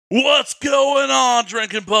What's going on,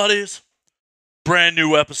 drinking buddies? Brand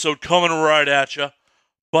new episode coming right at you.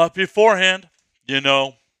 But beforehand,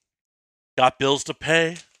 got bills to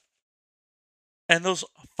pay. And those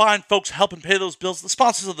fine folks helping pay those bills, the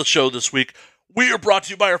sponsors of the show this week, we are brought to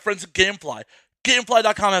you by our friends at Gamefly.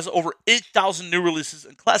 Gamefly.com has over 8,000 new releases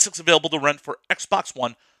and classics available to rent for Xbox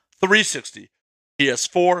One, 360,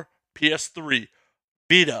 PS4, PS3,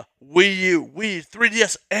 Vita, Wii U, Wii,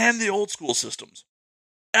 3DS, and the old school systems.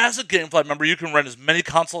 As a Gamefly member, you can rent as many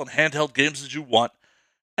console and handheld games as you want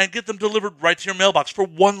and get them delivered right to your mailbox for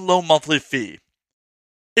one low monthly fee.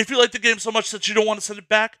 If you like the game so much that you don't want to send it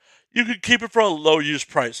back, you can keep it for a low use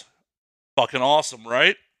price. Fucking awesome,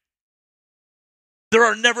 right? There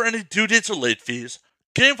are never any due dates or late fees.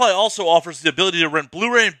 Gamefly also offers the ability to rent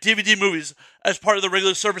Blu-ray and DVD movies as part of the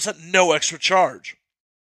regular service at no extra charge.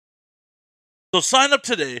 So sign up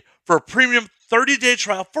today for a premium 30-day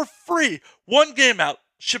trial for free. One game out,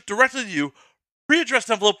 shipped directly to you, pre-addressed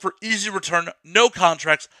envelope for easy return, no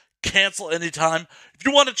contracts, cancel anytime. If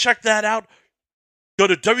you want to check that out, go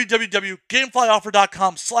to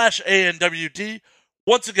www.gameflyoffer.com/ANWD.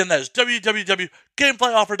 Once again, that is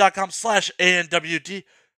www.gameflyoffer.com/ANWD.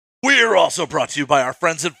 We're also brought to you by our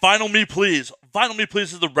friends at Vinyl Me Please. Vinyl Me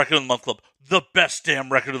Please is the Record of the Month Club, the best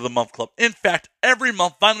damn Record of the Month Club. In fact, every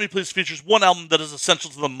month, Vinyl Me Please features one album that is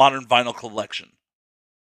essential to the modern vinyl collection.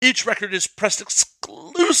 Each record is pressed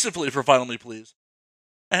exclusively for Vinyl Me Please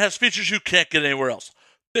and has features you can't get anywhere else.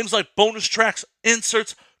 Things like bonus tracks,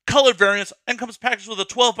 inserts, color variants, and comes packaged with a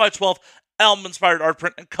 12x12 album-inspired art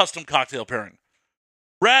print and custom cocktail pairing.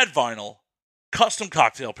 Rad vinyl, custom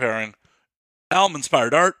cocktail pairing,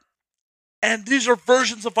 album-inspired art, and these are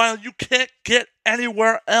versions of vinyl you can't get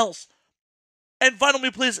anywhere else. And Vinyl Me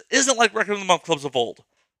Please isn't like Record of the Month clubs of old.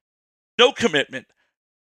 No commitment,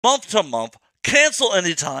 month to month, cancel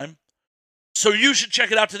anytime. So you should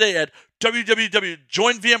check it out today at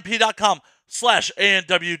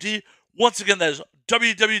www.joinvmp.com/ANWD. Once again, that is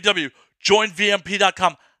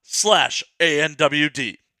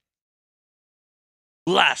www.joinvmp.com/ANWD.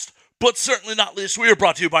 Last, but certainly not least, we are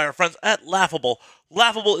brought to you by our friends at Laughable.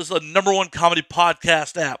 Laughable is the #1 comedy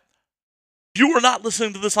podcast app. If you are not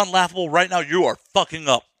listening to this on Laughable right now, you are fucking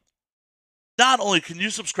up. Not only can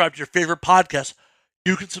you subscribe to your favorite podcasts,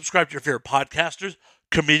 you can subscribe to your favorite podcasters,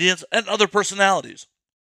 comedians, and other personalities.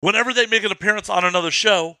 Whenever they make an appearance on another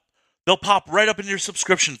show, they'll pop right up in your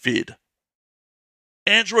subscription feed.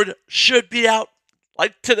 Android should be out,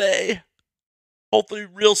 like today. Hopefully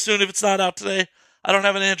real soon if it's not out today. I don't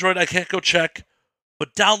have an Android, I can't go check.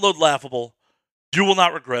 But download Laughable. You will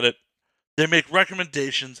not regret it. They make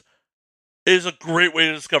recommendations. It is a great way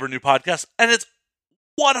to discover new podcasts, and it's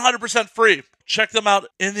 100% free. Check them out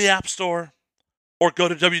in the App Store or go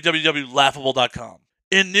to www.laughable.com.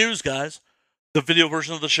 In news, guys, the video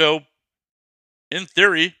version of the show, in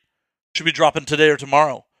theory, should be dropping today or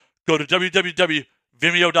tomorrow. Go to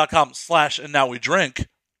www.vimeo.com/andnowwedrink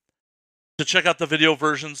to check out the video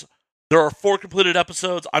versions. There are 4 completed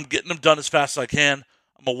episodes. I'm getting them done as fast as I can.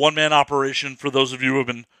 I'm a one-man operation for those of you who have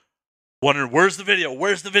been wondering, where's the video?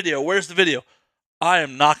 Where's the video? Where's the video? I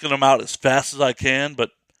am knocking them out as fast as I can,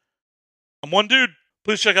 but I'm one dude.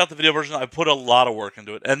 Please check out the video version. I put a lot of work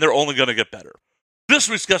into it, and they're only going to get better. This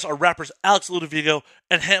week's guests are rappers Alex Ludovico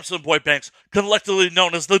and Hamson Boy Banks, collectively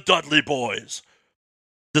known as the Dudley Boys.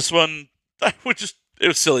 This one, it was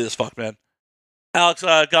silly as fuck, man. Alex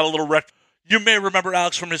got a little wrecked. You may remember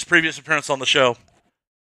Alex from his previous appearance on the show.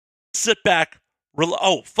 Sit back.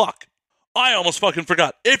 Oh, fuck. I almost fucking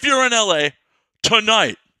forgot. If you're in LA,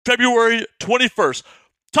 tonight, February 21st,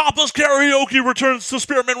 Topless Karaoke returns to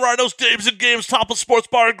Spearman Rhinos, Dames and Games, Topless Sports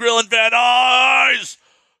Bar and Grill in Van Nuys.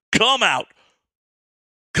 Come out.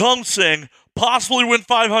 Come sing. Possibly win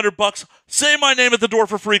 $500. Say my name at the door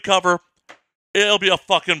for free cover. It'll be a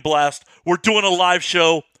fucking blast. We're doing a live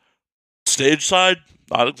show. Stage side.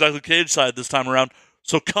 Not exactly cage side this time around.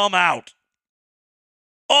 So come out.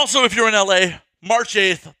 Also, if you're in LA, March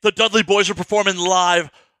 8th, the Dudley Boys are performing live.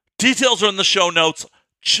 Details are in the show notes.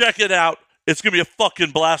 Check it out. It's going to be a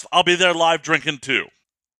fucking blast. I'll be there live drinking too.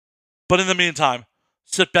 But in the meantime,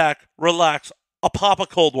 sit back, relax, I'll pop a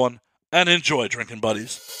cold one, and enjoy, drinking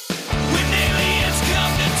buddies. When aliens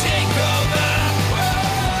come to take over,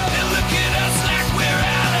 they look at us like we're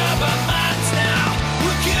out of our minds now.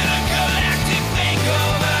 We're gonna galactic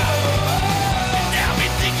makeover, and now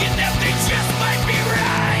we're thinking that they just might be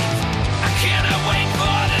right. I cannot wait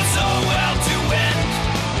for this whole world to end.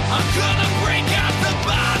 I'm gonna break out the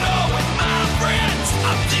bottle with my friends.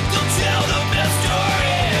 I think they'll tell the best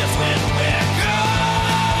stories when we're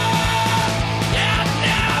gone. And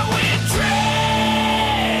now we drink.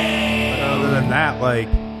 Other than that, like,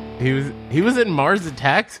 He was in Mars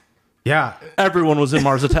Attacks. Yeah, Everyone was in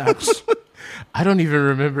Mars Attacks. I don't even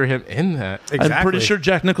remember him in that. exactly. I'm pretty sure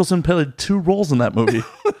Jack Nicholson played 2 roles in that movie.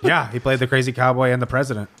 Yeah, he played the crazy cowboy and the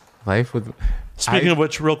president. Life with Speaking of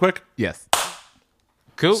which, real quick, yes,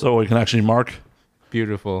 cool, so we can actually mark.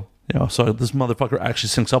 beautiful. So this motherfucker actually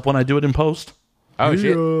syncs up when I do it in post. Oh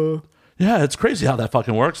shit! Yeah, it's crazy how that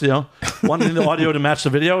fucking works. Wanting the audio to match the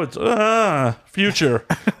video, it's future.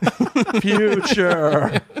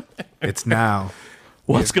 It's now.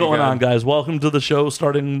 What's going on, guys? Welcome to the show.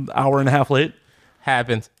 Starting hour and a half late.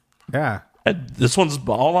 Happens. Yeah. And this one's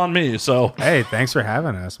all on me. So Hey, thanks for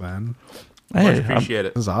having us, man. hey, I'm Appreciate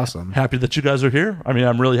it. This is awesome. happy that you guys are here. I mean,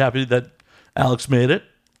 I'm really happy that Alex made it.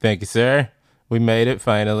 Thank you, sir. We made it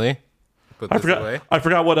finally. Put I this forgot. away. I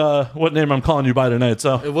forgot what name I'm calling you by tonight.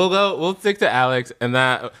 So We'll stick to Alex and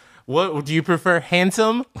that. What do you prefer,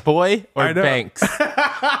 handsome boy or I know. Banks?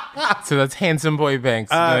 So that's handsome boy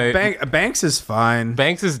Banks. Banks is fine.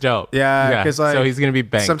 Banks is dope. Yeah, because like so he's gonna be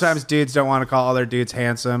Banks. Sometimes dudes don't want to call other dudes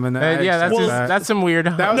handsome, and yeah, that's well, that's some weird.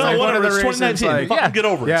 That was no, like one of whatever. the It's reasons. 2019. Like, Fucking get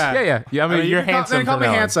over it. yeah. yeah. I mean, you you're can handsome. call me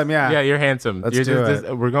from now on. handsome. Yeah, Yeah, you're handsome. Let's You're do just-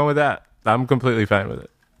 it. We're going with that. I'm completely fine with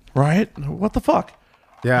it. Right? What the fuck?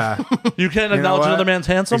 yeah. You can't know acknowledge what? another man's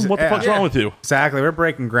handsome? What the fuck's Yeah. wrong with you? Exactly. We're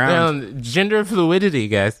breaking ground. Gender fluidity,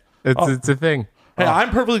 guys. It's a thing. Hey,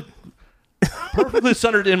 I'm perfectly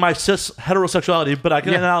centered in my cis heterosexuality, but I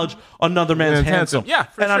can acknowledge another man's Man's handsome. handsome. Yeah,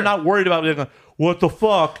 for and I'm sure. not worried about being like, what the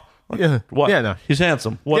fuck? Yeah. What? Yeah, no. He's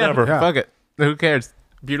handsome. Whatever. Yeah, fuck it. Who cares?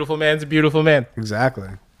 Beautiful man's a beautiful man. Exactly.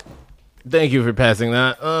 Thank you for passing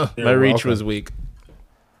that. My reach welcome. was weak.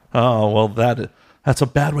 Oh, well, that's a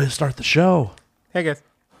bad way to start the show. Hey guys.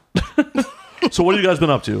 So what have you guys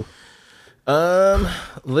been up to?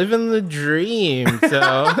 Living the dream.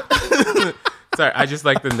 So sorry, I just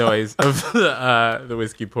like the noise of the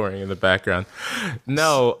whiskey pouring in the background.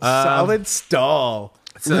 No, Solid stall.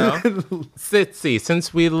 so let's see.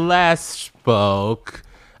 Since we last spoke,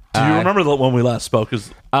 Do you remember when we last spoke?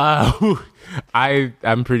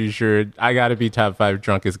 I'm pretty sure I got to be top 5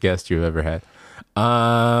 drunkest guest you've ever had.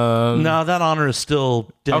 No, that honor is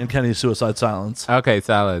still Dan Kenny's Suicide Silence. Okay,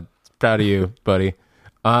 solid. Proud of you, buddy.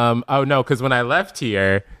 Oh no, because when I left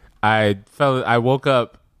here, I woke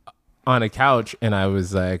up on a couch and I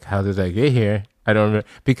was like, "How did I get here?" I don't remember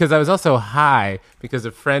because I was also high because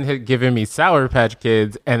a friend had given me Sour Patch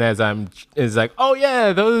Kids, and is like, "Oh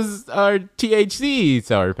yeah, those are THC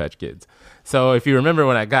Sour Patch Kids." So if you remember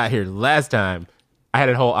when I got here last time, I had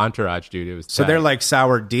a whole entourage, dude. It was So tight. they're like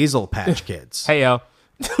sour diesel patch kids. Hey yo.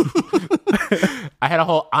 I had a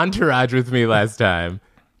whole entourage with me last time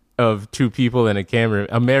of 2 people and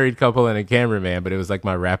a married couple and a cameraman, but it was like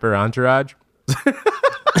my rapper entourage.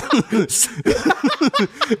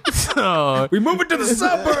 So We move it to the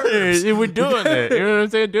suburbs. we're doing it. You know what I'm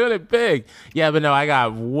saying? Doing it big. Yeah, but no, I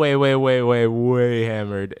got way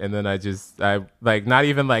hammered. And then I like not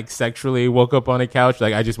even like sexually woke up on a couch.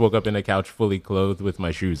 Like I just woke up in a couch fully clothed with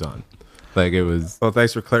my shoes on. Like it was. Well,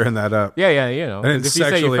 thanks for clearing that up. Yeah, you know. I didn't If you say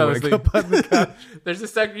you sexually fell wake asleep, up on the couch. there's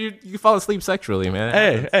a you fall asleep sexually,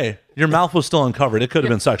 man. Hey, your mouth was still uncovered. It could have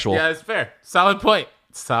been sexual. Yeah, it's fair. Solid point.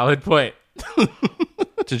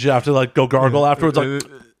 Did you have to like go gargle afterwards? Like,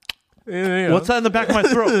 what's that in the back of my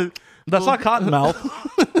throat? That's not cotton mouth.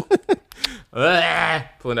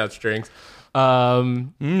 Pulling out strings.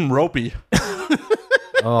 Ropey.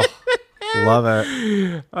 Oh, love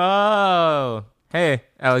it. Oh, hey,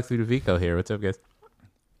 Alex Ludovico here. What's up, guys?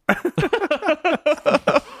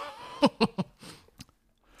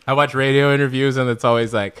 I watch radio interviews, and it's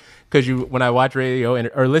always like, because when I watch radio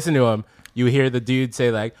or listen to them, you hear the dude say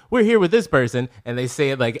like, "We're here with this person," and they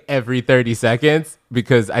say it like every 30 seconds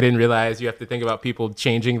because I didn't realize you have to think about people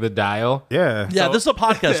changing the dial. Yeah. Yeah, this is a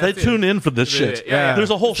podcast. They tune in for this shit. Yeah.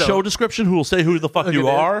 There's a whole So- show description who will say who the fuck you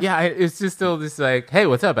are. Yeah, it's just still just like, hey,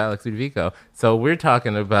 what's up, Alex Ludovico? So we're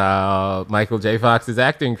talking about Michael J. Fox's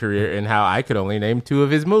acting career and how I could only name 2 of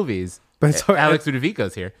his movies. But it's- Alex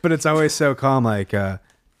Ludovico's here. But it's always so calm, like,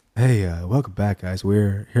 hey, welcome back, guys.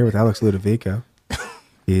 We're here with Alex Ludovico.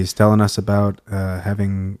 He's telling us about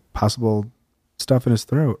having possible stuff in his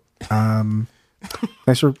throat.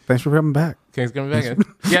 Thanks for coming back. King's coming back in.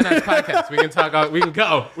 Yeah, nice podcast. We can talk. We can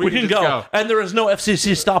go. We can just go. And there is no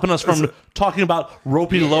FCC stopping us from talking about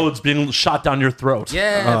ropey loads being shot down your throat.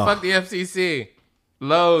 Yeah, fuck the FCC.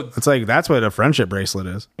 Loads. It's like, that's what a friendship bracelet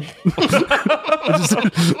is.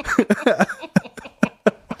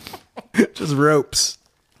 Just ropes.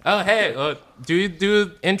 Oh, hey,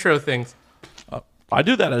 do intro things. I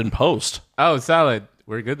do that in post. Oh, solid.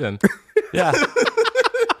 We're good then. Yeah.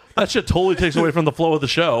 That shit totally takes away from the flow of the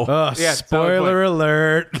show. Yeah, Spoiler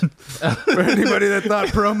alert. For anybody that thought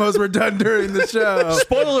promos were done during the show.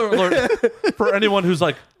 Spoiler alert for anyone who's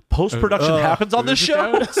like, post-production happens on this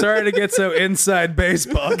show. Sorry to get so inside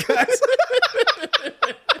baseball, guys.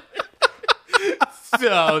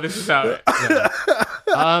 So this is how.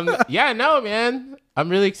 Yeah, no, man. I'm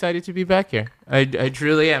really excited to be back here. I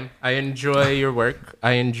truly am. I enjoy your work.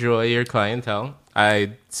 I enjoy your clientele.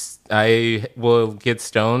 I will get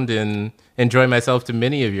stoned and enjoy myself to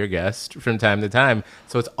many of your guests from time to time.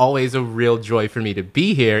 So it's always a real joy for me to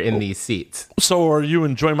be here in these seats. So are you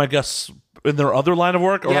enjoying my guests in their other line of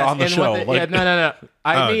work or Yes, on the and show? No.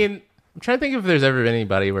 I mean, I'm trying to think if there's ever been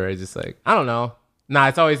anybody where I just like, I don't know. Nah,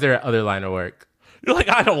 it's always their other line of work. You're like,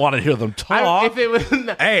 I don't want to hear them talk. If it was,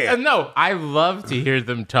 Hey. no, I love to hear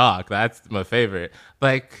them talk. That's my favorite.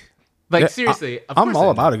 Like seriously, of I'm course all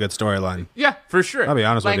I about a good storyline. Yeah, for sure. I'll be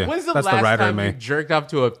honest with you. When's the That's the last writer in time me. you jerked off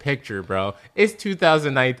to a picture, bro? It's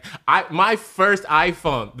 2009. My first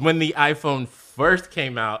iPhone, when the iPhone first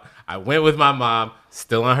came out, I went with my mom,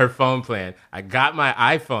 still on her phone plan. I got my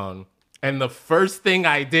iPhone, and the first thing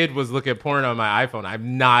I did was look at porn on my iPhone.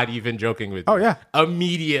 I'm not even joking with you. Oh, yeah.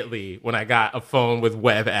 Immediately when I got a phone with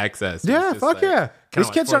web access. Yeah, It's just fuck like, yeah. can I These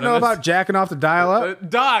watch kids porn don't know on this? about jacking off the dial-up.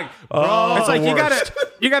 Dog, bro. It's like the you worst.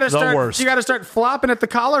 gotta The worst. start flopping at the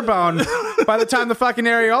collarbone. By the time the fucking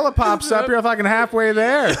areola pops up, you're fucking halfway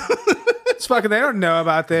there. It's fucking. They don't know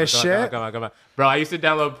about this shit. Come on. Bro, I used to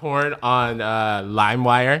download porn on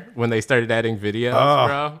LimeWire when they started adding videos,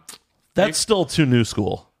 bro. That's still too new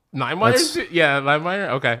school. LimeWire? Yeah, LimeWire?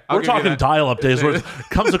 Okay. I'll We're give you talking that. dial-up days where it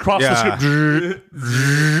comes across Yeah. the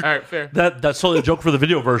screen. All right, fair. That's totally a joke for the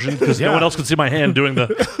video version because no Yeah. one else can see my hand doing the.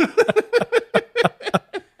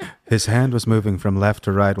 His hand was moving from left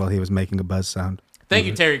to right while he was making a buzz sound. Thank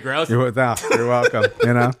you, Terry Gross. You're welcome.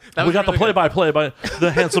 You know, That We was got the really good. play-by-play by the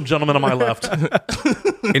handsome gentleman on my left.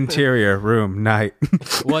 interior room night.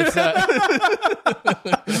 What's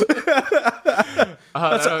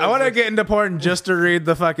I want to get into porn just to read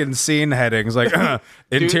the fucking scene headings, like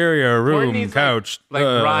interior porn room needs, couch. Like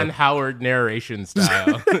Ron Howard narration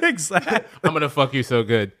style. Exactly. I'm going to fuck you so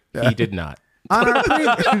good. He did not. On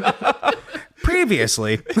our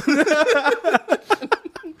previously.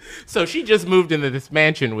 So she just moved into this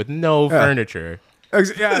mansion with no furniture.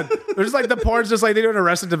 Yeah, there's like the porn's just like they do an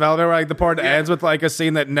Arrested Development where like the porn ends with like a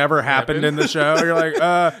scene that never happened in the show. You're like,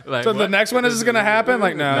 Like, so the what? next one is this gonna happen?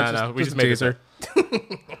 Like, no, No, we just just a made it teaser.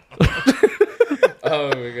 Oh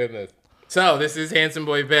my goodness. So this is Handsome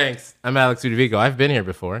Boy Banks. I'm Alex Ludovico. I've been here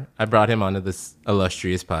before. I brought him onto this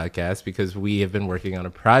illustrious podcast because we have been working on a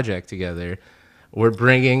project together. We're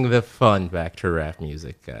bringing the fun back to rap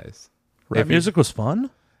music, guys. Rap music was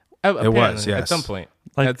fun. Apparently, yes. at some point.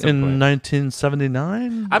 Like At some in point.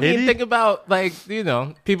 1979? I mean, 80? think about, like, you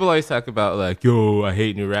know, people always talk about, like, yo, I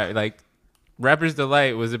hate new rap. Like, Rapper's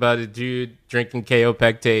Delight was about a dude drinking KO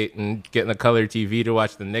Pectate and getting a color TV to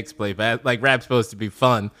watch the Knicks play. Like, rap's supposed to be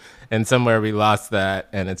fun, and somewhere we lost that,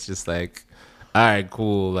 and it's just like, all right,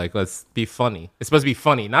 cool, like, let's be funny. It's supposed to be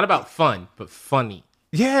funny. Not about fun, but funny.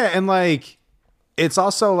 Yeah, and like it's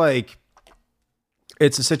also like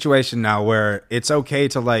it's a situation now where it's okay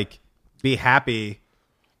to like be happy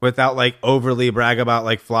without like overly brag about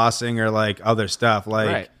like flossing or like other stuff. Like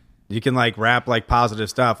Right. you can like rap like positive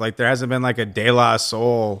stuff. Like there hasn't been like a De La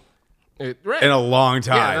Soul Right. in a long Yeah,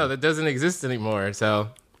 time. no, that doesn't exist anymore. So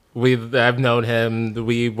I've known him.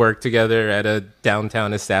 We work together at a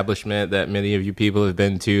downtown establishment that many of you people have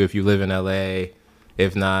been to if you live in LA.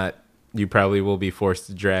 If not, you probably will be forced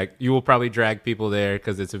to drag. You will probably drag people there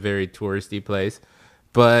because it's a very touristy place.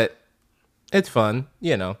 But it's fun,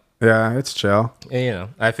 you know. Yeah, it's chill. And, you know,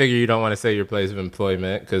 I figure you don't want to say your place of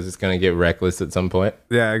employment because it's going to get reckless at some point.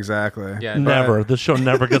 Yeah, exactly. Yeah, Never. This show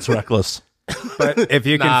never gets reckless. But if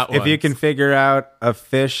you can Not if you once. can figure out a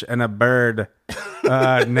fish and a bird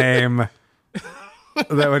name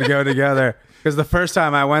that would go together. Because the first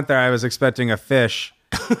time I went there, I was expecting a fish,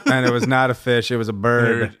 and it was not a fish; it was a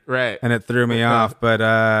bird, Right. and it threw me off. But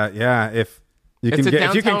yeah, if you It's can a get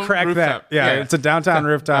if you can downtown crack rooftop. that, yeah, Yeah. it's a downtown Top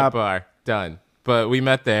rooftop. bar. Done. But we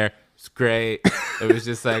met there. It's great. It was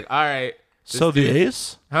just like, all right. So the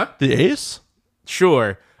ace? Huh? The ace?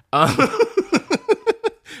 Sure.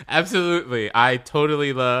 Absolutely. I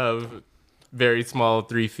totally love very small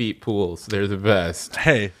 3 feet pools. They're the best.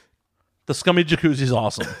 Hey, the scummy jacuzzi's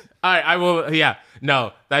awesome. I will. Yeah.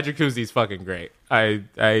 No, that jacuzzi's fucking great.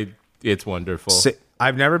 It's wonderful. See,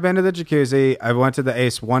 I've never been to the jacuzzi. I went to the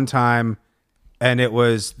Ace one time, and it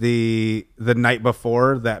was the night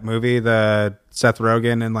before that movie, the Seth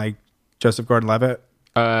Rogen and like Joseph Gordon-Levitt,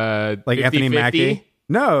 like Anthony 50-50? Mackie.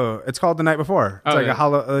 No, it's called The Night Before. It's Oh, like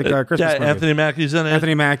yeah. a Christmas Yeah, movie. Anthony Mackie's in it.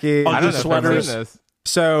 Anthony Mackie. Ugly I don't know if I've sweaters. seen this.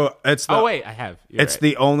 So it's the, Oh wait, I have. You're it's right.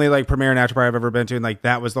 the only like premiere and after party I've ever been to, and like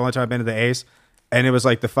that was the only time I've been to the Ace, and it was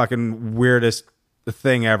like the fucking weirdest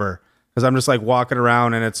thing ever because I'm just like walking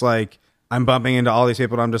around and it's like I'm bumping into all these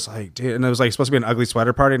people and I'm just like, dude, and it was like supposed to be an ugly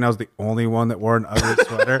sweater party and I was the only one that wore an ugly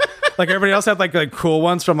sweater. Like everybody else had like cool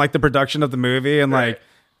ones from like the production of the movie and Right. like.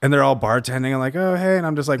 And they're all bartending and like, oh hey, and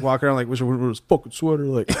I'm just like walking around like, wish I would wear this fucking sweater,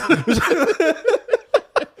 like.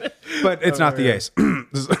 But it's not the Ace.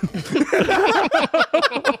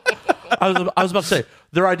 I was about to say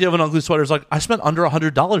their idea of an ugly sweater is like I spent under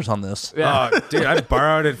 $100 on this. Yeah. Oh, dude, I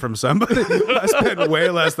borrowed it from somebody. I spent way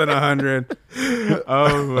less than 100.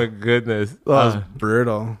 Oh my goodness. That was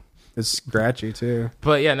brutal. It's scratchy too.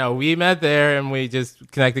 But yeah, no, we met there and we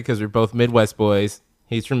just connected because we're both Midwest boys.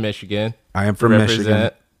 He's from Michigan. I am from Michigan.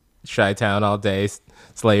 Represent Chi-Town all day.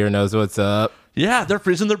 Slayer knows what's up. Yeah, they're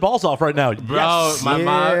freezing their balls off right now. Bro, Yes. my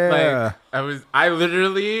mom, Yeah. like, I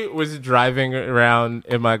literally was driving around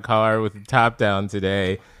in my car with the top down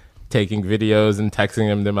today, taking videos and texting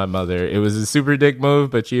them to my mother. It was a super dick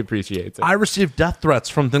move, but she appreciates it. I received death threats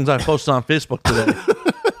from things I posted on Facebook today.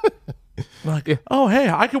 Like, oh hey,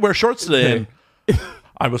 I could wear shorts today. And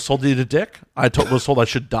I was told to eat a dick. Was told I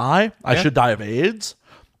should die. I should die of AIDS.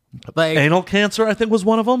 Like, Anal cancer, I think, was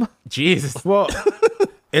one of them. Jesus. Well,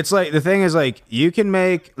 it's like the thing is like you can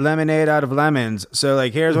make lemonade out of lemons. So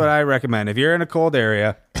like here's what I recommend. If you're in a cold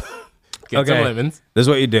area, Get some lemons. this is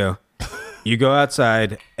what you do. You go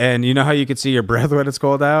outside and you know how you can see your breath when it's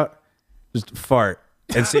cold out? Just fart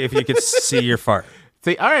and see if you can see your fart.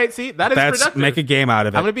 See, all right, see, that is That's productive. make a game out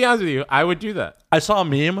of it. I'm going to be honest with you. I would do that. I saw a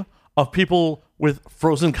meme of people with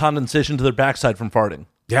frozen condensation to their backside from farting.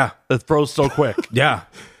 yeah. It froze so quick. Yeah.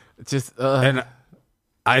 Just, And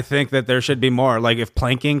I think that there should be more. Like if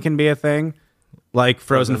planking can be a thing, like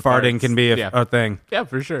frozen Frozen farting farts. can be Yeah. a thing. yeah,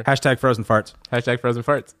 for sure. Hashtag frozen farts. Hashtag frozen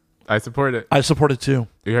farts. I support it. I support it too.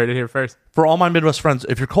 You heard it here first. For all my Midwest friends,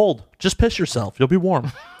 if you're cold, just piss yourself. You'll be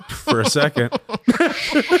warm. For a second.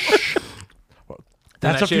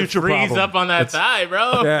 That's that a shit future freeze problem. up on that thigh,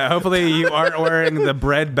 bro. Yeah, hopefully you aren't wearing the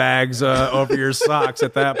bread bags over your socks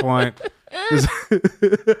at that point.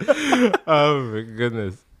 Oh my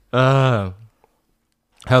goodness.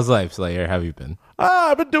 How's life, Slayer? How have you been?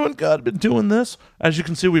 I've been doing good. I've been doing this. As you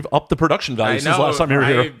can see, we've upped the production value since last time you were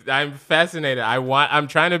here. I'm fascinated. I'm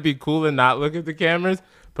trying to be cool and not look at the cameras,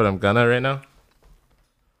 but I'm gonna right now.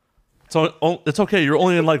 So it's okay. You're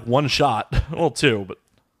only in like one shot. Well, two, but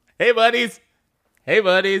Hey buddies. Hey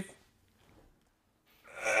buddies.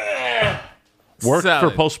 work Solid.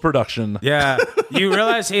 for post production. Yeah, you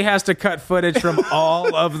realize he has to cut footage from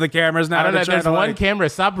all of the cameras now. I don't to know. try There's to, one like- camera.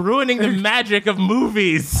 Stop ruining the magic of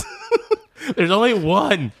movies. There's only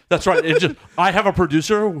one. That's right. I have a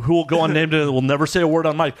producer who will go unnamed and will never say a word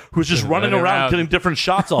on mic, who's just running Running around around. getting different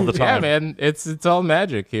shots all the Yeah, time. man. It's all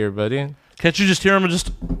magic here, buddy. Can't you just hear him and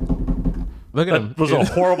just Look at him. that was a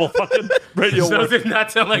horrible fucking radio Those work. did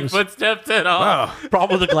not sound like footsteps at all. Oh,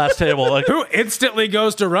 Problem with the glass table. Like who instantly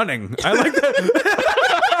goes to running? I like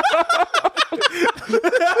that.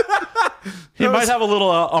 he might have a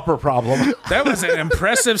little upper problem. That was an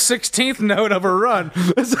impressive 16th note of a run.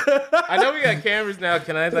 I know we got cameras now.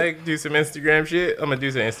 Can I like do some Instagram shit? I'm gonna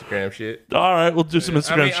do some Instagram shit. All right, we'll do some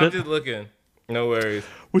Instagram I'm shit. just looking. No worries.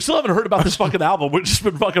 We still haven't heard about this fucking album. We've just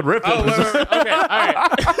been fucking ripping. Oh, wait. Okay, all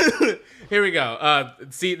right. Here we go.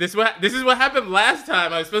 See, this is what happened last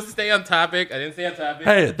time. I was supposed to stay on topic. I didn't stay on topic.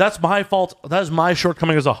 Hey, that's my fault. That is my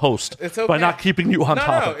shortcoming as a host It's okay. by not keeping you on No,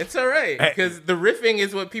 topic. it's all right because the riffing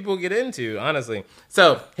is what people get into, honestly.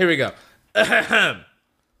 So here we go.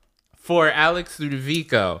 For Alex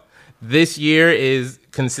Ludovico, this year is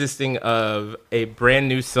consisting of a brand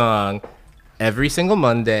new song every single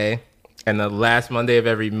Monday, and the last Monday of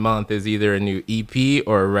every month is either a new EP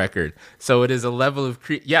or a record. So it is a level of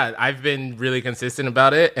I've been really consistent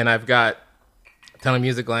about it, and I've got a ton of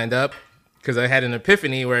music lined up because I had an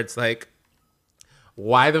epiphany where it's like,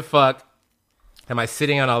 why the fuck am I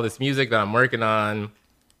sitting on all this music that I'm working on?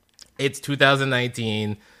 It's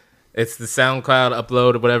 2019. It's the SoundCloud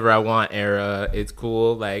upload whatever I want era. It's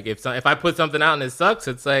cool. Like if I put something out and it sucks,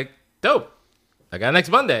 it's like dope. I got next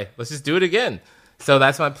Monday. Let's just do it again. So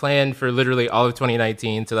that's my plan for literally all of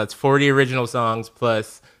 2019. So that's 40 original songs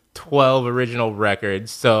plus 12 original records.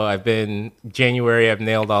 So January, I've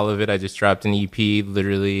nailed all of it. I just dropped an EP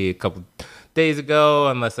literally a couple days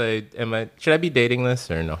ago. Should I be dating this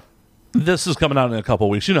or no? This is coming out in a couple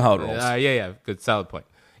weeks. You know how it rolls. Yeah. Good, solid point.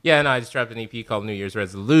 Yeah, no, I just dropped an EP called New Year's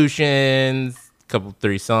Resolutions.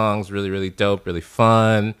 Three songs, really, really dope, really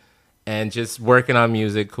fun. And just working on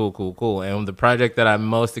music, cool. And the project that I'm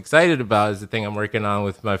most excited about is the thing I'm working on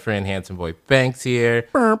with my friend Handsome Boy Banks here.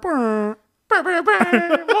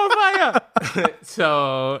 More fire.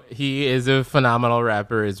 So he is a phenomenal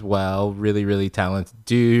rapper as well. Really, really talented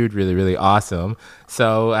dude. Really, really awesome.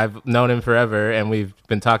 So I've known him forever, and we've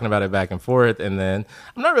been talking about it back and forth. And then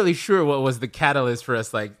I'm not really sure what was the catalyst for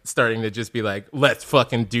us like starting to just be like, let's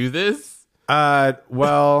fucking do this.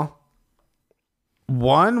 Well,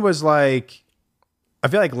 one was like, I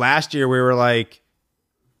feel like last year we were like,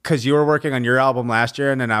 because you were working on your album last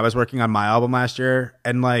year, and then I was working on my album last year,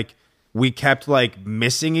 and like we kept like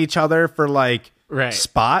missing each other for like Right.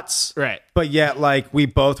 spots, Right. But yet like we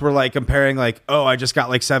both were like comparing like, oh, I just got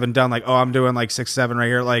like 7 done, like, oh, I'm doing like 6, 7 right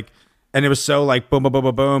here, like, and it was so like boom, boom, boom,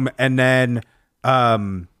 boom, boom, and then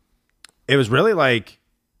it was really like,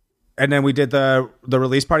 and then we did the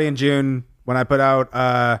release party in June when I put out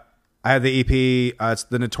I had the EP, it's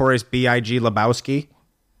the Notorious B.I.G. Lebowski.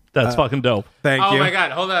 That's fucking dope. Thank Oh you. my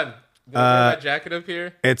God. Hold on. Do I have that jacket up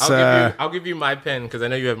here? it's, I'll give you my pen because I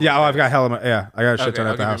know you have. Yeah, oh, I've got hella. I got a shit Okay, ton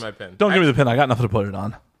I'll at the give house. you my pen. Don't give me the pin. I got nothing to put it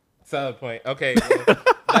on. Solid point. Okay, well,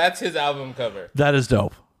 that's his album cover. That is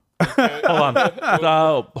dope. Hold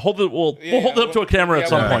on. Hold it. We'll hold it up to a camera at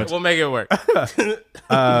some point. We'll make it work.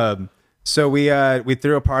 So we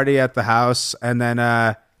threw a party at the house, and then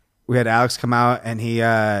we had Alex come out, and he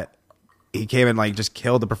came and like just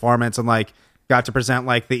killed the performance, and like got to present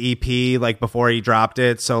like the EP like before he dropped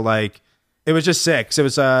it. So like it was just sick. So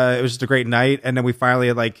it was just a great night, and then we finally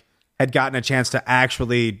had gotten a chance to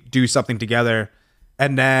actually do something together,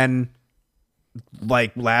 and then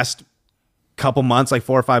like last couple months, like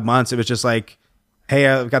 4 or 5 months, it was just like, hey,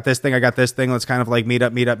 I got this thing, let's kind of like meet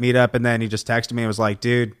up, and then he just texted me and was like,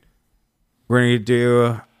 dude, we're gonna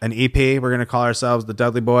do an EP, we're gonna call ourselves the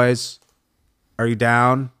Dudley Boys, are you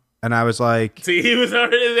down? And I was like, See, he was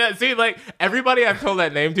already that. See, like everybody I've told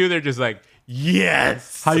that name to, they're just like,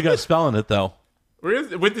 yes. How you guys spelling it though?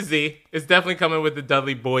 With the Z, it's definitely coming with the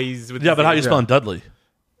Dudley Boys. With Yeah, the but Z. how you spelling Dudley?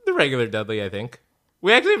 The regular Dudley, I think.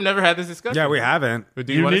 We actually have never had this discussion. yeah, we haven't. But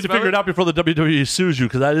do You wanna need to spell figure it out before the WWE sues you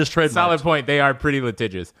because that is trademarked. Solid point. They are pretty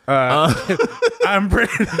litigious. I'm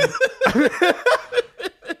pretty.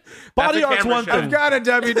 Body That's a art's camera one shot. thing. I've got a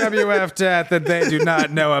WWF tat that they do not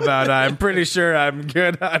know about. I'm pretty sure I'm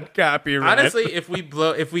good on copyright. Honestly, if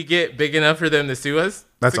we get big enough for them to sue us,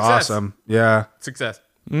 that's success. awesome. Yeah. Success.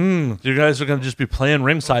 You guys are gonna just be playing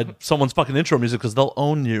ringside someone's fucking intro music because they'll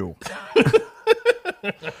own you.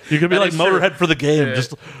 You could be like is true. Motorhead for the game. Yeah.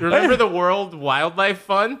 Just Remember the World Wildlife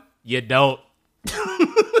Fund? You don't.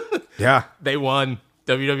 Yeah. They won.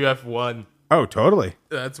 WWF won. Oh, totally.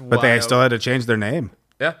 That's wild. But they still had to change their name.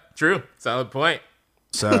 Yeah, true. Solid point.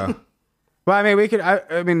 So, well, I mean, we could.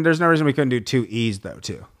 I mean, there's no reason we couldn't do 2 E's though,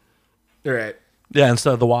 too, All right. yeah,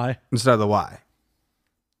 instead of the Y. instead of the Y.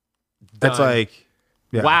 That's Done. like,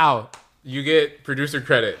 yeah. Wow. You get producer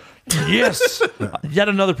credit. Yes, yet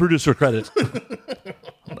another producer credit.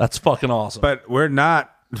 That's fucking awesome. But we're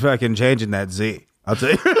not fucking changing that Z. I'll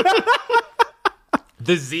tell you.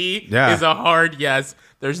 The Z Yeah. is a hard yes.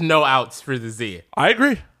 There's no outs for the Z. I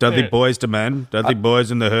agree. Dudley Boys to Men. Dudley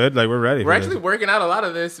Boys in the Hood. Like, we're ready. We're for actually this. working out a lot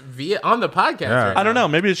of this on the podcast. Yeah. Right I don't now. know.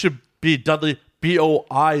 Maybe it should be Dudley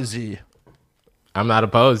Boiz. I'm not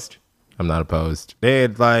opposed. I'm not opposed.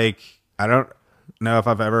 Dude, like, I don't know if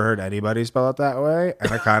I've ever heard anybody spell it that way,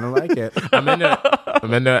 and I kind of like it. I'm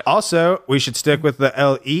into it. Also, we should stick with the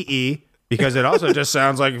L-E-E because it also just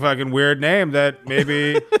sounds like a fucking weird name that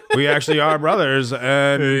maybe we actually are brothers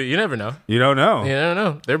and You never know. you don't know. You don't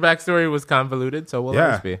know. Their backstory was convoluted, so we'll Yeah.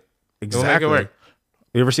 always be. Exactly. We'll make it work.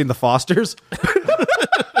 You ever seen The Fosters?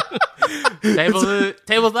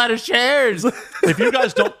 Tables, ladders, chairs. I'm If you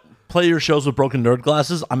guys don't play your shows with broken nerd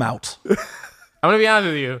glasses, I'm out. gonna be honest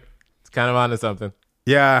with you. It's kind of onto something.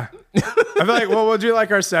 Yeah. I feel like, well, we'll do like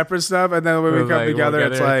our separate stuff, and then when we come Like, together, we'll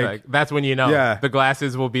it's get there, like, that's when you know. Yeah. The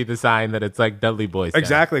glasses will be the sign that it's like Dudley Boys.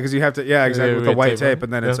 exactly, because you have to, yeah, exactly, with the Red white tape, tape,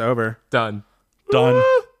 and then it's yeah. over. Done. Done.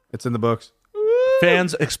 It's in the books.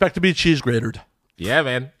 Fans expect to be cheese gratered. Yeah,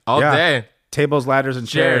 man. All Yeah. day. Tables, ladders, and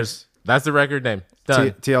chairs. Cheers. That's the record name.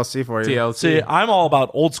 Done. TLC for you. TLC. See, I'm all about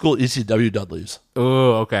old school ECW Dudleys,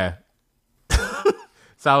 Ooh, okay.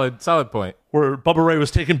 solid point. where Bubba Ray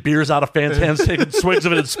was taking beers out of fans' hands, taking swigs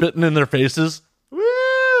of it and spitting in their faces.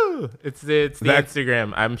 Woo! It's the That-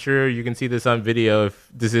 Instagram. I'm sure you can see this on video if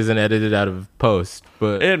this isn't edited out of post.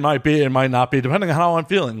 But It might be, it might not be, depending on how I'm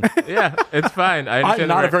feeling. yeah, it's fine. I I'm understand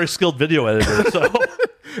not the a very skilled video editor, so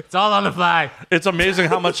It's all on the fly. it's amazing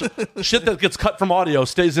how much shit that gets cut from audio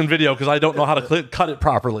stays in video because I don't know how to cut it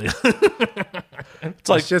properly. It's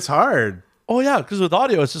like, It's just hard. oh yeah, because with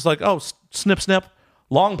audio, it's just like, oh, snip, snip.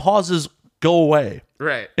 Long pauses go away.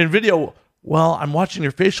 Right. In video, well, I'm watching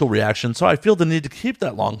your facial reaction, so I feel the need to keep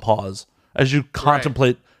that long pause as you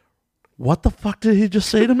contemplate what the fuck did he just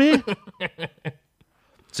say to me?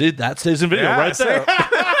 See, that stays in video right there.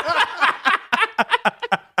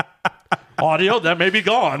 Audio, that may be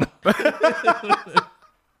gone.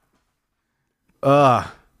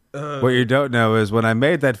 What you don't know is when I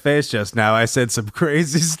made that face just now, I said some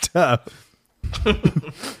crazy stuff.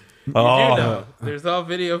 Oh, there's all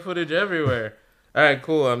video footage everywhere. All right,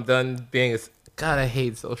 cool. I'm done being God, I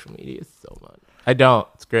hate social media so much. I don't.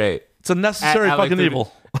 It's great. It's a necessary fucking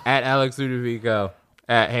evil. At Alex Ludovico,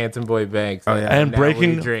 at Handsome Boy Banks. Oh, yeah. And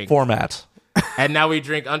breaking format. And now we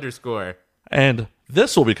drink underscore. And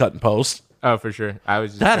this will be cut in post. Oh, for sure. I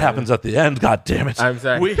was just That happens at the end. God damn it. I'm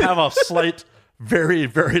sorry. We have a slight, very,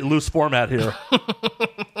 very loose format here.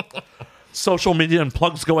 Social media and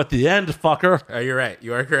plugs go at the end, fucker. Oh, you're right.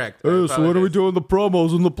 You are correct. So when are we doing the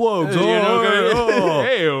promos and the plugs? Hey,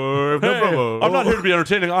 no promo. I'm not here to be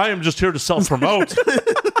entertaining. I am just here to self-promote.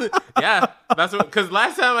 Yeah, that's what. Because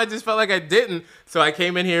last time I just felt like I didn't, so I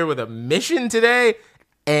came in here with a mission today,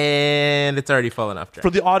 and it's already fallen off track. For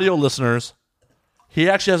the audio listeners, he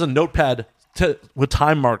actually has a notepad with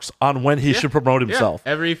time marks on when he should promote himself.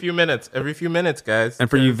 Yeah, every few minutes, guys. And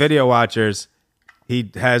for you video watchers, he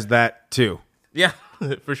has that too. Yeah,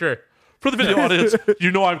 for sure. For the video audience, you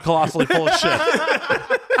know I'm colossally full of shit.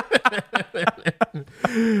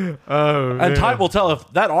 And time will tell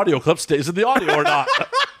if that audio clip stays in the audio or not.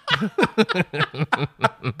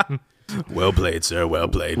 Well played, sir. Well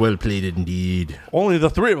played. Well played indeed. Only the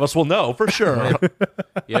three of us will know for sure.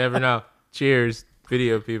 You never know. Cheers,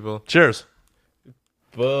 video people. Cheers.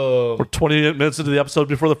 Boom. We're 28 minutes into the episode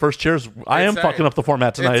before the first cheers. I am fucking up the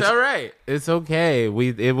format tonight. It's all right. It's okay.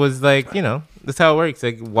 It was like, that's how it works.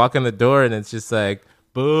 Like walk in the door and it's just like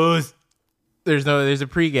booze. There's a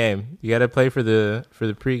pregame. You got to play for the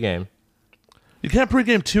pregame. You can't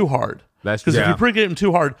pregame too hard. That's Because if you pregame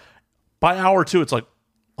too hard, by hour two, it's like,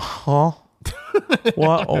 huh?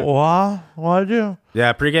 What'd you?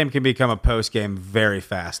 Yeah, pregame can become a postgame very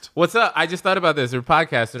fast. What's up? I just thought about this. We're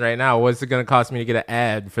podcasting right now. What's it going to cost me to get an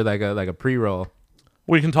ad for like a pre-roll?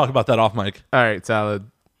 We can talk about that off mic. All right, solid.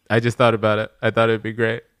 I just thought about it. I thought it'd be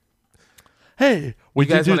great. Hey, we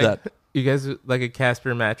can do that. You guys like a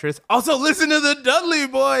Casper mattress? Also, listen to the Dudley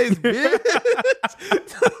Boys, bitch.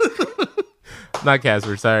 Not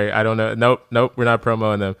Casper. Sorry, I don't know. Nope. We're not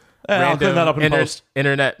promoting them. I'll clean that up in post.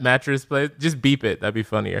 Internet mattress place. Just beep it. That'd be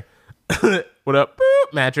funnier. What up,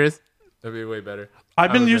 boop, mattress? That'd be way better.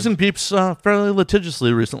 I've been using beeps fairly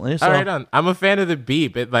litigiously recently. So. All right, I'm a fan of the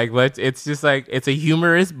beep. It's just like it's a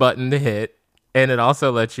humorous button to hit, and it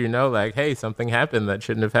also lets you know like, hey, something happened that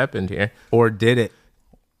shouldn't have happened here. Or did it?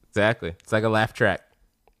 Exactly. It's like a laugh track.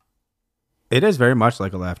 It is very much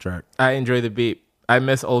like a laugh track. I enjoy the beep. I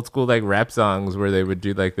miss old school like rap songs where they would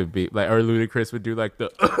do like the beep, like or Ludacris would do like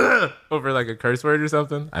the over like a curse word or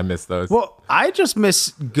something. I miss those. Well, I just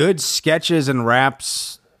miss good sketches and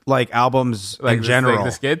raps, like albums like in general. Like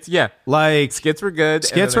the skits, yeah. Like Skits were good.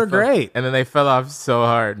 skits were great. And then they fell off so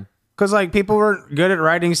hard. Because like people weren't good at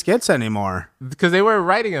writing skits anymore. Because they weren't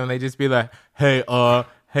writing them. They just be like, hey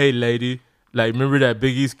lady, like remember that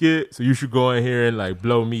Biggie skit? So you should go in here and like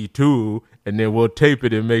blow me too. And then we'll tape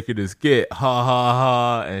it and make it a skit. Ha ha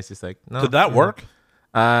ha. And it's just like, no. Did that work?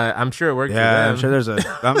 I'm sure it worked. Yeah, for them.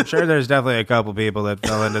 I'm sure there's definitely a couple people that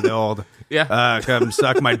fell into the old come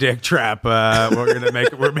suck my dick trap.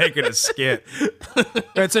 We're making a skit.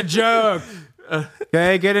 It's a joke.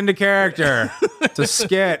 Okay, get into character. It's a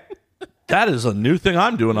skit. That is a new thing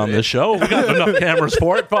I'm doing on this show. We got enough cameras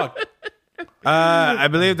for it. Fuck. I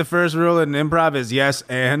believe the first rule in improv is yes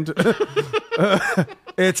and.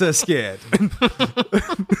 It's a skit.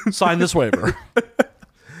 Sign this waiver.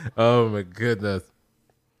 Oh my goodness.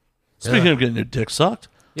 Speaking of getting your dick sucked,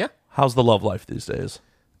 Yeah. how's the love life these days?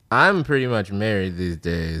 I'm pretty much married these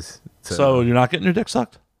days. So you're not getting your dick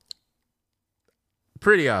sucked?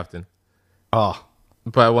 Pretty often. Oh,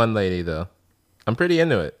 By one lady, though. I'm pretty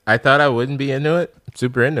into it. I thought I wouldn't be into it. I'm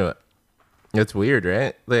super into it. It's weird,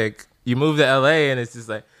 right? Like, you move to LA and it's just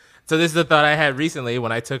like... So this is the thought I had recently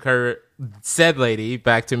when I took said lady,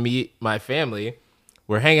 back to meet my family.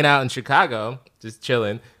 We're hanging out in Chicago, just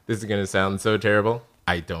chilling. This is going to sound so terrible.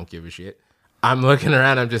 I don't give a shit. I'm looking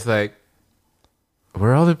around. I'm just like,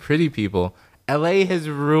 where are all the pretty people? LA has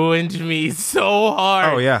ruined me so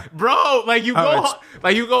hard. Oh, yeah. Bro, like you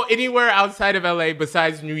go anywhere outside of LA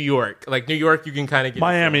besides New York. Like New York, you can kind of get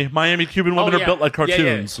Miami Cuban women are built like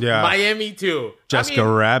cartoons. Yeah. Miami too. Jessica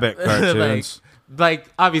Rabbit cartoons. like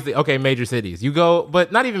obviously, okay, major cities. You go,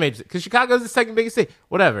 but not even major, because Chicago's the second biggest city.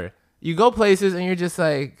 Whatever. You go places and you're just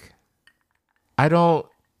like, I don't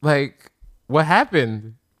like. What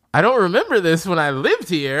happened? I don't remember this when I lived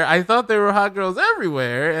here. I thought there were hot girls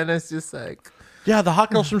everywhere, and it's just like, Yeah, the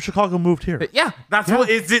hot girls from Chicago moved here. yeah, that's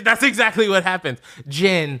that's exactly what happens.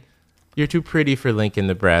 Jen, you're too pretty for Lincoln,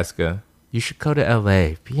 Nebraska. You should go to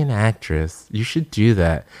LA, be an actress. You should do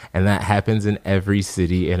that. And that happens in every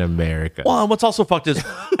city in America. Well, and what's also fucked is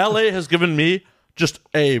LA has given me just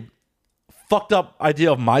a fucked up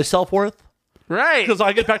idea of my self-worth. Right. Because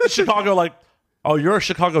I get back to Chicago like, oh, you're a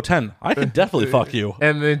Chicago 10. I can definitely fuck you.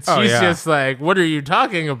 And then she's just like, what are you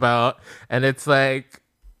talking about? And it's like,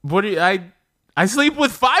 what do you, I sleep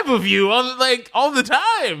with 5 of you on like all the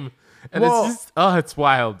time. And Well- it's just, oh, it's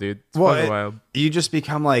wild, dude. It's fucking wild. You just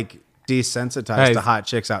become like desensitized to hot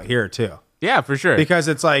chicks out here too, Yeah, for sure. because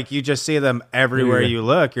it's like you just see them everywhere Yeah. you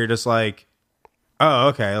look. You're just like, oh,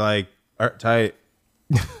 okay, like tight,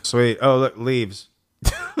 sweet. Oh, look, leaves.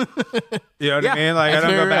 You know what Yeah, I mean? Like, I that's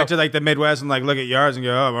don't go very back real. to like the Midwest and like look at yards and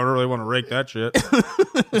go, oh, I don't really want to rake that shit.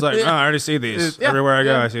 It's like, no, I already see these Yeah, everywhere I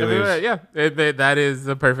go. yeah, I see everywhere, these. Yeah, that is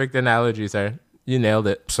the perfect analogy, sir. You nailed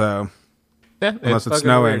it. So Yeah, unless it's fucking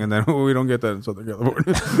snowing, weird. and then we don't get that in Southern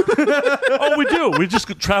California. Oh, we do. We just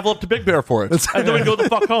travel up to Big Bear for it. And then we go the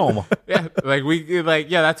fuck home.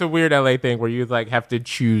 Yeah, that's a weird LA thing where you like have to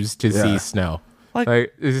choose to see snow. Like-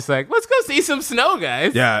 Like it's just like, let's go see some snow,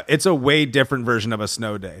 guys. Yeah, it's a way different version of a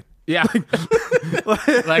snow day. Yeah.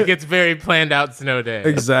 Like it's very planned out snow day.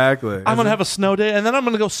 Exactly. I'm going to have a snow day, and then I'm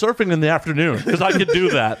going to go surfing in the afternoon because I could do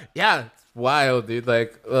that. Yeah, it's wild, dude.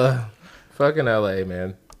 Like, ugh, fucking LA,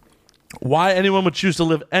 man. Why anyone would choose to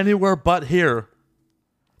live anywhere but here?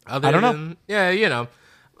 Other I don't know. than, yeah,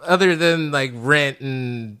 other than like rent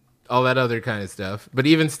and all that other kind of stuff. But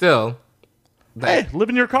even still, Hey, live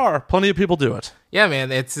in your car. Plenty of people do it. yeah,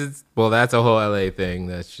 man, it's well, that's a whole LA thing.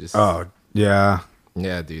 That's just, Oh yeah,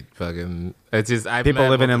 yeah, dude, fucking, it's just people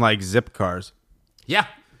living in like zip cars. yeah.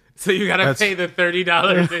 So you gotta pay the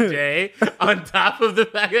 $30 a day on top of the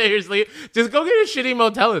fact that you're sleeping. Just go get a shitty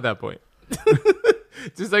motel at that point.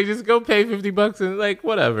 just go pay $50 and like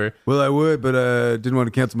whatever. Well, I would, but didn't want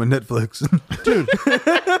to cancel my Netflix.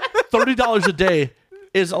 $30 a day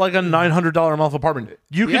is like a $900 a month apartment.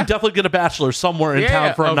 You can Yeah. definitely get a bachelor somewhere in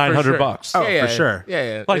town for Oh, $900. sure. Oh, for sure.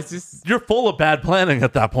 Yeah. Like, It's just, you're full of bad planning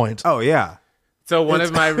at that point. Oh yeah, so one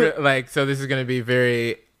of my so this is gonna be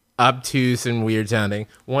very obtuse and weird sounding.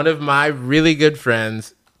 One of my really good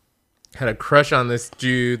friends had a crush on this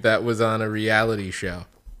dude that was on a reality show.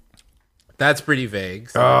 That's pretty vague,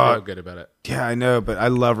 so I feel good about it. yeah, I know, but I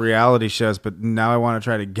love reality shows. But now I want to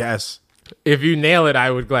try to guess. If you nail it, I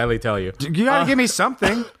would gladly tell you. You gotta give me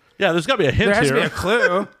something. Yeah, there's got to be a hint There has here. to be a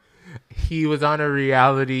clue. He was on a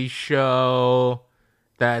reality show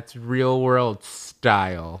that's real world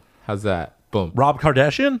style. How's that? Boom. Rob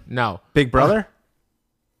Kardashian? No. Big Brother.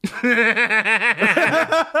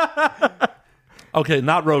 Okay,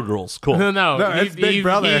 not Road Rules. Cool. No, it's Big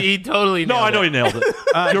Brother. He totally No, nailed I know it. he nailed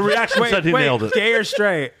it. Your reaction said he nailed it. Gay or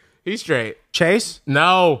straight? He's straight. Chase.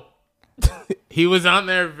 No. He was on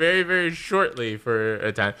there very, very shortly for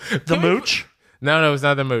a time. The Mooch? No, it's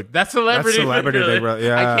not the mood. That's Celebrity, That's Celebrity Big Brother,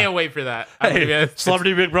 yeah. I can't wait for that. I mean, Hey, it's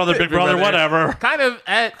Celebrity Big Brother, Big Brother, whatever. kind of,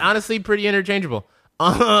 honestly, pretty interchangeable.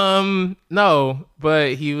 No,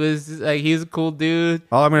 but he was like, he's a cool dude.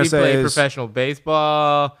 All I'm gonna he say played is- professional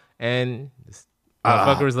baseball, and this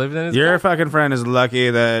motherfucker was living in his Your car. fucking friend is lucky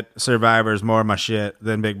that Survivor's more my shit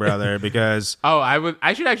than Big Brother because Oh,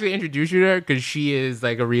 I should actually introduce you to her because she is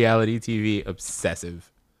like a reality TV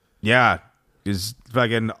obsessive. yeah, is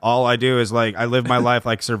fucking all I do is like I live my life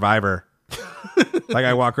like Survivor. Like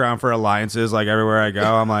I walk around for alliances like everywhere I go.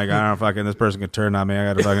 I'm like, I don't know, fucking this person could turn on me.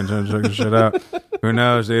 I gotta fucking check this shit out. Who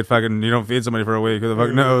knows, dude? Fucking you don't feed somebody for a week. Who the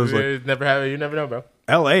fuck knows? Like, You never know, bro.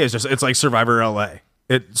 LA is just it's like Survivor LA.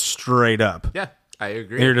 It's straight up. Yeah, I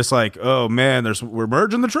agree. And you're just like, oh man, we're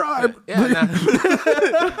merging the tribe. Yeah,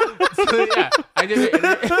 so, yeah,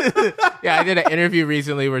 I did an interview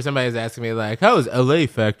recently where somebody was asking me like, "How is LA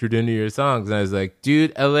factored into your songs?" And I was like,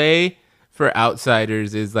 "Dude, LA for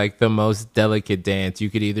outsiders is like the most delicate dance. You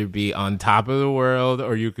could either be on top of the world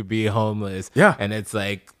or you could be homeless. Yeah. and it's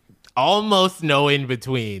like almost no in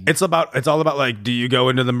between. It's all about like, do you go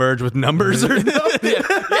into the merge with numbers or no?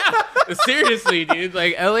 Seriously, dude.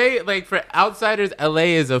 Like LA, like for outsiders,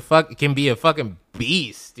 LA is can be a fucking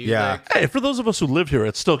beast, dude. Yeah. Like, Hey, for those of us who live here,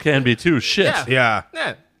 it still can be too. Shit. Yeah. Yeah.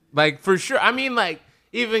 Yeah, like for sure. I mean, like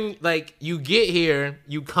even like you get here,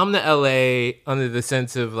 you come to LA under the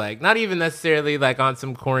sense of like not even necessarily like on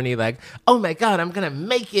some corny like, oh my god, I'm gonna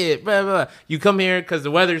make it. Blah, blah, blah. You come here because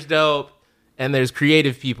the weather's dope and there's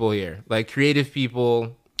creative people here. Like creative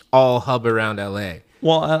people all hub around LA.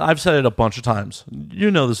 Well, and I've said it a bunch of times. You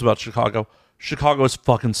know this about Chicago. Chicago is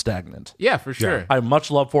fucking stagnant. Yeah, for sure. I have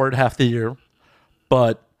much love for it half the year,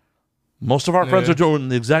 but most of our friends are doing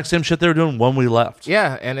the exact same shit they were doing when we left.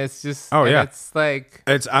 Yeah, and it's just Oh, and yeah. it's like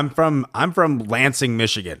I'm from Lansing,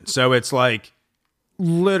 Michigan. So it's like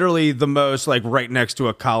literally the most like right next to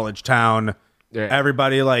a college town. Yeah.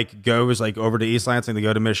 Everybody like goes like over to East Lansing, they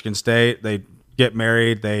go to Michigan State, they get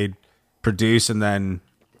married, they produce, and then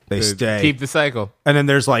they stay. keep the cycle. And then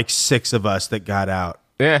there's like 6 of us that got out,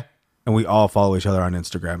 Yeah. and we all follow each other on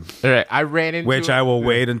Instagram, All right. I ran into which I will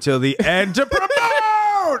wait until the end to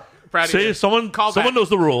promote. Proud of See, you. someone Call back. knows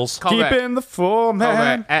the rules. Call back. Keeping the full Call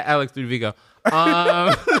back. man. At Alex Ludovico.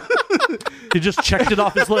 He just checked it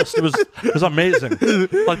off his list. It was amazing.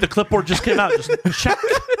 Like the clipboard just came out. Just check.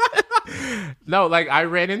 No, like I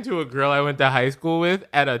ran into a girl I went to high school with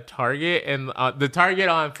at a Target, and the Target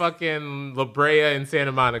on fucking La Brea in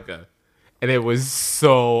Santa Monica, and it was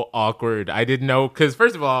so awkward. I didn't know because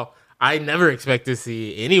first of all, I never expect to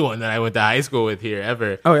see anyone that I went to high school with here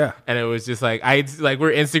ever. Oh, yeah. And it was just like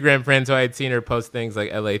we're Instagram friends, so I had seen her post things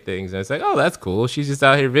like LA things, and it's like, oh, that's cool. She's just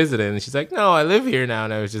out here visiting, and she's like, no, I live here now,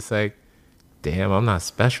 and I was just like, damn, I'm not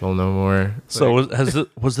special no more. So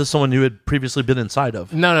was this someone you had previously been inside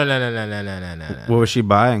of? No. What was she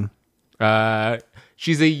buying?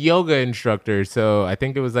 She's a yoga instructor, so I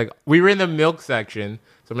think it was like we were in the milk section.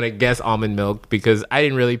 So I'm gonna guess almond milk because I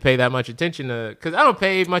didn't really pay that much attention to because I don't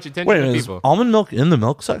pay much attention Wait, to is people. almond milk in the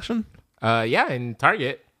milk section? Yeah, in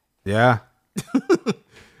Target, Yeah.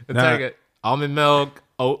 in Target, almond milk.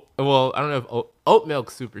 Well, I don't know if oat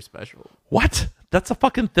milk's super special. What? That's a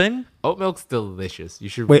fucking thing? Oat milk's delicious. You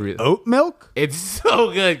should Wait, really. oat milk? It's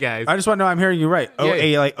so good, guys. I just want to know I'm hearing you right. Yeah,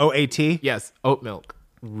 yeah. Like OAT? Yes, oat milk,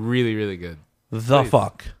 really, really good. The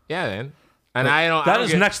fuck? Yeah, man. And I don't. I That don't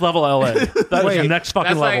is get- next level LA. That is the next fucking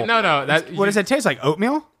That's level. like no. That What does it taste like?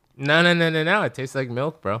 Oatmeal? No. It tastes like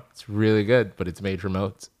milk, bro. It's really good, but it's made from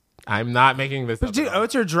oats. I'm not making this up. Dude, at all.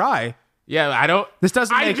 oats are dry. Yeah, I don't. This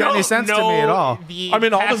doesn't I make don't any sense to me know at all. the I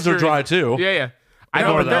mean, almonds are pasteurization- dry, too. Yeah. I No,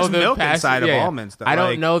 don't but know there's the milk inside of almonds, though, I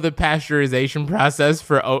don't like- know the pasteurization process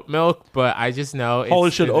for oat milk, but I just know. Holy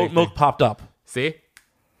it's shit, oat addicting. milk popped up. See?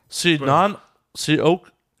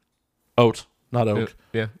 Oat, not oak.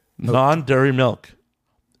 Yeah. Non-dairy milk.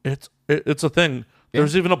 It's a thing.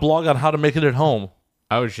 There's even a blog on how to make it at home.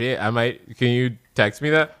 Oh shit! I might. Can you text me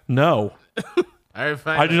that? No, All right,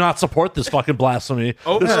 fine. I do not support this fucking blasphemy.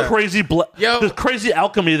 Oat This milk. crazy, Yo. this crazy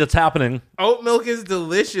alchemy that's happening. Oat milk is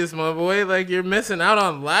delicious, my boy. Like you're missing out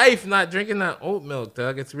on life not drinking that oat milk,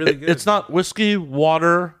 Doug. It's really good. It's not whiskey,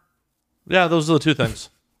 water. Yeah, those are the two things.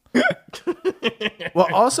 Well,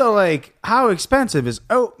 also, like, how expensive is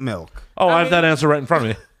oat milk? Oh, I have that answer right in front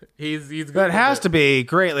of me. He's good. That has to be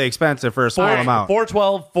greatly expensive for a small amount.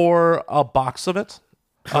 $4.12 for a box of it.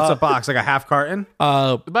 What's a box? Like a half carton?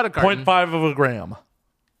 about a carton. 0.5 of a gram.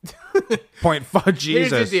 Point five. Here's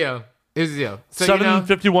Jesus. the deal. So you know,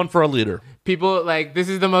 $7.51 for a liter. people like this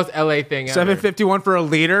is the most LA thing ever. $7.51 for a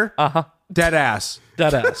liter? Uh-huh. Dead ass.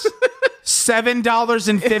 Dead ass.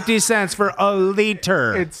 $7.50 for a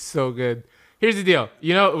liter. It's so good. Here's the deal.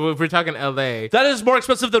 You know, if we're talking LA, That is more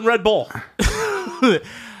expensive than Red Bull.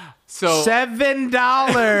 so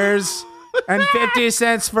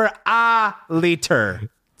 $7.50 for a liter.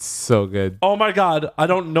 so good. Oh my God. I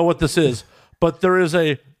don't know what this is, but there is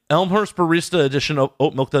a Elmhurst Barista edition of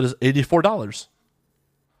oat milk that is $84.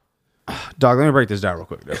 Dog, let me break this down real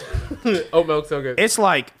quick. Oat milk so good. It's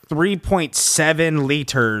like 3.7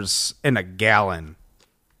 liters in a gallon.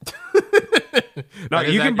 No, That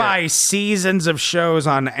is you can accurate. buy seasons of shows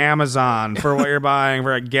on Amazon for what you're buying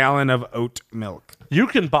for a gallon of oat milk. You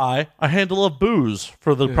can buy a handle of booze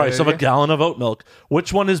for the price of a gallon of oat milk.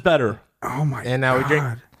 Which one is better? Oh my And now we drink.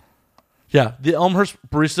 God. Yeah, the Elmhurst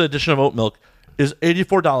Barista edition of oat milk is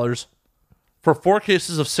 $84 for 4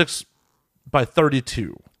 cases of 6 by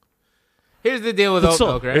 32. Here's the deal with It's oat still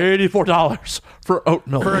milk, right? $84 for oat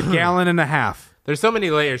milk. For a gallon and a half. There's so many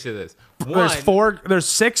layers to this. There's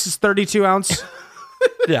 6 is 32 ounce.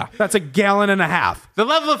 Yeah. That's a gallon and a half. The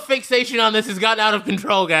level of fixation on this has gotten out of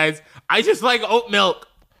control, guys. I just like oat milk.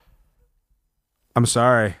 I'm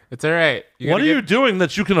sorry. It's all right. What are you doing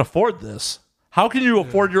that you can afford this? How can you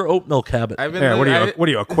afford your oat milk habit? I've been. Yeah, what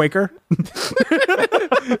are you, a Quaker?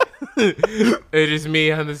 It's just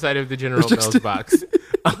me on the side of the General Mills box.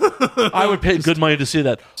 I would pay good money to see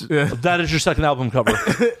that. That is your second album cover.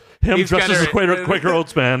 Him He's dressed as a kinda- Quaker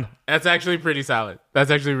Oats man. That's actually pretty solid.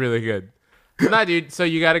 That's actually really good. Nah, dude. So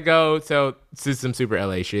you gotta go. So this is some super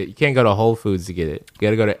LA shit. You can't go to Whole Foods to get it. You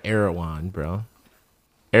gotta go to Erewhon, bro.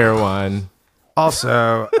 Erewhon.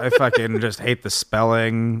 Also, I fucking just hate the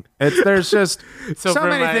spelling. There's just so for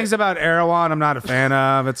many things about Erewhon I'm not a fan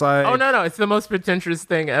of. It's like, Oh no, it's the most pretentious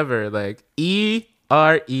thing ever. Like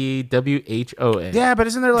EREWHON. yeah, but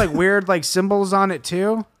isn't there like weird like symbols on it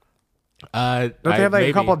too? Don't they have like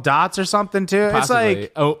a couple dots or something too? Possibly.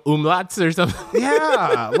 It's like, umlauts or something.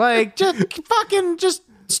 yeah, like just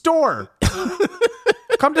store.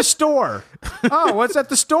 Come to store. Oh, what's at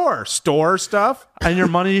the store? Store stuff. And your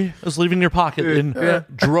money is leaving your pocket in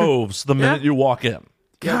droves the minute you walk in.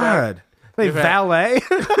 God, they valet.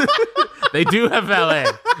 They do have valet.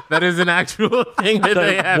 That is an actual thing that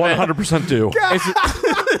they have. 100% do.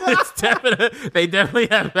 It's definite. They definitely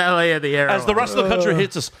have valet at the airport. As the rest of the country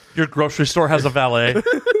hates us, your grocery store has a valet.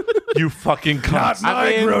 You fucking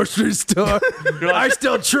cunt. Grocery store. I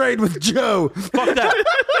still trade with Joe. Fuck that.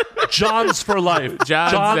 John's for life.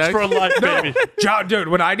 John's for life, baby. John, dude,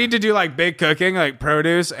 when I need to do like big cooking, like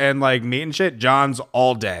produce and like meat and shit, John's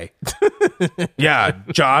all day. Yeah,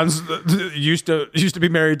 John's used to be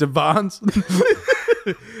married to Vaughn's.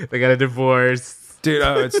 They got a divorce. Dude,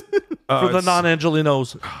 For the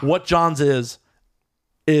non-Angelinos, what John's is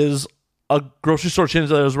a grocery store chain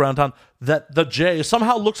that is around town that the J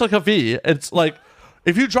somehow looks like a V. It's like,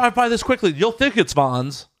 if you drive by this quickly, you'll think it's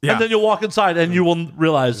Vaughn's, Yeah. and then you'll walk inside and you will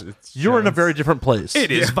realize you're in a very different place.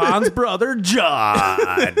 It is Vaughn's brother,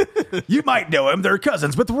 John. You might know him. They're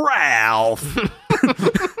cousins with Ralph.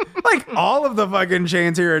 Like, all of the fucking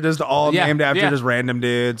chains here are just all named after just random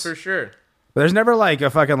dudes. For sure. But there's never like a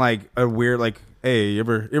fucking like a weird like, hey, you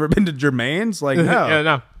ever been to Jermaine's? Like, no. Yeah,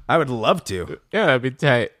 no. I would love to. Yeah, that'd be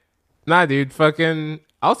tight. Nah, dude, fucking.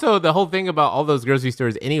 Also, the whole thing about all those grocery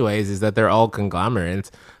stores, anyways, is that they're all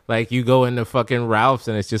conglomerates. Like, you go into fucking Ralph's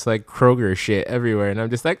and it's just like Kroger shit everywhere. And I'm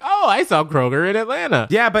just like, oh, I saw Kroger in Atlanta.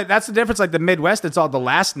 Yeah, but that's the difference. Like the Midwest, it's all the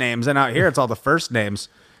last names, and out here, it's all the first names.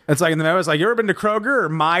 It's like in the Midwest, like, you ever been to Kroger or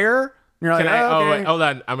Meyer? And you're like, Can I? okay. Oh, wait, hold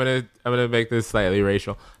on. I'm gonna make this slightly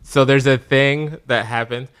racial. So there's a thing that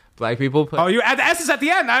happened. Black people put. Oh, you add the S's at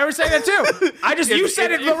the end. I always say that too. I just you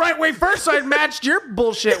said it the right way first, so I matched your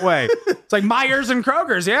bullshit way. It's like Myers and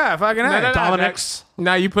Kroger's. Yeah, fucking no, Dominic's.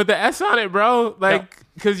 Now you put the S on it, bro. Like,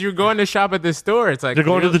 because you're going to shop at this store. It's like They're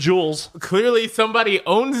going to the Jewels. Clearly, somebody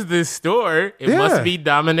owns this store. It must be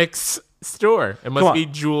Dominic's store. It must be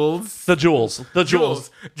Jules. The Jewels. The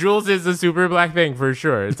Jewels. Jules is a super black thing for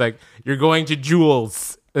sure. It's like you're going to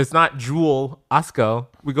Jules. It's not Jewel Osco.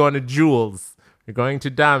 We're going to Jules. You're going to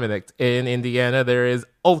Dominic. In Indiana, there is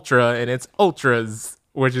Ultra, and it's Ultras,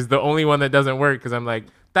 which is the only one that doesn't work because I'm like,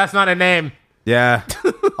 that's not a name. Yeah.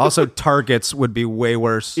 Also, Targets would be way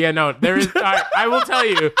worse. Yeah, no, there is. I will tell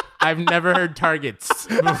you, I've never heard Targets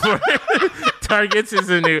before. Targets is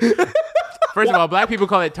a new. First of all, black people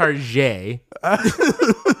call it Target.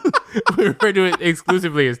 We refer to it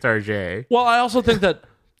exclusively as Target. Well, I also think that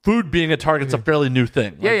food being a Target's a fairly new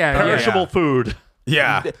thing. Like, Yeah. perishable food.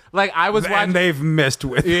 Yeah. Like, I was watching. And they've missed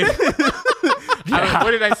with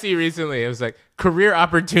What did I see recently? It was like career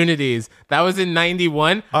opportunities. That was in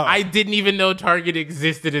 91. I didn't even know Target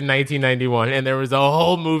existed in 1991, and there was a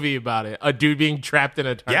whole movie about it. A dude being trapped in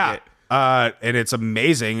a Target. Yeah. And it's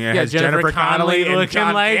amazing. It has Jennifer Connelly and looking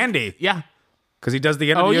John like, Candy. Yeah. Because he does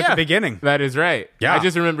the interview at the beginning. That is right. Yeah. I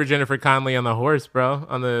just remember Jennifer Connelly on the horse, bro.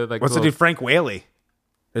 On the like. What's the dude? Frank Whaley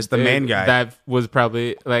is the main guy. That was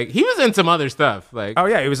probably like he was in some other stuff. Like Oh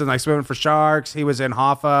yeah, he was in like Swimming for Sharks. He was in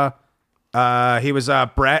Hoffa. He was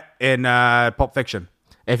Brett in Pulp Fiction.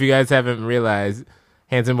 if you guys haven't realized,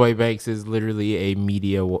 Handsome Boy Banks is literally a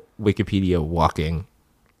media Wikipedia walking.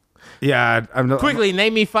 Yeah, Quickly,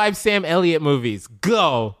 name me 5 Sam Elliott movies.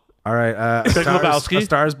 Go. All right, Big Lebowski. A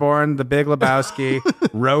Star is Born, The Big Lebowski,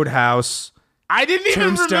 Roadhouse. I didn't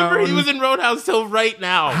even remember he was in Roadhouse till right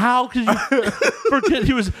now. How could you forget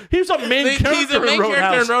he was a main character He's a main in Roadhouse.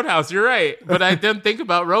 character in Roadhouse. You're right, but I didn't think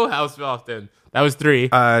about Roadhouse often. That was 3.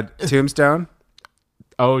 Tombstone.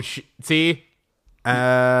 See?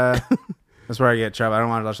 That's where I get in trouble. I don't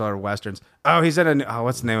want to watch a lot of westerns. Oh, he's in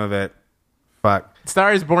what's the name of it? Fuck.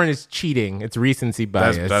 Star is Born is cheating. It's recency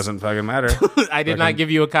bias. That doesn't fucking matter. I did not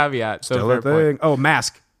give you a caveat. So Still fair a point. thing. Oh,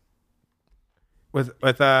 Mask. With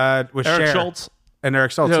Eric Cher. Schultz. And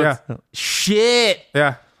Eric Schultz, yeah. Shit.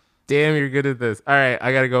 Yeah. Damn, you're good at this. All right,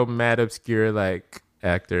 I gotta go mad obscure like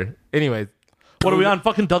actor. Anyways, What are we on?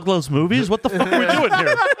 Fucking Douglas movies? What the fuck are we doing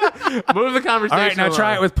here? move the conversation. All right, now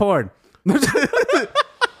try it with porn.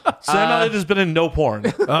 Sam Elliott has been in no porn.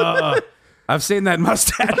 I've seen that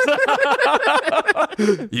mustache.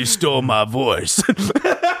 You stole my voice.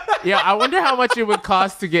 Yeah, I wonder how much it would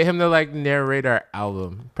cost to get him to like narrate our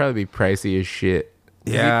album. Probably be pricey as shit.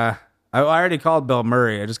 Yeah. I already called Bill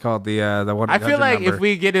Murray. I just called the one. I feel like number. if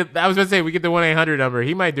we get it, I was gonna say we get the 1-800 number.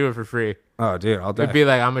 He might do it for free. Oh, dude, I'll do It'd be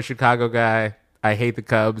like, I'm a Chicago guy. I hate the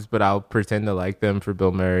Cubs, but I'll pretend to like them for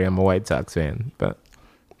Bill Murray. I'm a White Sox fan, but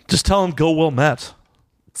Just tell him go Will Mets.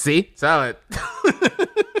 see, solid.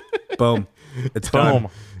 Boom. It's Boom.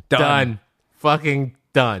 Done. Fucking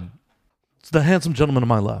done. It's the handsome gentleman to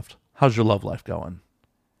my left. How's your love life going?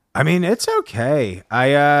 I mean, it's okay.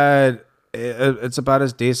 It's about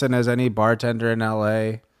as decent as any bartender in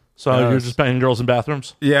LA. So you're just banging girls in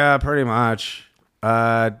bathrooms? Yeah, pretty much.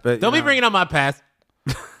 But Don't be bringing up my past.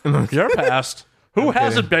 You're past. Who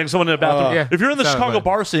hasn't banged someone in a bathroom? Yeah. If you're in the Sounds Chicago fun.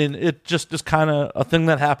 bar scene, it just is kind of a thing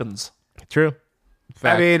that happens. True.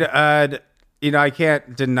 I mean, I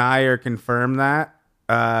can't deny or confirm that.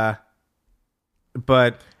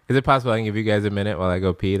 But Is it possible I can give you guys a minute while I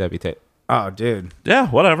go pee? That'd be tight. oh, dude, Yeah,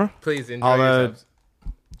 whatever. Please enjoy Although- yourselves.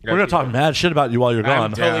 We're going to talk mad shit about you while you're I'm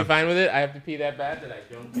gone. totally Yeah. fine with it. I have to pee that bad that I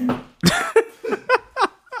don't care.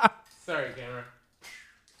 Sorry, camera.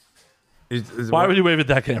 Why would you wave at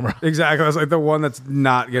that camera? Exactly. I was like the one that's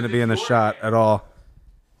not going to be in the shot at all.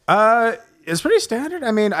 It's pretty standard.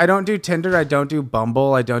 I mean, I don't do Tinder. I don't do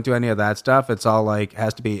Bumble. I don't do any of that stuff. It's all like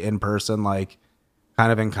has to be in person, like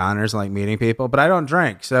kind of encounters and like meeting people. But I don't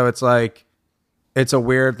drink, so it's like it's a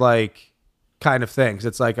weird like kind of thing. 'Cause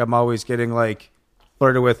it's like I'm always getting like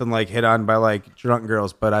flirted with and like hit on by like drunk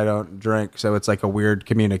girls, but I don't drink, so it's like a weird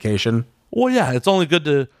communication. Well, yeah, it's only good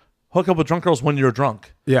to hook up with drunk girls when you're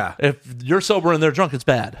drunk. Yeah. If you're sober and they're drunk, it's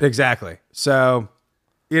bad. Exactly. So,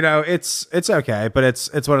 it's okay, but it's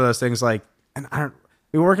one of those things like, and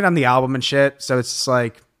we're working on the album and shit, so it's just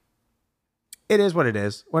like, it is what it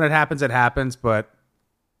is. When it happens, but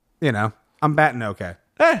I'm batting okay.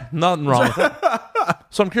 Hey, nothing wrong with it.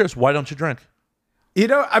 So I'm curious, why don't you drink?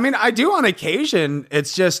 I mean, I do on occasion.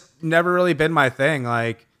 It's just never really been my thing.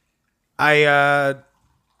 Like, I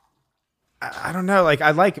don't know. Like,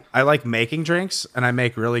 I like making drinks, and I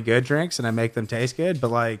make really good drinks, and I make them taste good. But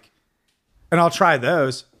like, and I'll try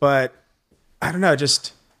those. But I don't know. It's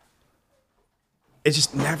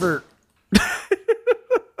just never.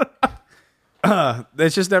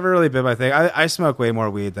 It's just never really been my thing. I smoke way more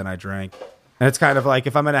weed than I drink, and it's kind of like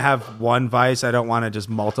if I'm gonna have one vice, I don't want to just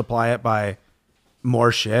multiply it by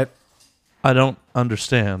more shit. I don't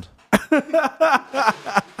understand.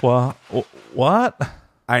 Well, what?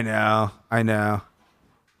 I know.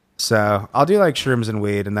 So I'll do like shrooms and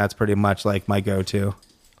weed, and that's pretty much like my go-to.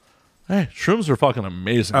 Hey, shrooms are fucking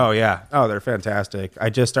amazing. Oh yeah, they're fantastic. I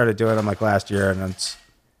just started doing them like last year, and it's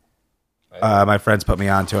my friends put me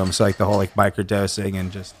onto them. So like the whole like microdosing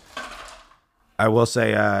and just. I will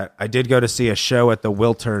say I did go to see a show at the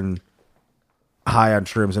Wiltern high on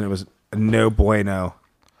shrooms, and it was no bueno.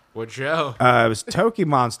 What show? It was Toki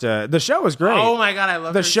Monster. The show was great. Oh my god, I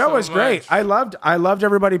love The her show so was great. much. I loved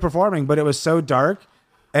everybody performing, but it was so dark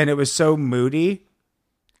and it was so moody.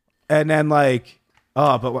 And then like,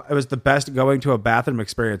 but it was the best going to a bathroom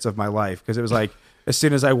experience of my life, because it was like as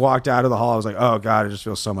soon as I walked out of the hall, I was like, oh god, it just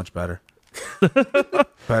feels so much better.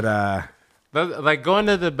 But Like going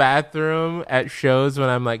to the bathroom at shows when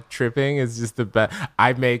I'm like tripping is just the best.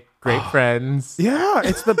 I make great friends. yeah,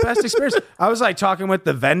 it's the best experience. I was like talking with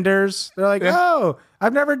the vendors. They're like, oh,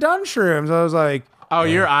 I've never done shrooms. I was like, Oh,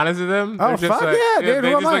 you're honest with them? Oh, They're just fuck like, yeah, dude,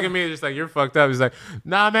 They who just am look I? at me just like, you're fucked up. He's like,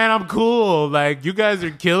 nah, man, I'm cool. Like, you guys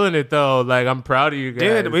are killing it, though. Like, I'm proud of you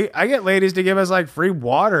guys. dude, I get ladies to give us like free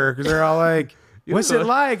water because they're all like, what's it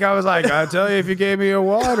like? I was like, I'll tell you if you gave me a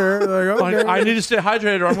water. They're like, okay. Like, I need to stay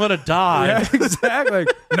hydrated or I'm going to die. Yeah, exactly.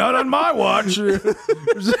 Not on my watch.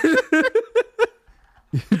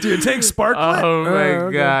 Dude, take sparklet. Oh, my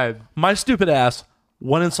okay. God. My stupid ass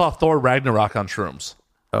went and saw Thor Ragnarok on shrooms.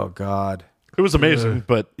 Oh God. It was amazing,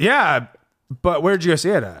 but Yeah, but where'd you go see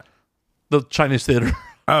it at? the Chinese theater.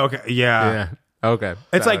 Oh, okay. Yeah. Yeah. Okay.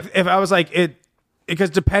 It's like if I was like because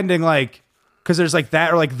depending like because there's like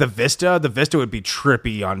that or like the Vista would be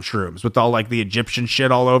trippy on shrooms with all like the Egyptian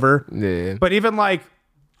shit all over. Yeah. But even like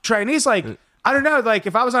Chinese, like I don't know, like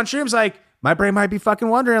if I was on shrooms, like my brain might be fucking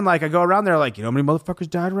wondering. Like I go around there, like you know how many motherfuckers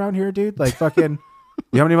died around here, dude? Like fucking,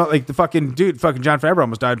 you know how many like the fucking dude, fucking John Favreau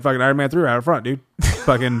almost died in fucking Iron Man 3 out front, dude.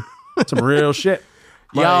 Fucking some real shit.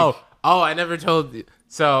 Yo. Oh, I never told you.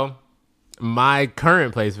 So, my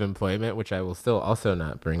current place of employment, which I will still also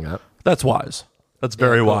not bring up. That's wise. That's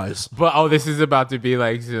very wise. But this is about to be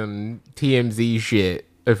like some TMZ shit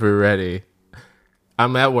if we're ready.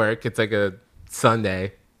 I'm at work. It's like a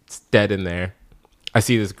Sunday. It's dead in there. I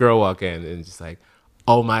see this girl walk in and just like,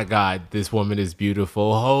 oh my God, this woman is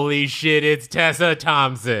beautiful. Holy shit, it's Tessa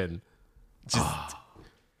Thompson.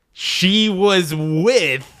 She was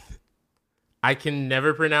with I can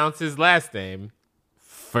never pronounce his last name.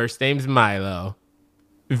 First name's Milo.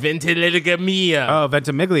 Ventimiglia. Oh,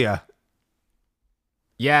 Ventimiglia.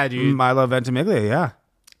 Yeah, dude. Milo Ventimiglia, yeah.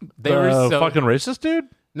 They were so fucking racist dude.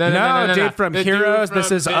 No, dude from The dude Heroes, from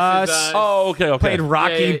This Is Us. Oh, okay. Played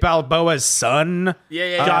Rocky Yeah. Balboa's son.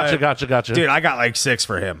 Yeah. Gotcha. Dude, I got like 6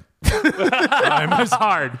 for him. It's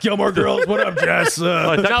hard. Gilmore Girls, what up, Jess?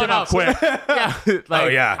 Like, that No, came no. out quick. Yeah. Like, Oh,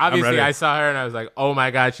 yeah, I'm obviously, ready. I saw her and I was like, oh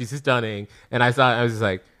my God, she's stunning. And I was just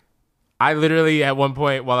like, I literally at one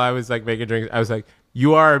point while I was like making drinks, I was like,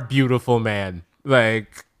 you are a beautiful man.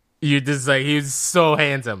 Like, you just like, he was so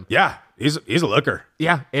handsome. Yeah, he's a looker.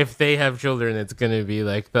 Yeah. If they have children, it's going to be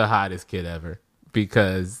like the hottest kid ever.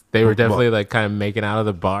 Because they were definitely like kind of making out of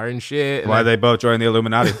the bar and shit. And Why they both joined the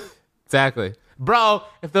Illuminati? Exactly. Bro,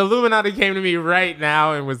 if the Illuminati came to me right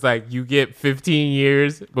now and was like, you get 15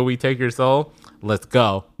 years, but we take your soul, let's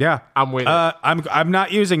go. Yeah, I'm with it. I'm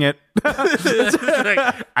not using it.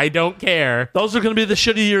 Like, I don't care. Those are going to be the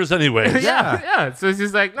shitty years anyway. Yeah. So it's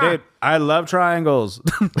just like, nah. Dude, I love triangles.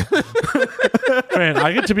 Man,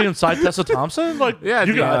 I get to be inside Tessa Thompson? Like, Yeah,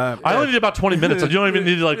 you dude. got, I only need about 20 minutes. You don't even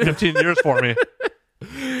need like 15 years for me.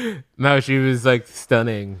 No, she was like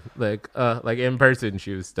stunning. Like in person,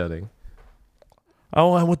 she was stunning.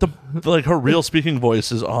 Oh, and with the like her real speaking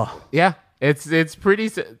voice is Yeah. It's pretty.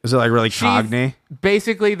 Is it like really cogny?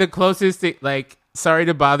 Basically, the closest, like, Sorry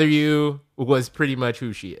to Bother You was pretty much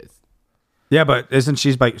who she is. Yeah, but isn't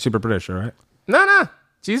she like super British, right? No.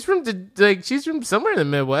 She's from she's from somewhere in the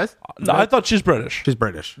Midwest. no, I thought she's British. She's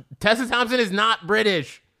British. Tessa Thompson is not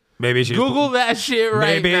British. Maybe she's Google that shit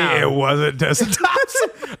right Maybe now. it wasn't Tessa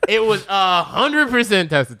Thompson. It was 100%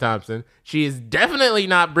 Tessa Thompson. She is definitely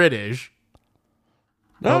not British.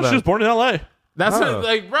 No, Hold she on. was born in L.A. That's Oh. what,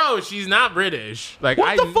 like, bro, she's not British. Like,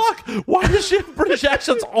 What the fuck? Why does she have British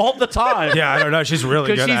accents all the time? Yeah, I don't know. She's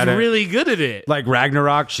really Because good she's at it. really good at it. Like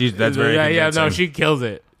Ragnarok, that's very yeah. convincing. No, she kills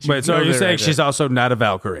it. She Wait, so are kills you it saying right she's also not a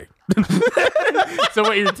Valkyrie? there. So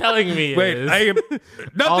what you're telling me Wait, is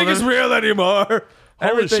nothing is real anymore.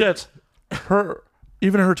 Holy shit.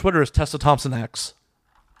 Even her Twitter is Tessa Thompson X.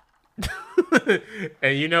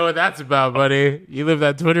 and you know what that's about, buddy. You live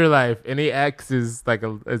that Twitter life. Any X is like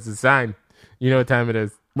it's a sign. You know what time it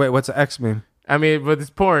is. Wait, what's X mean? I mean, but it's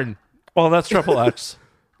porn. Well, that's triple X.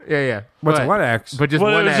 Yeah. What's But- one X? But just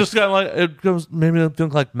Well, one it was X. just kind of like it goes maybe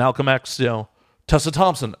think like Malcolm X, Tessa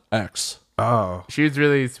Thompson X. Oh. She was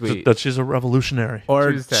really sweet. That she's a revolutionary. Or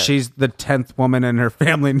She was tight. she's the 10th woman in her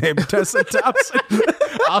family named Tessa Thompson.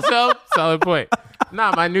 Also, solid point.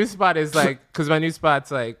 Nah, my new spot is like, because my new spot's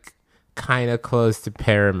like kind of close to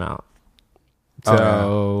Paramount.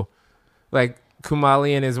 So, like,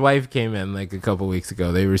 Kumali and his wife came in like a couple weeks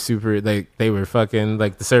ago. They were super, like, they were fucking,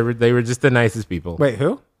 like, the server, they were just the nicest people. Wait,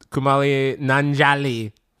 who? Kumali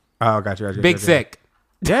Nanjali. Oh, gotcha. Big Sick.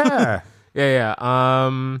 Yeah. Yeah.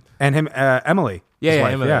 And him, Emily. his Yeah,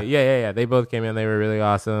 wife, Emily. Yeah. They both came in. They were really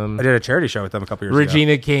awesome. I did a charity show with them a couple years ago.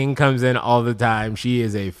 Regina King comes in all the time. She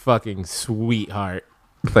is a fucking sweetheart.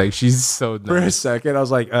 Like, she's so For a nice. second, I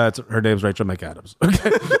was like, her name's Rachel McAdams.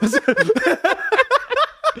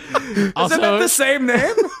 Also, Isn't that the same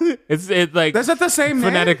name? it's like Is that the same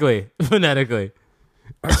name? phonetically.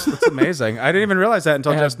 That's amazing. I didn't even realize that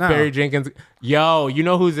until I just have now. Barry Jenkins. Yo, you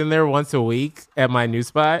know who's in there once a week at my new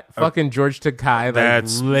spot? Fucking George Takai like,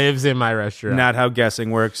 That's lives in my restaurant. Not how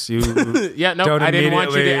guessing works. You Yeah, no, Don't I didn't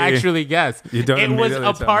want you to immediately- actually guess. You don't It was immediately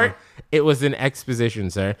a tell part. me. It was an exposition,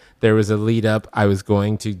 sir. There was a lead up. I was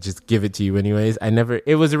going to just give it to you anyways.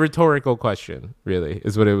 It was a rhetorical question, really,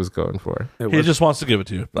 is what it was going for. He just wants to give it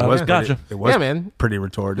to you. It was Gotcha. Pretty, it was Yeah, man. pretty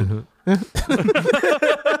retorted.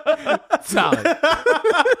 Solid.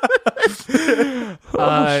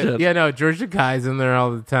 shit. Yeah, no, George Takai's in there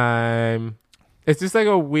all the time. It's just like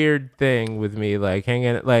a weird thing with me, like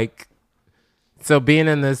hanging, like, so being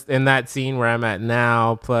in that scene where I'm at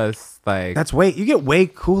now, plus like, You get way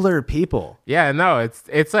cooler people. yeah, no,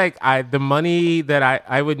 it's like the money that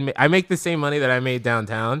I make the same money that I made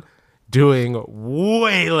downtown doing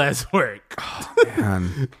way less work.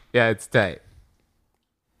 Man. Yeah, it's tight.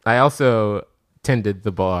 I also tended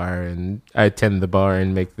the bar, and I tend the bar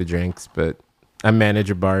and make the drinks, but I manage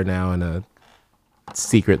a bar now in a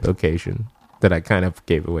secret location that I kind of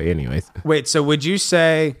gave away anyways. Wait, so would you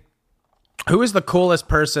say who is the coolest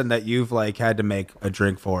person that you've like had to make a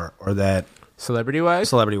drink for, or that Celebrity-wise?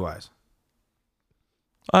 celebrity wise?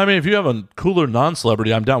 I mean, if you have a cooler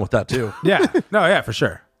non-celebrity, I'm down with that too. Yeah, no, yeah, for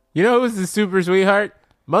sure. You know who's the super sweetheart?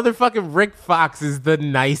 Motherfucking Rick Fox is the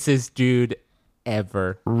nicest dude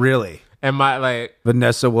ever. Really, And my, like,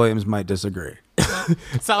 Vanessa Williams might disagree.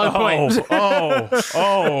 solid point.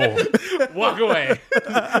 Oh, Walk away.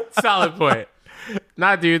 Solid point.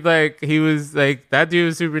 Nah, dude, like, he was, like, that dude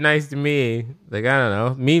was super nice to me. Like, I don't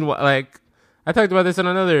know. Meanwhile, like, I talked about this on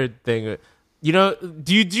another thing. You know,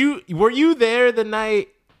 were you there the night?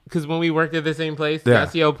 Because when we worked at the same place, Yeah.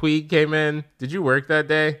 Yasiel Puig came in. Did you work that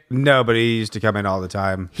day? No, but he used to come in all the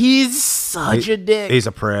time. He's such a dick. He's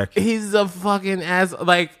a prick. He's a fucking ass.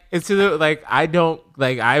 Like, it's to the, like, I don't,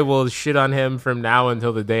 like, I will shit on him from now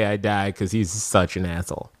until the day I die because he's such an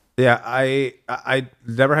asshole. Yeah, I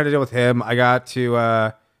never had to deal with him. I got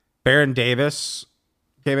to Baron Davis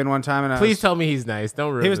came in one time, and Please tell me he's nice.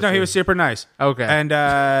 Don't ruin he was this he thing. was super nice. Okay. and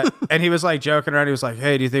and he was like joking around. He was like,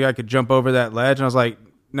 "Hey, do you think I could jump over that ledge?" And I was like,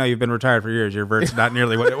 "No, you've been retired for years. Your vert's not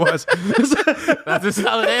nearly what it was." That's a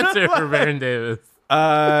solid answer for Baron Davis.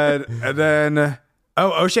 And then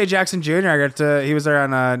O'Shea Jackson Jr. I got to. He was there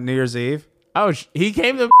on New Year's Eve. Oh, he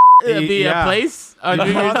came to be Yeah. a place on New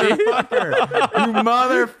Year's Eve? You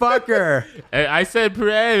motherfucker! I said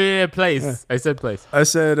place. I said place. I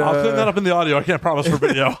said. I'll clean that up in the audio. I can't promise for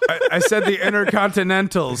video. I said the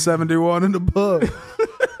Intercontinental 71 and above.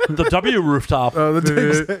 The W rooftop.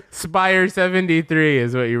 The Spire 73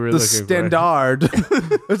 is what you were looking Standard.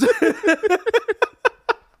 for.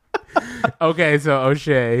 Okay, so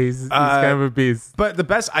O'Shea, he's kind of a beast. But the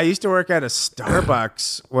best, I used to work at a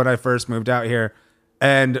Starbucks when I first moved out here.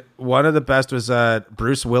 And one of the best was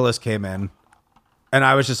Bruce Willis came in. And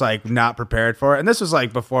I was just like not prepared for it. And this was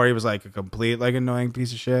like before he was like a complete like annoying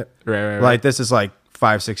piece of shit. Right. Like this is like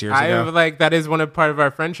 5-6 years I ago. like that is one of part of our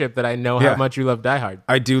friendship that I know Yeah. how much you love Die Hard.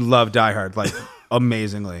 I do love Die Hard like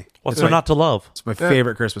amazingly. What's it's there my, not to love? It's my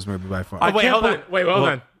favorite Christmas movie by far. I Wait, can't hold on. believe- Wait, hold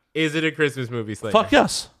What? on. Is it a Christmas movie, Slater? Fuck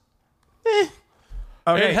yes.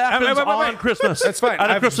 Okay, It happens wait. on Christmas. That's fine. At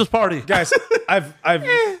a I've- Christmas party. Guys,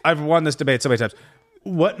 I've won this debate so many times.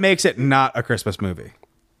 What makes it not a Christmas movie?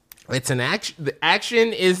 It's an action. The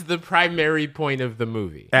action is the primary point of the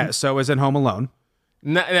movie. So is in Home Alone.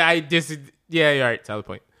 No, yeah, you're right. Tell the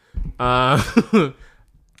point.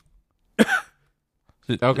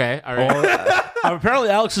 Okay, all right. Apparently,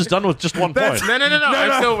 Alex is done with just one point. No.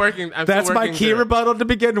 I'm still working. That's still my working key through it. rebuttal to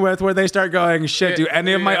begin with, where they start going, shit, do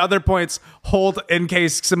any of my Yeah. other points hold in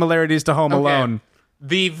case similarities to Home Okay. Alone?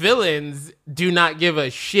 The villains do not give a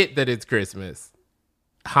shit that it's Christmas.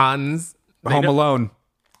 Hans. they Home don't- Alone.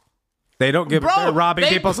 They don't give. Bro, they're robbing they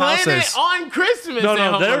people's plan houses. it on Christmas. No, in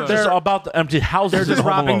Home they're Alone. just about the empty houses. They're just in Home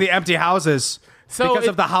robbing Alone. the empty houses So because it-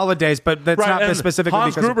 of the holidays, but that's Right, not and specifically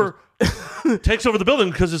Hans because Gruber takes over the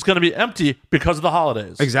building because it's going to be empty because of the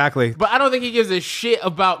holidays. Exactly. But I don't think he gives a shit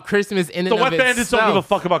about Christmas in The and Wet of Bandits itself. don't give a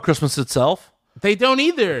fuck about Christmas itself. They don't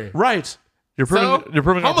either. Right. You're proving, So, you're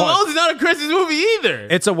proving our Home point. Alone's not a Christmas movie either.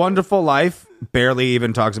 It's a Wonderful Life. Barely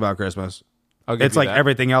even talks about Christmas. I'll give It's you like that.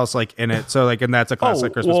 everything else like in it. So like, and that's a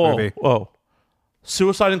classic Christmas whoa, movie. Whoa.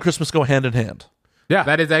 Suicide and Christmas go hand in hand. Yeah,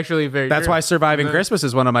 That is actually very that's true. why Surviving Christmas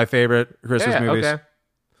is one of my favorite Christmas Yeah, movies. okay.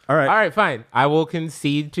 All right. All right, fine. I will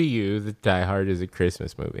concede to you that Die Hard is a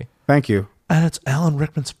Christmas movie. Thank you. And it's Alan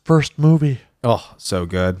Rickman's first movie. Oh, so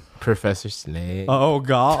good. Professor Snape. Oh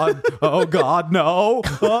God. Oh God, no.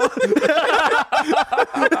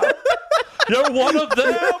 You're one of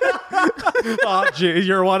them. Oh gee,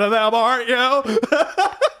 you're one of them, aren't you?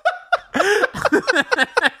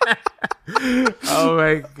 Oh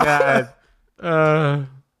my god.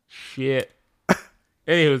 Shit.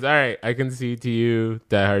 Anyways, all right. I concede to you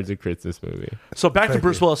Die Hard's a Christmas movie. So back to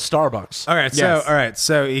Bruce Willis, Starbucks. All right,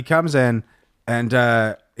 so he comes in and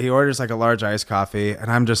he orders like a large iced coffee,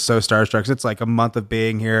 and I'm just so starstruck. 'Cause it's like a month of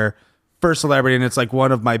being here, first celebrity, and it's like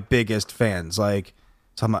one of my biggest fans, like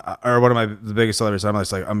or one of the biggest celebrities. I'm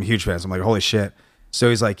just like, I'm a huge fan. So I'm like, holy shit. So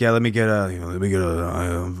he's like, yeah, let me get a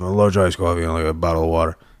large iced coffee and like a bottle of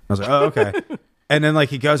water. I was like, oh, okay. And then like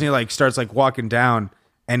he goes and he like starts like walking down,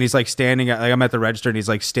 and he's like standing at, like I'm at the register, and he's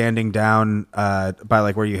like standing down by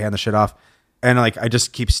like where you hand the shit off, and like I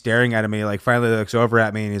just keep staring at him. He like finally looks over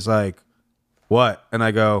at me and he's like, what? And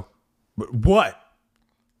I go, what?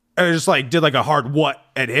 And I just like did like a hard what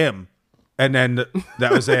at him, and then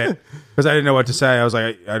that was it because I didn't know what to say. I was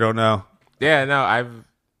like, I don't know. Yeah, no,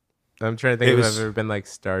 I'm trying to think It if was- I've ever been like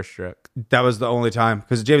starstruck. That was the only time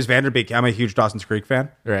because James Vanderbeek. I'm a huge Dawson's Creek fan.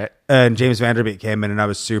 Right. And James Vanderbeek came in, and I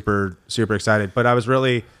was super, super excited. But I was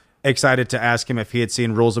really excited to ask him if he had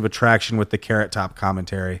seen Rules of Attraction with the Carrot Top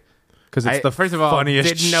commentary, because it's the first of all, funniest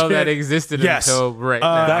didn't know shit. that existed Yes. until right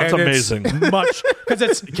now. That's And it's amazing. Much because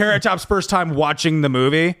it's Carrot Top's first time watching the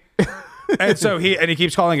movie. And so he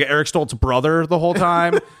keeps calling it Eric Stoltz's brother the whole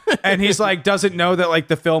time, and he's like doesn't know that like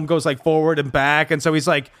the film goes like forward and back, and so he's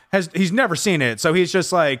like he's never seen it, so he's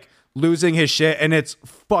just like losing his shit, and it's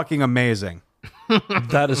fucking amazing.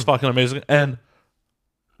 That is fucking amazing. And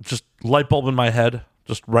just light bulb in my head,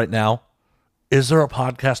 just right now. is there a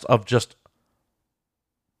podcast of just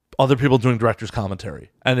other people doing director's commentary?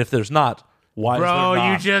 And if there's not, why is there Bro,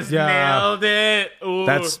 not? you just Yeah. nailed it. Ooh.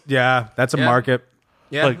 That's a Yeah. market.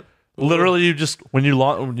 yeah. Like literally, you just when you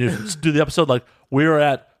do the episode, like we're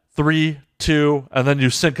at 3, 2, and then you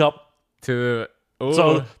sync up, to ooh.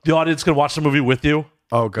 so the audience can watch the movie with you.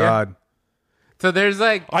 Oh God. So there's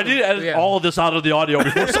like I need to edit all of this out of the audio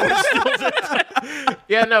before someone steals it.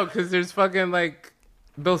 Yeah, no, because there's fucking like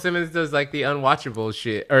Bill Simmons does like the unwatchable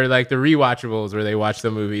shit or like the rewatchables where they watch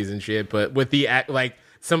the movies and shit, but with the like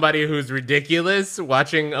somebody who's ridiculous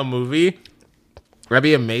watching a movie, that'd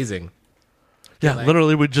be amazing. Yeah, like-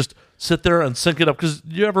 literally, we just sit there and sync it up. Because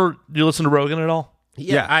you listen to Rogan at all?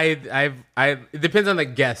 Yeah, I it depends on the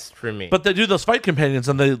guest for me. But they do those fight companions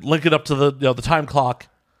and they link it up to the time clock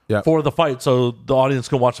Yeah. for the fight, so the audience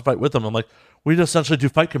can watch the fight with them. I'm like, we just essentially do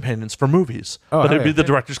fight companions for movies, Oh, but it'd hell be yeah. the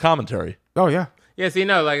director's commentary. Oh yeah. yeah, so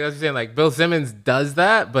like I was saying, like Bill Simmons does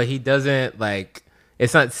that, but he doesn't like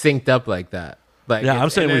it's not synced up like that. Like Yeah, it's- I'm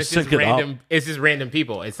saying and we it's just sync it up. random, It's just random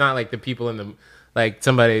people. It's not like the people in the like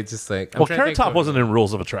somebody just like. I'm Well, trying to Carrot think Top of- wasn't in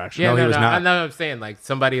Rules of Attraction. Yeah, No, he was not. I know what I'm saying. Like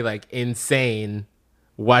somebody like insane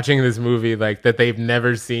watching this movie like that they've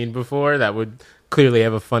never seen before that would clearly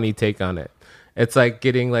have a funny take on it. It's like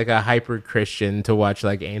getting like a hyper Christian to watch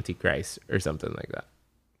like Antichrist or something like that.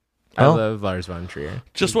 I Well, love Lars von Trier.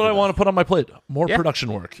 Just what I want to put on my plate. More Yeah.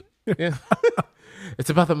 production work. Yeah. It's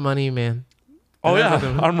about the money, man. Oh, Not yeah. about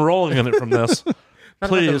the- I'm rolling in it from this. not about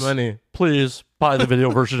the Please, money. please buy the video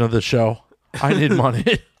version of this show. I need money.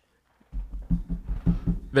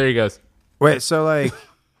 There he goes. Wait, so like,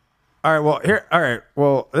 all right.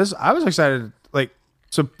 Well, this I was excited. Like,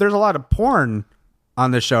 so there's a lot of porn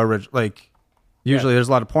on this show. Like, usually there's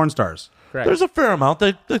a lot of porn stars. Correct. There's a fair amount.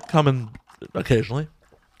 They come in occasionally.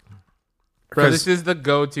 Bro, 'cause- this is the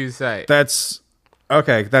go-to site. That's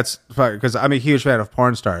okay. That's because I'm a huge fan of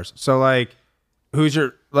porn stars. So like, who's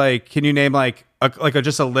your like? Can you name like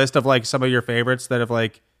just a list of like some of your favorites that have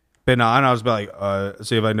like been on? I was like,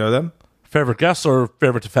 see if I know them. Favorite guests or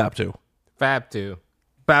favorite to fap to? Fab 2.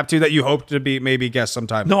 Fab2 that you hope to be maybe guest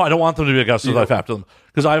sometime. No, I don't want them to be a guest if I fap to them.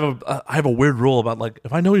 Because I have a weird rule about like,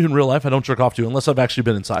 if I know you in real life, I don't jerk off to you unless I've actually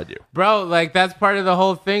been inside you. Bro, like that's part of the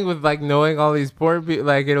whole thing with like knowing all these porn people.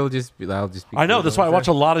 Like I'll just be I know. That's why I watch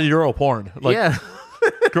a lot of Euro porn. Like, yeah.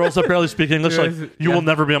 girls that barely speak English, like, Yeah. you will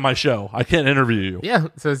never be on my show. I can't interview you. Yeah,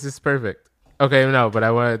 so it's just perfect. Okay, no, but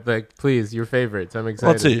I want like please your favorites. I'm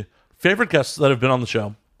excited. Let's see. Favorite guests that have been on the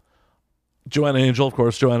show. Joanna Angel, of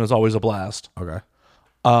course. Joanna is always a blast. Okay.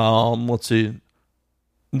 Let's see.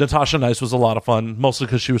 Natasha Nice was a lot of fun, mostly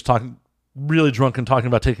because she was really drunk and talking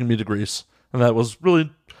about taking me to Greece. And that was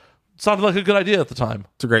really, sounded like a good idea at the time.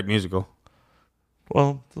 It's a great musical.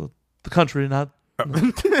 Well, the country, not.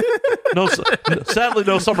 Sadly,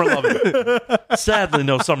 no summer loving. Sadly,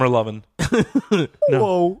 no summer loving.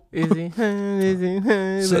 Whoa. Is he?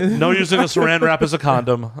 Is he? No using a saran wrap as a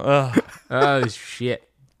condom. Oh shit!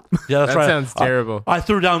 Yeah, that's That right. sounds terrible. I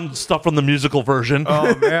threw down stuff from the musical version.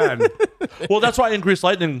 Oh man. Well, that's why in Grease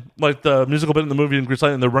Lightning, like the musical bit in the movie in Grease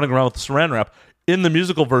Lightning, they're running around with the saran wrap. In the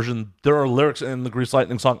musical version, there are lyrics in the Grease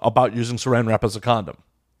Lightning song about using saran wrap as a condom.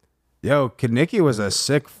 Yo, Kanicki was a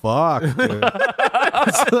sick fuck, dude.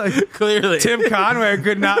 It's like, Clearly, Tim Conway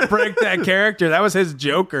could not break that character. That was his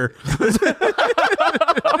Joker.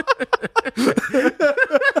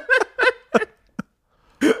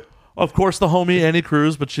 Of course, the homie Annie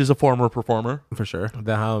Cruz, but she's a former performer. For sure.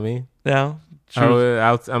 the homie. Yeah. She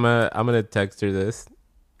was- I'm gonna text her this.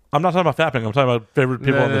 I'm not talking about fapping. I'm talking about favorite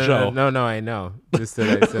people on the show. No, I know. Just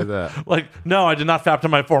that I said that. Like, no, I did not fap to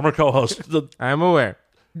my former co-host. I'm aware.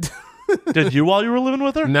 Did you while you were living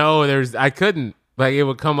with her? No, I couldn't. Like it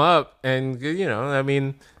would come up, and I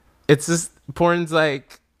mean, it's just porn's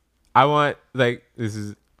like I want like this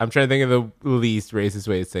is. I'm trying to think of the least racist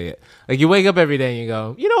way to say it. Like you wake up every day and you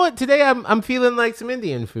go, you know what? Today I'm feeling like some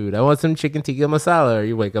Indian food. I want some chicken tikka masala. Or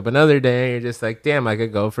you wake up another day and you're just like, damn, I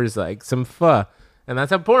could go for like some pho, and that's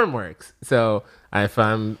how porn works. So if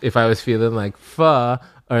I was feeling like pho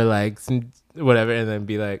or like some whatever, and then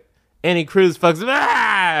be like, Annie Cruz fucks. No,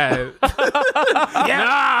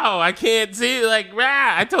 I can't see. Like,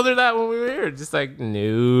 I told her that when we were here. Just like,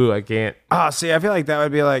 no, I can't. Oh, see, I feel like that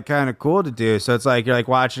would be like kind of cool to do. So it's like you're like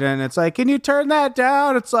watching it and it's like, can you turn that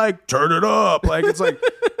down? It's like, turn it up. Like it's like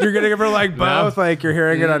you're getting it for like both. Like you're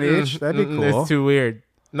hearing it on each. That'd be cool. It's too weird.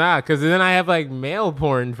 Nah, because then I have like male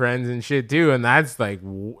porn friends and shit too, and that's like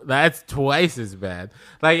that's twice as bad.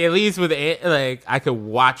 Like at least with like I could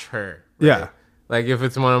watch her. right? Yeah. Like if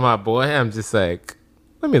it's one of my boy, I'm just like,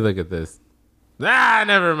 let me look at this.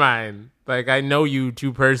 Never mind. Like, I know you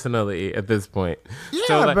too personally at this point. Yeah,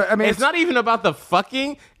 so, like, but I mean, it's not even about the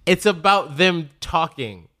fucking. It's about them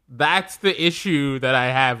talking. That's the issue that I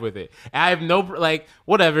have with it. I have no, like,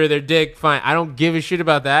 whatever, their dick, fine. I don't give a shit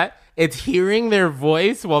about that. It's hearing their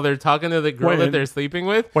voice while they're talking to the girl Wait, that they're sleeping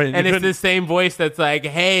with. wait, and you it's couldn't- the same voice that's like,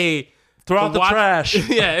 hey, Throw out the trash.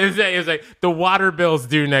 Yeah, it's like the water bill's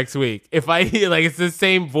due next week. If I hear, like, it's the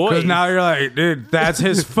same voice. Because now you're like, dude, that's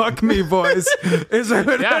his fuck me voice. Is that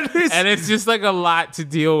what Yeah, it is? and it's just like a lot to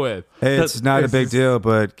deal with. Hey, it's not a it's big just- deal,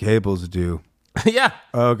 but cable's due. Yeah.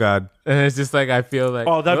 Oh, God. And it's just like, I feel like,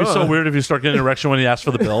 Oh, that'd be so ugh. weird if you start getting an erection when you ask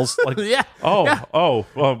for the bills. Like, Yeah. oh, Yeah. oh,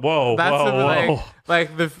 whoa, That's whoa, the, whoa.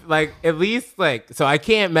 like at least like, so I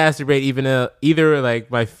can't masturbate either like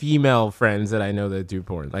my female friends that I know that do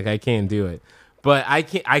porn. Like, I can't do it. But I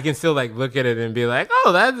can still like look at it and be like,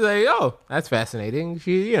 that's fascinating.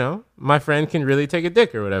 She, my friend can really take a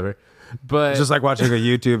dick or whatever. But It's just like watching a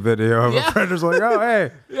YouTube video of Yeah. a friend who's like, oh,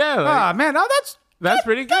 hey. yeah, like, Oh, man. Oh, that's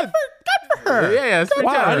pretty good. good for her. Yeah, it's pretty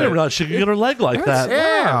Wow, I good. didn't realize she could get her leg like that.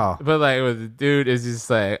 Yeah, Wow. but like with the dude, it's just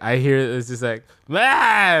like I hear it's just like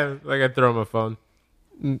ah! Like I throw my phone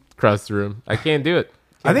across the room. I can't do it.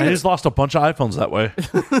 I think I it's, just lost a bunch of iPhones that way.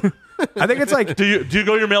 I think it's like, Do you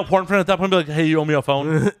go to your male porn friend at that point and be like, hey, you owe me a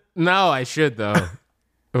phone? No, I should though.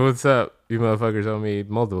 What's up? You motherfuckers owe me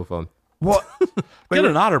multiple phones. well, Get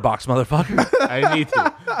an OtterBox, motherfucker. I need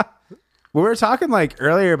to. we were talking like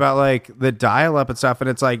earlier about like the dial up and stuff. And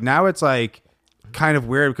it's like, now it's like kind of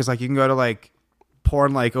weird because like you can go to like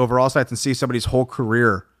porn, like overall sites and see somebody's whole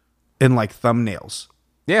career in like thumbnails.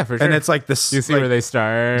 Yeah, for sure. And it's like this. you see like, where they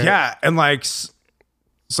start. Yeah, and like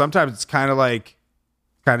sometimes it's kind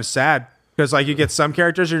of sad because like you get some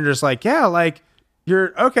characters and you're just like, yeah, like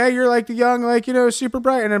you're okay, you're like the young, like super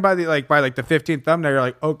bright, and then by the 15th thumbnail, you're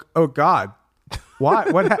like, oh god,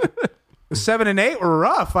 what 7 and 8 were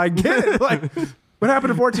rough. I get it. Like, what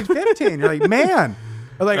happened to 14, 15? You're like, man,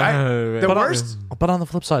 like the But worst. But on the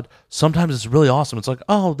flip side, sometimes it's really awesome. It's like,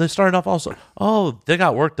 oh, they started off also. Oh, they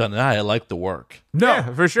got work done. I like the work. No,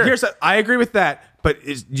 Yeah, for sure. I agree with that. But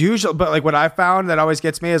it's usually, but like what I found that always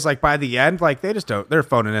gets me is like by the end, like they're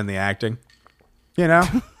phoning in the acting.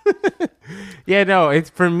 Yeah, no, it's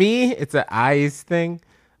for me, it's an eyes thing.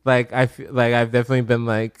 Like I feel like I've definitely been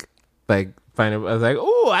like I was like,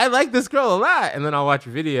 oh, I like this girl a lot, and then I'll watch a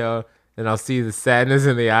video and I'll see the sadness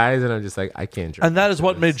in the eyes, and I'm just like, I can't. And that is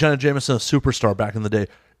what made Jenna Jameson a superstar back in the day,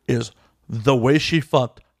 is the way she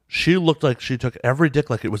fucked. She looked like she took every dick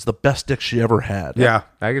like it was the best dick she ever had. Yeah.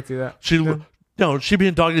 I could see that. She'd be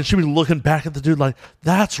in dog and she'd be looking back at the dude like,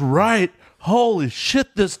 that's right. Holy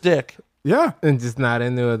shit, this dick. Yeah. And just not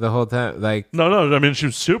into it the whole time. Like, No, I mean, she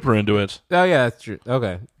was super into it. oh yeah, that's true.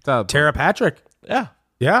 Okay, Tara Patrick. Yeah.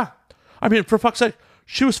 Yeah. I mean, for fuck's sake,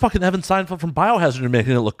 she was fucking Evan Seinfeld from Biohazard and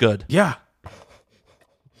making it look good. Yeah.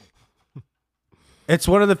 It's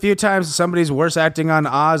one of the few times somebody's worse acting on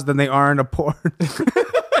Oz than they are in a porn.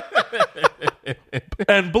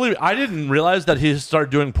 And believe me, I didn't realize that he started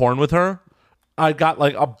doing porn with her. I got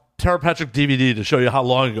like a Tara Patrick DVD to show you how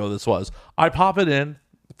long ago this was. I pop it in.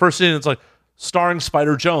 First scene, it's like starring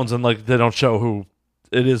Spider Jones, and like they don't show who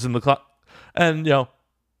it is in the clock. And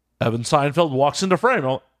Evan Seinfeld walks into frame.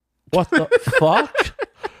 I'm like, what the fuck?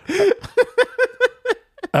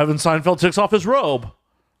 Evan Seinfeld takes off his robe.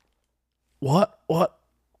 What?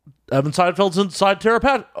 Evan Seinfeld's inside Tara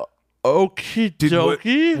Patrick. Okie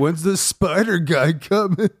dokie. When's the spider guy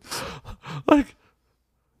coming? Like,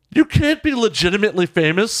 you can't be legitimately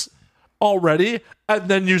famous already and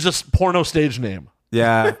then use a porno stage name.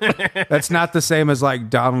 Yeah. That's not the same as like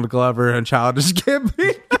Donald Glover and Childish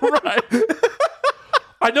Gambino. Right.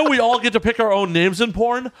 I know we all get to pick our own names in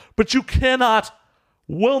porn, but you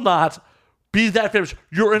will not be that famous.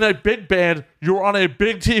 You're in a big band. You're on a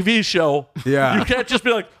big TV show. Yeah. You can't just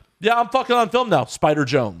be like, yeah, I'm fucking on film now. Spider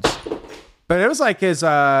Jones. But it was like his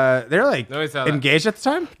they're like No, I saw that. engaged at the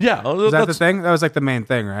time? Yeah. Was that the that's- thing? That was like the main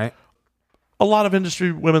thing, right? a lot of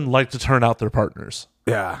industry women like to turn out their partners.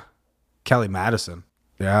 Yeah. Kelly Madison.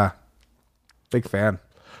 Yeah. Big fan.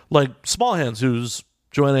 Like Small Hands, who's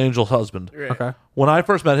Joanna Angel's husband. Okay. When I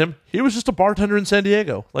first met him, he was just a bartender in San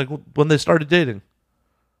Diego, like when they started dating.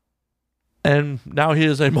 And now he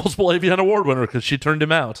is a multiple AVN award winner because she turned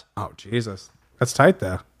him out. Oh, Jesus. That's tight,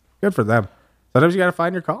 though. Good for them. Sometimes you got to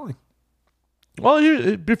find your calling.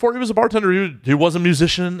 Well, before he was a bartender, he was a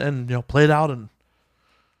musician and played out, and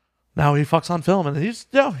now he fucks on film, and he's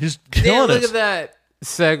Yeah, killing look it. at that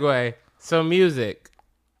segue. So music.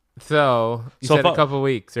 So you So said a fu- couple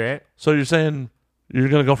weeks, right? So you're saying you're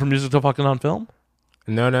gonna go from music to fucking on film?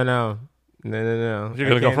 No. You're gonna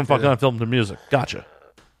I go can't from do fucking that. on film to music. Gotcha.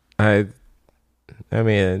 I I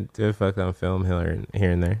mean, do a fuck on film here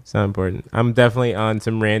and there. It's not important. I'm definitely on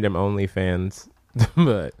some random OnlyFans,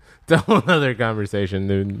 but it's a whole other conversation.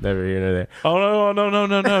 Dude, never here nor there. Oh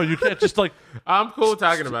no! You can't just like I'm cool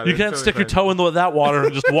talking about it. you can't It's stick your totally toe in that water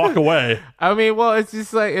and just walk away. fine. I mean, well, it's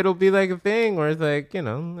just like it'll be like a thing where it's like, you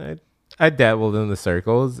know, I dabbled in the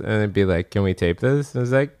circles and it'd be like, can we tape this? And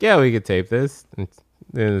it's like, yeah, we could tape this. And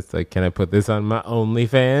it's like, can I put this on my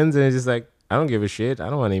OnlyFans? And it's just like, I don't give a shit. I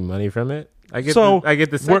don't want any money from it. I get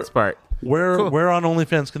the sex part. Where on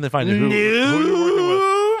OnlyFans can they find you? Who are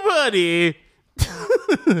you working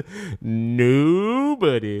with?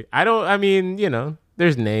 Nobody. I mean, you know,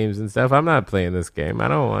 there's names and stuff. I'm not playing this game. I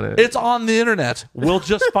don't want it. It's on the internet. We'll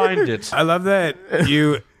just find it. I love that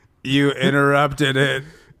you interrupted it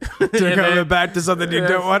to come it back to something you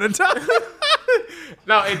don't want to talk.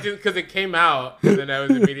 No, it just because it came out, and then I was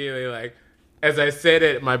immediately like, as I said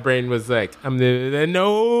it, my brain was like,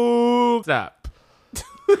 no, stop.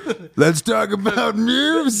 Let's talk about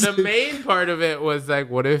music. The main part of it was like,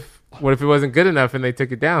 what if it wasn't good enough and they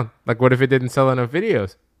took it down? Like, what if it didn't sell enough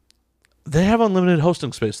videos? They have unlimited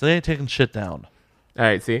hosting space. They ain't taking shit down. All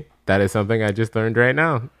right, see, that is something I just learned right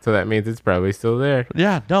now. So that means it's probably still there.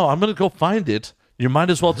 Yeah, no, I'm gonna go find it. You might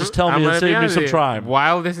as well just tell me and save me some time.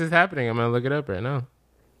 While this is happening, I'm gonna look it up right now.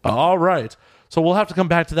 All right. So we'll have to come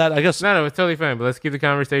back to that, I guess. No, it's totally fine. But let's keep the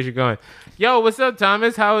conversation going. Yo, what's up,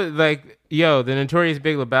 Thomas? The Notorious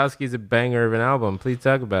Big Lebowski is a banger of an album. Please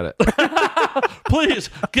talk about it. Please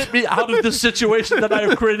get me out of this situation that I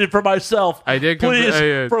have created for myself. I did. Please,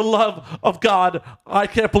 for love of God, I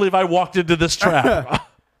can't believe I walked into this trap.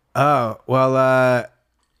 Oh,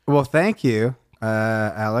 well, thank you,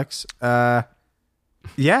 Alex.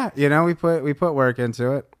 Yeah, you know, we put work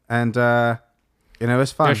into it, and you know, it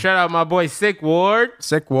was fun. Yo, shout out my boy Sick Ward.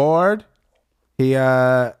 Sick Ward. He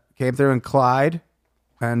came through in Clyde,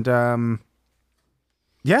 and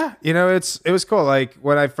yeah, you know, it was cool. Like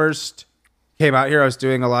when I first came out here, I was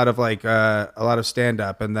doing a lot of stand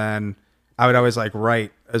up, and then I would always like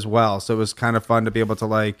write as well. So it was kind of fun to be able to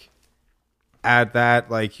like add that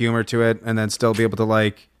like humor to it, and then still be able to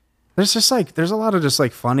like. There's a lot of just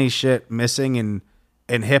like funny shit missing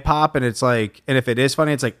in hip hop, and it's like, and if it is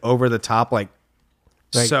funny, it's like over the top, like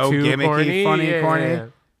so gimmicky, corny? funny, Yeah, corny. yeah.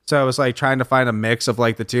 So it was like trying to find a mix of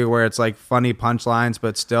like the two, where it's like funny punchlines,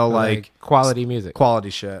 but still like quality music. quality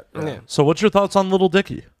shit. Yeah. So what's your thoughts on Little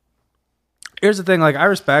Dicky? Here's the thing, like I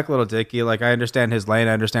respect Little Dicky, like I understand his lane,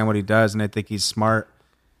 I understand what he does, and I think he's smart.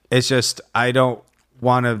 It's just I just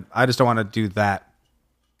don't want to do that.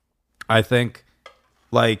 I think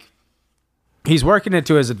like he's working it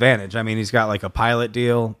to his advantage. I mean, he's got like a pilot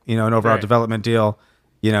deal, you know, an overall Right. development deal.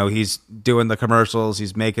 You know, he's doing the commercials,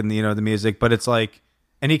 he's making the, you know, the music, but it's like,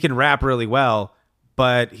 and he can rap really well,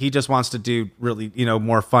 but he just wants to do really, you know,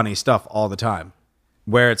 more funny stuff all the time.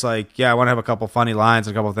 Where it's like, yeah, I want to have a couple funny lines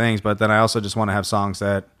and a couple things, but then I also just want to have songs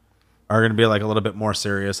that are going to be like a little bit more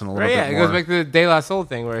serious and a little Right, yeah, bit it more. goes back to the De La Soul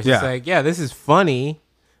thing where it's just Yeah. like, yeah, this is funny,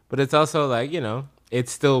 but it's also like, you know,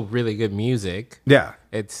 it's still really good music. Yeah.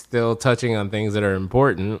 It's still touching on things that are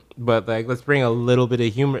important, but like, let's bring a little bit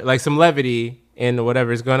of humor, like some levity in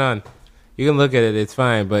whatever's going on. You can look at it, it's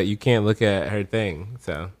fine, but you can't look at her thing.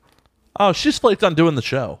 So Oh, she's flaked on doing the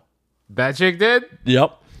show. that chick did.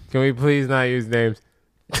 Yep. Can we please not use names?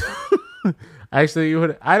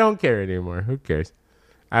 Actually, I don't care anymore. Who cares?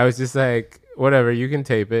 I was just like, whatever. You can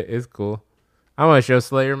tape it. It's cool. I'm gonna show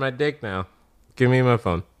Slayer my dick now. Give me my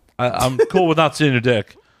phone. I'm cool with not seeing your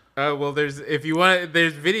dick. Well, there's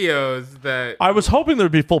videos that I was hoping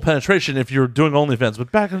there'd be full penetration if you were doing OnlyFans, but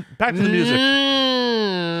back to the music.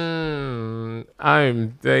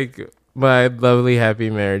 I'm like, my lovely happy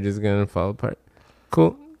marriage is gonna fall apart.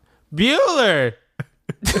 Cool. Bueller.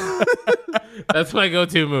 That's my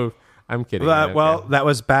go-to move. I'm kidding. Okay. Well, that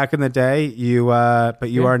was back in the day. But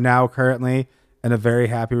you are now currently in a very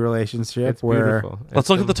happy relationship it's where beautiful. Let's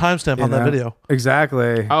look at the timestamp you on that know, video.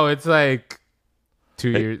 Exactly. Oh, it's like 2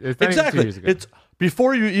 years. It's not even 2 Exactly. years ago. It's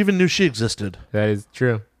before you even knew she existed. That is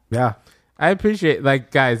true. Yeah. I appreciate, like,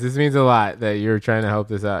 guys, this means a lot that you're trying to help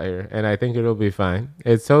this out here, and I think it'll be fine.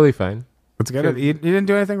 It's totally fine. It's good. You didn't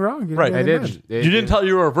do anything wrong. You didn't Right. do I anything did. You didn't tell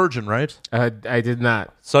you were a virgin, right? I did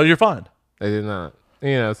not. So you're fine. I did not.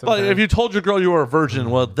 You know, Well, sometimes. if you told your girl you were a virgin,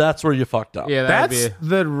 well, that's where you fucked up. yeah, bad. that'd That's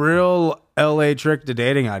the real LA trick to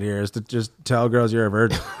dating out here is to just tell girls you're a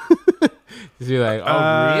virgin. be. You're like,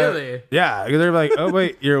 oh, really? Yeah. They're like, oh,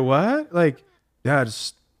 wait, you're what? Like, yeah,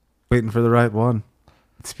 just waiting for the right one.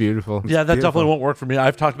 It's beautiful. Yeah, that beautiful. definitely won't work for me.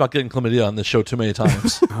 I've talked about getting chlamydia on this show too many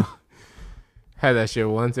times. Had that shit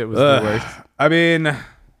once. It was the worst. I mean,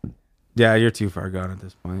 yeah, you're too far gone at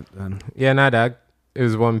this point then. Yeah, nah, dog. It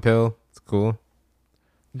was one pill. It's cool.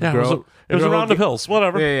 Yeah, it was a round of pills.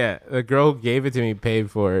 Whatever. Yeah. The girl who gave it to me paid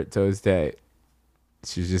for it to this day.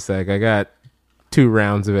 She's just like, I got 2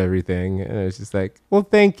 rounds of everything. And I was just like, well,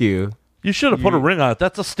 thank you. You should have put a ring on it.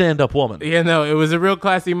 That's a stand-up woman. Yeah, no, it was a real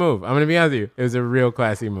classy move. I'm going to be honest with you. It was a real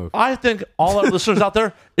classy move. I think all our listeners out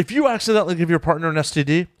there, if you accidentally give your partner an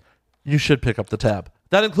STD, you should pick up the tab.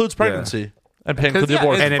 That includes pregnancy and paying for the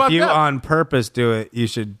abortion. And if fucked you up. on purpose do it, you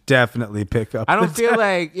should definitely pick up. I don't the feel tab.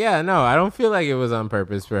 like, I don't feel like it was on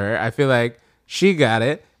purpose for her. I feel like she got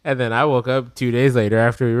it. And then I woke up 2 days later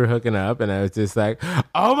after we were hooking up, and I was just like,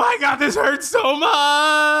 oh my God, this hurts so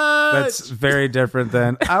much. That's very different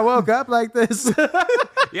than I woke up like this.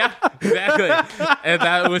 Yeah, exactly. And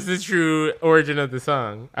that was the true origin of the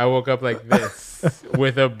song. I woke up like this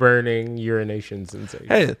with a burning urination sensation.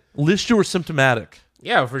 Hey, at least you were symptomatic.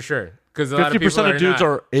 Yeah, for sure. Because a lot 50% of of dudes not.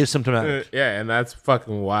 are asymptomatic. Yeah, and that's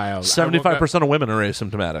fucking wild. 75% of women are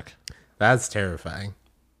asymptomatic. That's terrifying.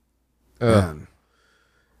 Man.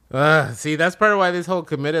 See, that's part of why this whole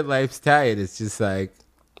committed life's tight. It's just like,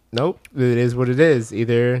 nope, it is what it is.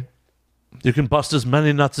 Either You can bust as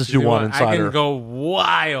many nuts as you want inside I can her. go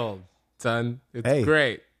wild, son. It's Hey.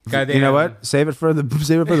 great. Goddamn. You know what? Save it for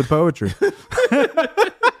the poetry.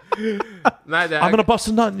 Not that. I'm going to bust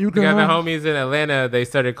a nut and you We got the go. homies in Atlanta. They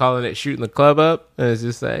started calling it shooting the club up, and it's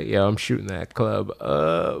just like, yo, I'm shooting that club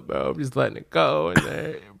up, bro. I'm just letting it go in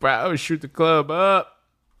there, bro. Shoot the club up,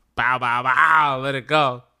 bow, bow, bow. Let it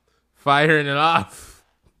go, firing it off.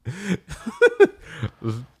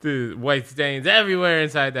 Dude, white stains everywhere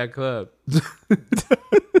inside that club.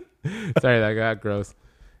 Sorry, that got gross.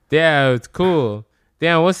 Yeah, it's cool.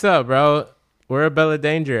 Damn, what's up, bro? Where Bella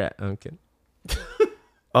Danger at? I'm kidding.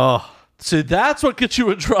 Oh, see, that's what gets you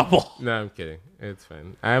in trouble. No, I'm kidding. It's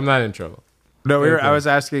fine. I'm not in trouble. No, Okay. I was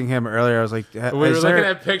asking him earlier. I was like, We were looking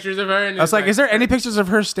at pictures of her, and I was like, is there any pictures of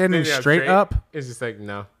her standing straight up? It's just like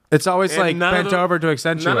no. It's always And like none of bent the- over to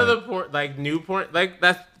accentuate. None of the porn, like new porn, like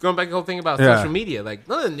that's going back to the whole thing about Yeah. social media. Like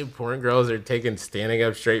none of the new porn girls are taking standing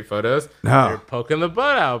up straight photos. No. They're poking the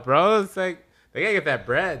butt out, bro. It's like they gotta get that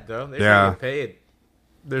bread, though. They're Yeah. trying to get paid.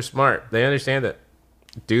 They're smart. They understand it.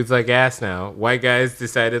 Dudes like ass now. White guys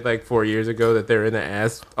decided like 4 years ago that they're in the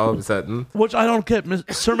ass all of a sudden. Which I don't get.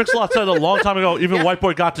 Sir Mix-a-Lot said a long time ago, even White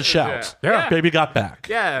Boy got to shout. Yeah. Baby got back.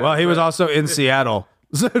 Yeah. Well, he was but- also in Seattle.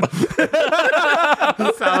 solid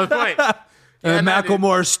point. And no, dude.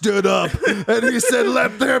 Macklemore stood up and he said,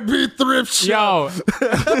 "Let there be thrift shop."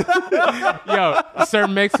 Yo, Sir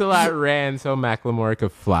Mix-a-Lot ran so Macklemore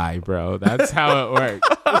could fly, bro. That's how it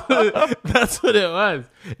worked. That's what it was.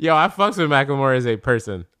 Yo, I fucks with Macklemore as a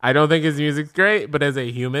person. I don't think his music's great, but as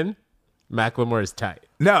a human, Macklemore is tight.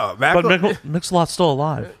 No, But Mix-a-Lot's still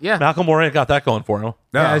alive. Yeah. Macklemore ain't got that going for him.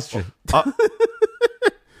 no. Yeah, that's true.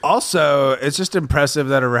 Also, it's just impressive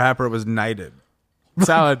that a rapper was knighted.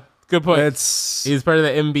 Solid. Good point. It's He's part of the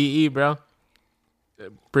MBE, bro.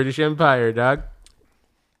 British Empire, dog.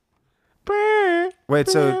 wait.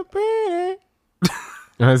 So I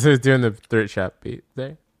was just doing the thrift shop beat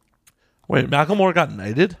there. Wait, Macklemore got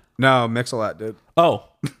knighted? no, Mix-a-Lot did. Oh.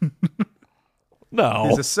 No.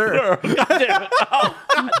 He's a sir. God damn it. Oh,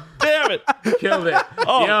 God damn it. Killed it.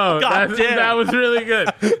 Oh, Yo, God damn. that was really good.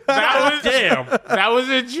 That was Damn. That was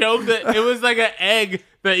a joke that it was like an egg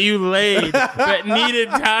that you laid that needed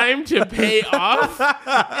time to pay off,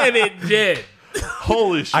 and it did.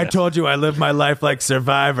 Holy shit. I told you I lived my life like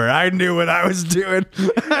Survivor. I knew what I was doing.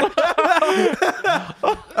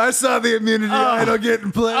 I saw the immunity idol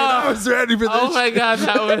getting played. I was ready for this. Oh my god,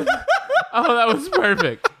 that was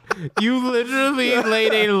perfect. You literally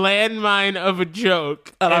laid a landmine of a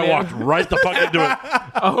joke, and I it- walked right the fuck into it.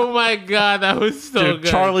 Oh my god, that was so Dude,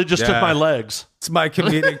 good. Charlie just took Yeah. my legs. It's my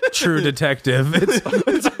comedic true detective. It's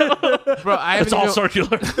bro, I It's haven't all even-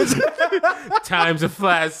 circular. Time's a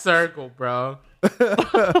flat circle, bro.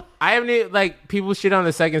 I haven't even, like, people shit on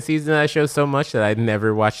the second season of that show so much that I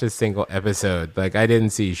never watched a single episode. Like, I didn't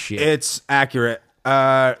see shit. accurate.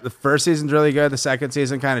 The first season's really good. The second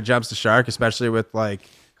season kind of jumps the shark, especially with like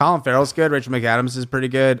Colin Farrell's good. Rachel McAdams is pretty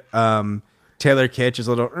good. Taylor Kitsch is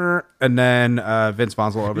a little, and then Vince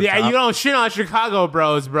Vaughn's a little over the Yeah, top. you don't shit on Chicago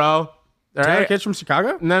bros, bro. All Taylor right? Kitsch from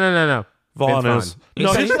Chicago? No. Vaughn Vince is. Vaughn.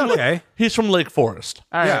 No, He's okay. he's from Lake Forest.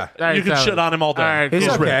 All right, Yeah. all right, You can so- shit on him all day. All right, He's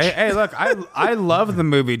cool. okay. rich. Hey, look, I love the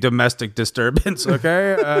movie Domestic Disturbance.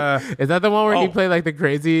 Okay, Is that the one where he Oh. played like the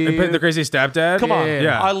crazy? he played the crazy stepdad. Come on.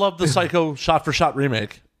 yeah. I love the Psycho shot for shot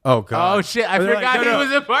remake. Oh god. Oh shit! I They're forgot like, no, he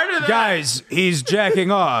was a part of that. Guys, he's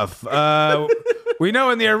jacking off. We know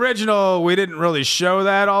in the original we didn't really show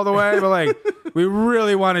that all the way, but like we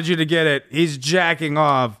really wanted you to get it. He's jacking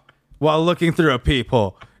off while looking through a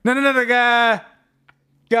peephole. No, guy.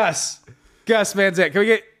 Gus. Gus Van Sant.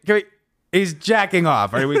 Can we? He's jacking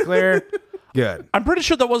off. Are we clear? Good. I'm pretty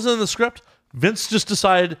sure that wasn't in the script. Vince just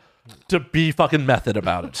decided to be fucking method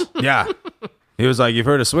about it. Yeah. He was like, "You've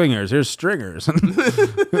heard of swingers. Here's stringers."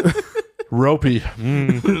 Ropey.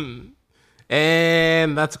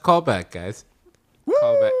 And that's a callback, guys.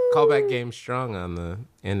 Callback game strong on the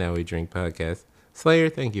And Now We Drink podcast. Slayer,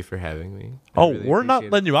 thank you for having me. I Oh, really we're not appreciate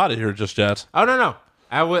it. letting you out of here just yet. Oh, no.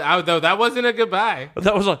 Though that wasn't a goodbye.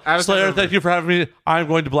 That was like, I was Slayer, over. thank you for having me. I'm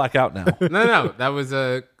going to black out now. No. That was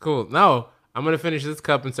cool. No, I'm going to finish this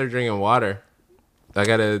cup and start drinking water. I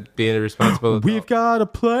got to be a responsible adult. We've got a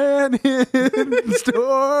plan in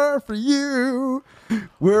store for you.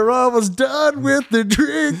 We're almost done with the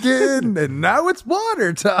drinking, and now it's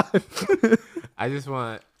water time. I just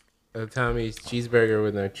want a Tommy's cheeseburger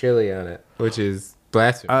with no chili on it, which is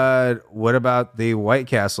blasphemy. What about the White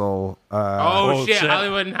Castle? oh, shit. shit.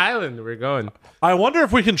 Hollywood and Highland. We're going. I wonder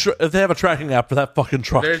if we can if they have a tracking app for that fucking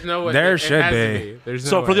truck. There's no way. There it should has to be. There's no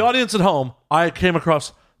So for the way. audience at home, I came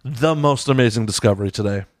across the most amazing discovery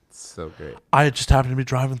today. So great. I just happened to be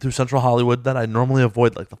driving through central Hollywood that I normally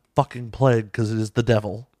avoid like the fucking plague because it is the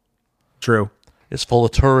devil. True. It's full of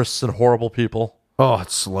tourists and horrible people. Oh,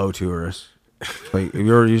 it's slow tourists. Like, have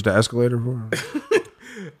you ever used an escalator before?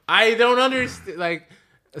 I don't understand. Like,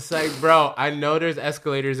 it's like, bro, I know there's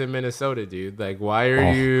escalators in Minnesota, dude. Like, why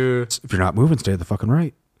are you? If you're not moving, stay to the fucking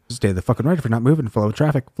right. Stay to the fucking right. If you're not moving, flow of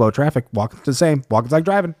traffic. Walk the same. Walking's like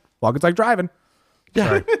driving.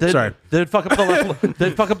 Yeah, Sorry. They'd fuck up the left.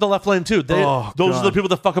 They'd fuck up the left lane too. Those are God. the people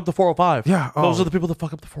that fuck up the 405. Yeah, those oh. are the people that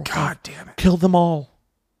fuck up the 405. God damn it. Kill them all.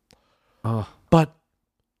 Oh. But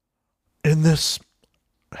in this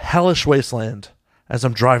hellish wasteland, as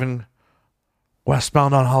I'm driving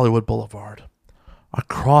westbound on Hollywood Boulevard,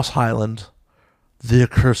 across Highland, the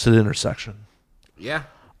accursed intersection, Yeah.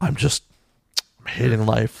 I'm hating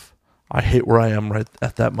life. I hate where I am right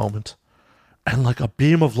at that moment. And like a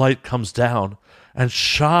beam of light comes down and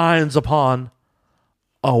shines upon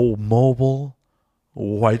a mobile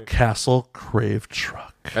White Castle Crave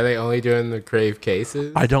truck. Are they only doing the Crave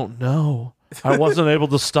cases? I don't know. I wasn't able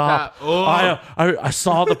to stop. Oh. I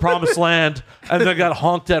saw the promised land and then got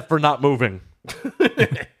honked at for not moving.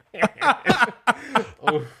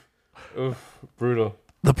 Oof, brutal.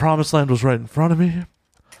 The promised land was right in front of me.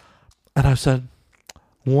 And I said,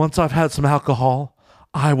 once I've had some alcohol,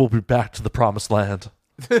 I will be back to the promised land.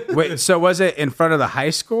 Wait, so was it in front of the high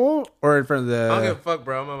school or in front of I don't give the... a fuck,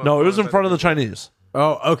 bro. I'm on my No, it phone. was in front of the Chinese.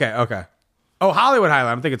 Oh, okay. Oh, Hollywood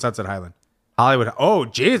Highland. I'm thinking Sunset Highland. Hollywood. Oh,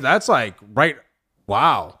 geez, that's like right...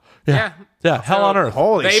 Wow. Yeah. Yeah, hell on earth.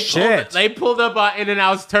 Holy They shit. They pulled up on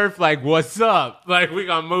In-N-Out's turf like, what's up? Like, we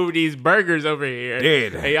gonna move these burgers over here.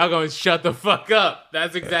 Dude. Hey, y'all gonna shut the fuck up.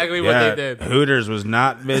 That's exactly what they did. Hooters was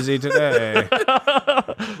not busy today.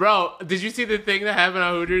 Bro, did you see the thing that happened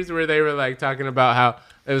on Hooters where they were like talking about how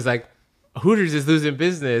it was like Hooters is losing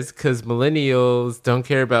business because millennials don't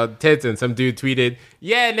care about tits, and some dude tweeted,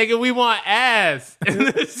 "Yeah, nigga, we want ass," and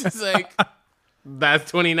it's just like that's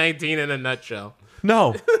 2019 in a nutshell.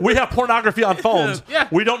 No, we have pornography on phones. Yeah.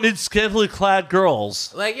 We don't need scantily clad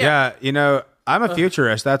girls. Like, Yeah, you know, I'm a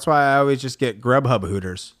futurist. That's why I always just get Grubhub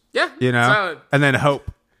Hooters. yeah, You know? solid. And then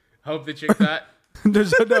hope. Hope the chick thought.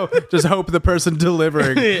 Just hope the person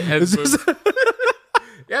delivering. Has moved.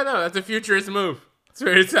 Yeah, no, that's a futurist move. It's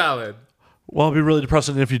very solid. Well, it'd be really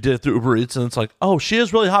depressing if you did it through Uber Eats and it's like, oh, she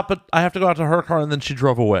is really hot, but I have to go out to her car, and then she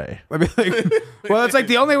drove away. I mean, like, well, it's like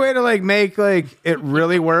the only way to like make like it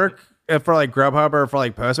really work if for like Grubhub or for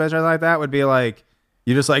like Postmates or something like that would be like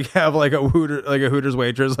you just like have like a Hooters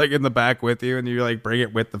waitress like in the back with you, and you like bring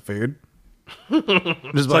it with the food.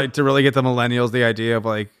 Just like to really get the millennials the idea of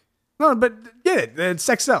like, no, but get it,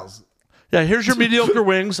 sex sells. Yeah, here's your mediocre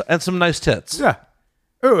wings and some nice tits. Yeah.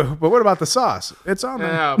 Ooh, but what about the sauce? It's on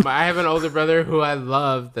there. No, but I have an older brother who I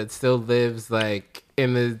love that still lives like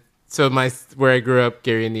in the where I grew up,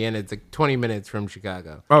 Gary, Indiana. It's like 20 minutes from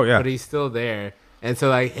Chicago. Oh, yeah. but he's still there, and so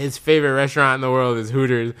like his favorite restaurant in the world is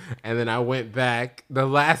Hooters. And then I went back the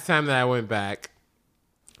last time that I went back.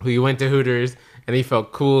 We went to Hooters, and he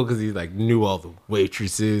felt cool because he like knew all the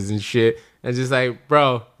waitresses and shit. And just like,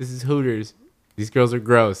 bro, this is Hooters. These girls are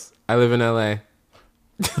gross. I live in LA.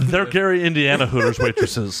 They're Gary, Indiana Hooters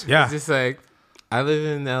waitresses. Yeah. It's just like, I live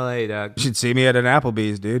in LA, dog. You should see me at an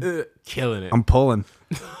Applebee's, dude. Killing it. I'm pulling.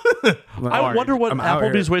 I wonder what I'm out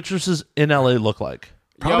Applebee's here. waitresses in LA look like.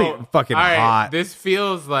 Probably fucking all right, hot. This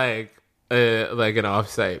feels like an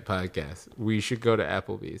off-site podcast. We should go to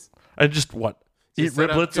Applebee's. And just what? Eat set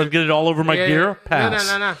up riblets to- and get it all over my Yeah, gear? yeah.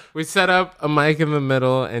 Pass. No. We set up a mic in the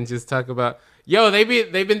middle and just talk about. Yo, they've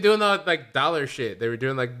been doing the like dollar shit. They were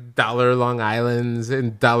doing like dollar Long Islands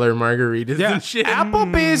and dollar margaritas Yeah, and shit.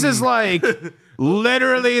 Applebee's is like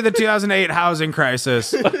literally the 2008 housing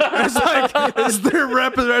crisis. It's like it's their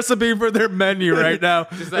recipe for their menu right now.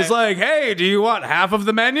 It's like, hey, do you want half of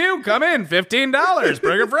the menu? Come in, $15.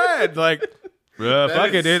 Bring a friend. Like,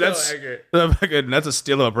 fuck it, dude. That's a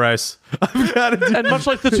steal of a price. I've got it. And much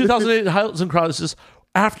like the 2008 housing crisis,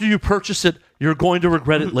 after you purchase it, you're going to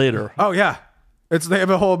regret it later. Oh yeah, they have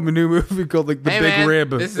a whole new movie called like The Hey, Big man, Rib.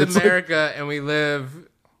 This is It's like- America, and we live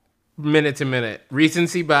minute to minute.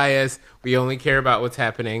 Recency bias. We only care about what's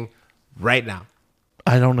happening right now.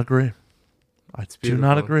 I don't agree. I do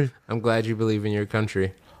not Beautiful. agree. I'm glad you believe in your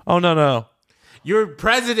country. Oh, no. Your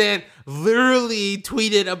president literally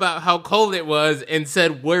tweeted about how cold it was and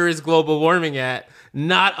said, "Where is global warming at?"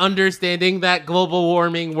 Not understanding that global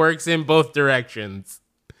warming works in both directions.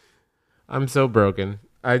 I'm so broken.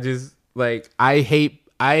 I just like I hate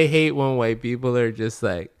when white people are just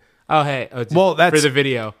like, "Oh hey, just Well, that's- for the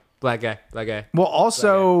video, black guy." well,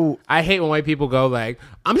 also, I hate when white people go like,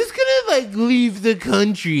 "I'm just gonna like leave the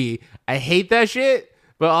country." I hate that shit,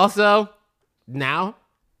 but also now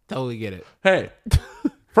totally get it. Hey,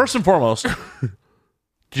 first and foremost,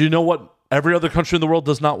 do you know what every other country in the world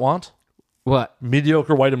does not want? What?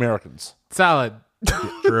 Mediocre white Americans. Solid.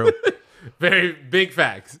 true. Very big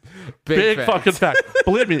facts. Big facts. fucking fact.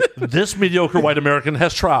 Believe me, this mediocre white American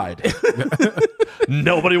has tried.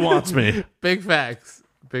 Nobody wants me. Big facts.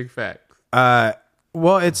 Big facts.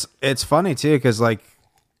 Well, it's funny too because like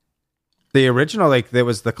the original, like there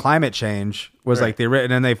was the climate change was like the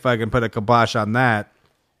written, and they fucking put a kibosh on that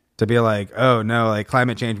to be like, oh no, like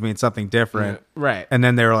climate change means something different, Right. And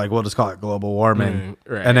then they were like, we'll just call it global warming,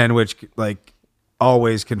 right. And then which like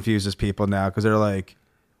always confuses people now because they're like,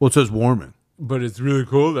 well, it says warming, But it's really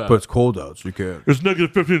cool though. but it's cold out, so you can't. It's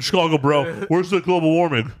negative 50 in Chicago, bro. Where's the global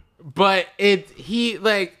warming? But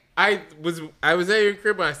I was at your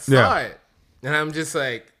crib when I saw Yeah. it. And I'm just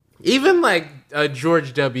like, even like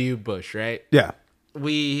George W. Bush, right? Yeah,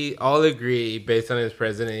 We all agree based on his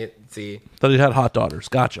presidency. That he had hot daughters.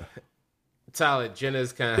 Gotcha. Solid.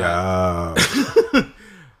 Jenna's kind of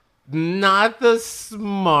not the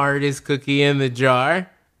smartest cookie in the jar,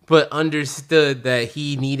 but understood that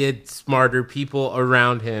he needed smarter people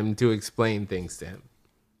around him to explain things to him.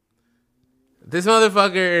 This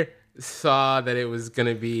motherfucker saw that it was going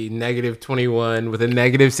to be negative 21 with a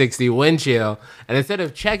negative 60 wind chill, and instead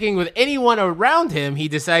of checking with anyone around him, he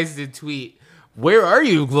decides to tweet, "Where are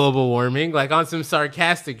you, global warming?" like on some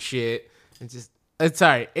sarcastic shit. And just,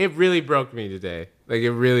 sorry, it really broke me today. Like,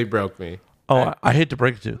 it really broke me. Oh, I hate to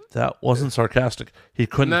break it to you. That wasn't sarcastic. He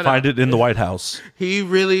couldn't No. find it in the White House. He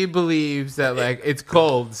really believes that, like, it's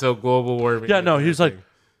cold, so global warming. Yeah, is no, he's like,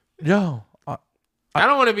 happening. yo, I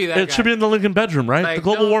don't want to be that it guy. should be in the Lincoln bedroom, right? Like, The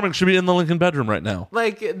global don't- warming should be in the Lincoln bedroom right now.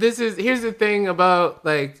 Like, here's the thing about,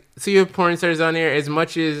 like, so you have porn stars on here. As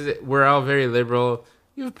much as we're all very liberal,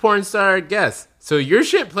 you have porn star guests. So your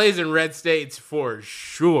shit plays in red states for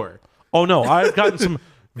sure. Oh, no, I've gotten some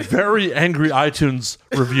very angry iTunes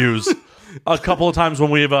reviews a couple of times when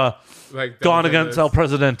we've Like, gone don't do against this. El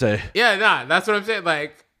Presidente. Yeah, nah, that's what I'm saying.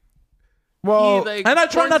 Like, well, he, like, And I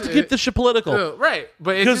try not to porn- keep this shit political. Oh, right,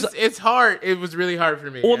 but it's 'Cause- just, it's hard. It was really hard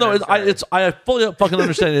for me. Well, and no, I'm sorry. I fully fucking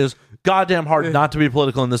understand it is goddamn hard not to be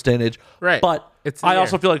political in this day and age. Right. But It's I there.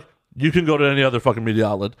 also feel like you can go to any other fucking media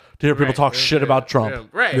outlet to hear people Right, talk right, shit right, about Trump.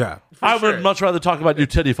 Right. Yeah. for I sure. would much rather talk about you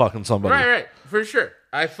titty fucking somebody. Right, for sure.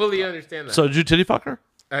 I fully understand that. So did you titty fuck her?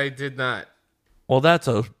 I did not. Well, that's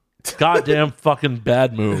a goddamn fucking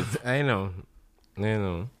bad move. I know.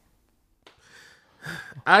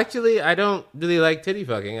 Actually, I don't really like titty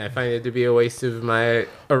fucking. I find it to be a waste of my.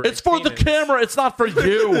 It's for the camera. It's not for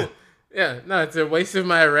you. Yeah, no, it's a waste of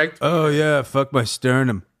my erect. oh yeah, fuck my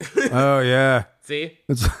sternum. Oh yeah, See,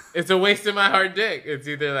 it's it's a waste of my hard dick. It's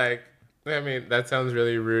either like, I mean, that sounds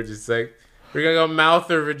really rude. It's like we're gonna go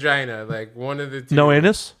mouth or vagina, like one of the two. No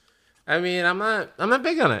anus? I mean, I'm not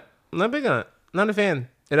big on it. I'm not big on it. Not a fan.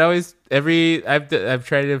 It always I've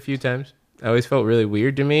tried it a few times. It always felt really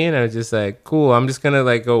weird to me, and I was just like, cool. I'm just gonna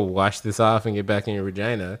like go wash this off and get back in your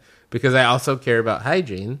vagina because I also care about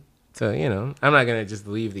hygiene. So I'm not gonna just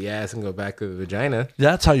leave the ass and go back to the vagina.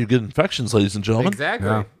 That's how you get infections, ladies and gentlemen. Exactly.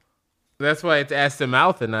 Yeah. That's why it's ass to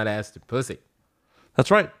mouth and not ass to pussy. That's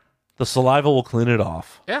right. The saliva will clean it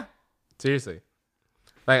off. Yeah. Seriously.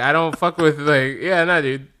 Like I don't fuck with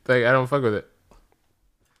dude. Like I don't fuck with it.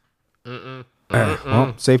 all right,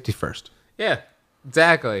 well, safety first. Yeah.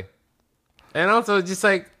 Exactly. And also just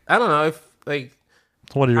like I don't know if like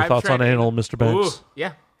What are your I've thoughts on tried it. anal, Mr. Banks? Ooh,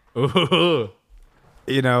 yeah. Ooh.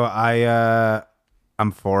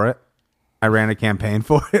 I'm for it. I ran a campaign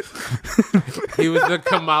for it. He was the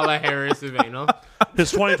Kamala Harris of anal. His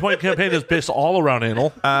 2020 campaign is based all around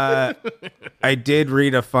anal. I did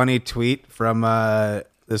read a funny tweet from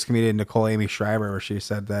this comedian Nicole Amy Schreiber where she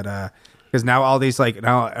said that because now all these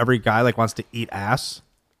now every guy wants to eat ass,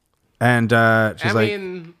 and she's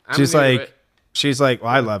I'm she's into like it. she's like,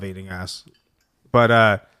 well, I love eating ass,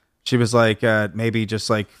 but she was like maybe just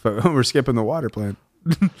we're skipping the water plant.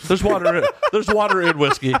 There's water. There's water in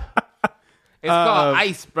whiskey. It's called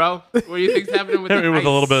ice, bro. What do you think's happening with Hit the me with ice? a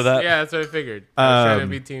little bit of that. Yeah, that's what I figured. I was trying to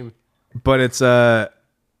be team. But it's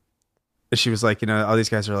she was like, all these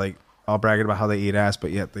guys are all bragging about how they eat ass,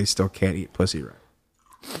 but yet they still can't eat pussy right.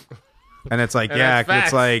 And it's like, And yeah, that's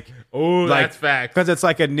it's like, Oh, that's fact. because it's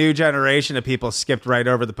like a new generation of people skipped right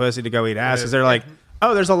over the pussy to go eat ass because they're like,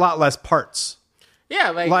 oh, there's a lot less parts.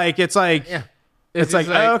 Yeah, It's like, yeah. it's like,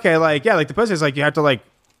 oh, okay, the pussy is like you have to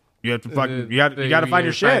fucking you got to find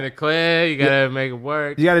your Find shit. it clear. You gotta make it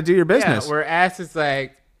work. You got to do your business. Yeah, where ass is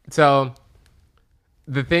so.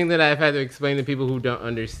 The thing that I've had to explain to people who don't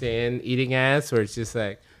understand eating ass, where it's just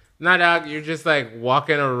nah, dog, you're just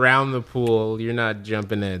walking around the pool. You're not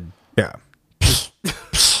jumping in. Yeah.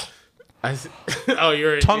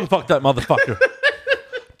 You're Tongue fuck that motherfucker.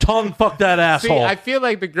 Tongue fuck that See, asshole. I feel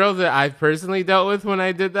like the girls that I've personally dealt with when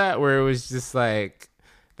I did that, where it was just they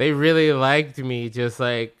really liked me, just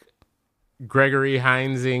Gregory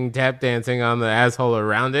Heinzing tap dancing on the asshole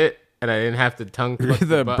around it, and I didn't have to tongue You're fuck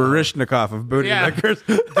the butthole. Barishnikov of booty Yeah. lickers.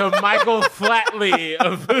 The Michael Flatley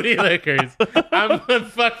of booty lickers. I'm the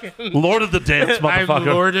fucking Lord of the dance, I'm motherfucker.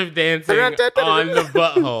 Lord of dancing on the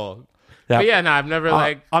butthole. Yeah. But yeah, no, I've never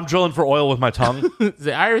I'm drilling for oil with my tongue.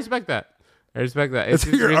 I respect that. It's It's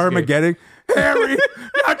just your risky. Armageddon. Harry,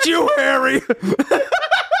 not you, Harry.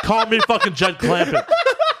 Call me fucking Jed Clampett.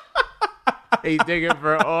 He's digging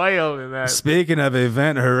for oil in that. Speaking of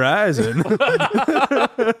Event Horizon,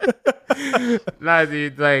 Nah,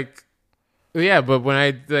 dude, yeah, but when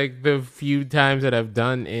I the few times that I've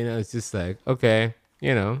done it's just okay,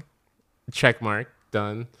 check mark,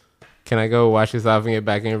 done. Can I go wash this off and get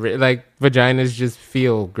back in? Vaginas just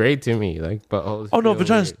feel great to me. Buttholes. Oh no, feel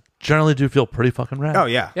vaginas weird. generally do feel pretty fucking rad. oh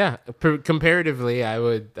yeah, Yeah, comparatively,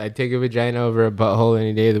 I'd take a vagina over a butthole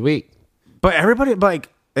any day of the week. but everybody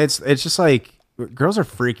it's just girls are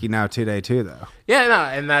freaky now today too though. Yeah, no,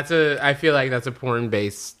 and I feel like that's a porn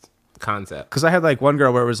based concept. Because I had one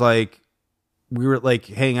girl where it was we were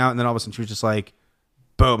hanging out and then all of a sudden she was just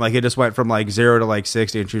boom, it just went from 0 to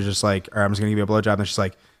 60 and she was just all right, I'm just gonna give you a blowjob and then she's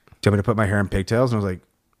like, do you want me to put my hair in pigtails? And I was like,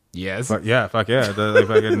 Yes. fuck yeah.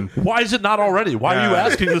 Fucking, Why is it not already? Why are you Yeah.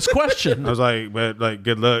 asking this question? I was like, but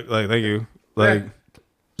good luck, thank you. Yeah.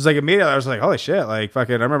 Just immediately I was like, holy shit,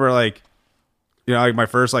 fucking. I remember my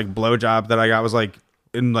first blowjob that I got was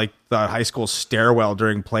in the high school stairwell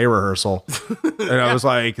during play rehearsal, and I was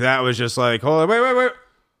that was just hold on, wait.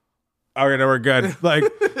 Okay, no, we're good.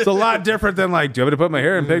 It's a lot different than do you want me to put my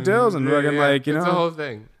hair in pigtails and fucking it's the whole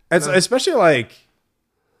thing. It's especially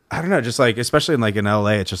I don't know, just especially in LA,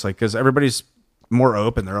 it's just because everybody's more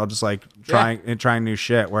open. They're all just trying new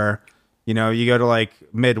shit. Where you go to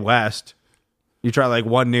Midwest, you try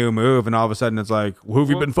one new move, and all of a sudden it's who have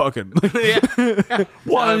you been fucking?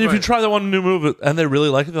 Well, and if you but- try that one new move and they really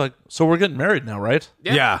like it, they're so we're getting married now, right?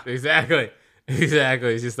 Yeah. Exactly.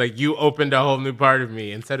 It's just you opened a whole new part of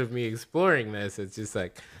me. Instead of me exploring this, it's just all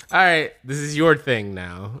right, this is your thing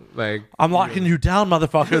now. I'm locking you down,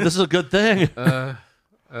 motherfucker. This is a good thing.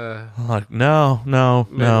 I'm like, no.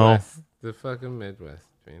 Midwest. The fucking Midwest,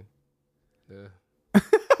 man.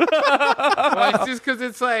 Well, it's just because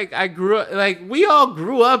it's I grew up, we all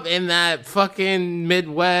grew up in that fucking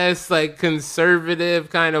Midwest, conservative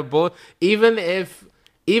kind of bull. Even if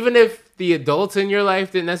the adults in your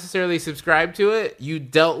life didn't necessarily subscribe to it, you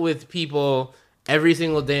dealt with people every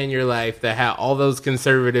single day in your life that had all those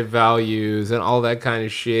conservative values and all that kind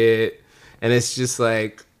of shit. And it's just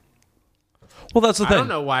Well, that's the I thing. don't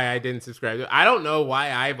know why I didn't subscribe to it. I don't know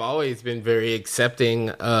why I've always been very accepting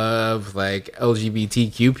of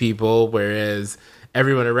LGBTQ people, whereas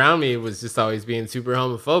everyone around me was just always being super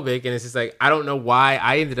homophobic. And it's just I don't know why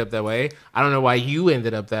I ended up that way. I don't know why you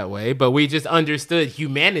ended up that way, but we just understood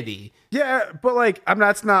humanity. Yeah, but I'm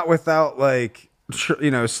not. It's not without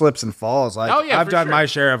slips and falls. Oh, yeah, I've for done sure. my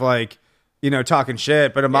share of talking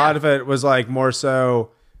shit, but a lot of it was more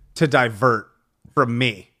so to divert from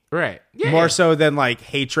me, Right. Yeah. more so than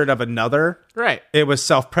hatred of another. Right. It was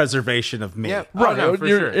self-preservation of me. Yep. Right. Oh, no, for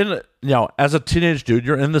you're sure. in, as a teenage dude,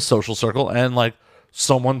 you're in the social circle and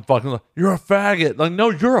someone fucking you're a faggot. No,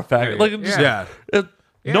 you're a faggot. Yeah. No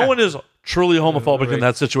Yeah. one is truly homophobic in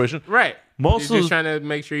that situation. Right. Most You're of just trying to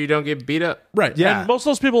make sure you don't get beat up. Right. Yeah. And most of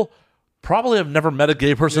those people probably have never met a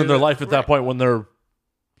gay person in their life at that point when they're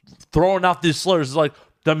throwing out these slurs. It's like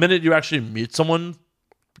the minute you actually meet someone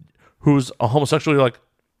who's a homosexual, you're like,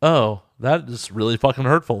 oh, that is really fucking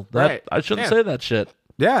hurtful. That I shouldn't say that shit.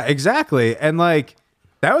 Yeah, exactly. And like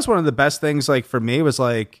that was one of the best things like for me was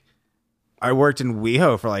like I worked in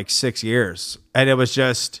WeHo for like 6 years and it was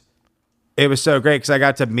so great because I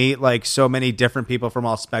got to meet like so many different people from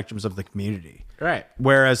all spectrums of the community. Right.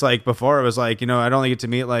 Whereas like before it was like, I'd only get to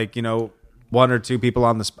meet like, one or two people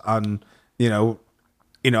on on the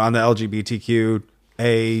LGBTQA.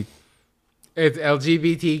 It's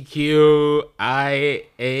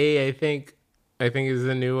LGBTQIA, I think is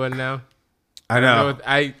the new one now. I know.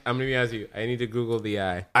 I'm going to be honest with you. I need to Google the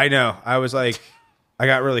I. I know. I was like, I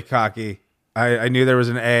got really cocky. I knew there was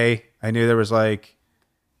an A. I knew there was like,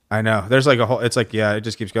 I know. There's like a whole, it's like, yeah, it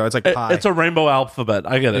just keeps going. It's like pi. It's a rainbow alphabet.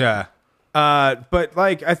 I get it. Yeah. But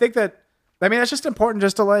like, I think that, that's just important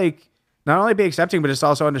just to like, not only be accepting, but just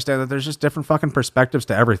also understand that there's just different fucking perspectives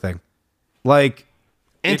to everything. Like,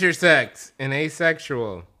 intersex and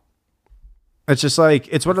asexual. it's just like,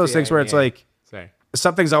 it's one of those things where it's like, Sorry.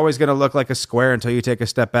 something's always going to look like a square until you take a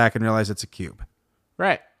step back and realize it's a cube.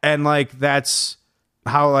 Right. And like, that's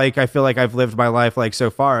how like, I feel like I've lived my life like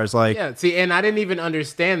so far is like, Yeah, see, and I didn't even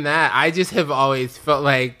understand that. I just have always felt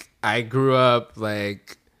like I grew up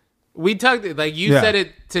like we talked like you said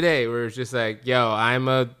it today where it's just like, yo, I'm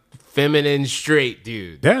a feminine straight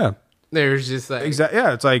dude. yeah, There's just like exactly.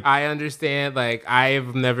 Yeah. It's like, I understand like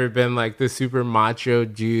I've never been like the super macho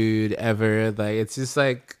dude ever. Like it's just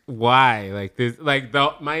like why? Like this like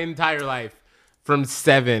my entire life from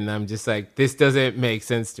 7, I'm just like, this doesn't make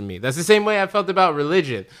sense to me. That's the same way I felt about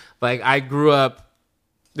religion. Like I grew up,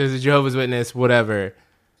 there's a Jehovah's Witness, whatever.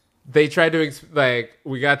 They tried to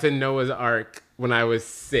we got to Noah's Ark when I was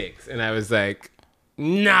 6, and I was like,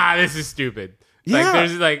 nah, this is stupid. Like Yeah.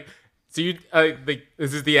 there's like, so you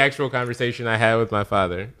this is the actual conversation I had with my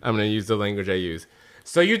father. I'm gonna use the language I use.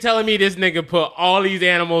 So you telling me this nigga put all these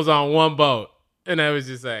animals on one boat, and I was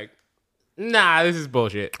just like, nah, this is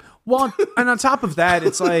bullshit. well, and on top of that,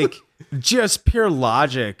 it's like just pure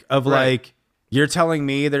logic of like, you're telling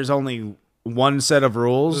me there's only one set of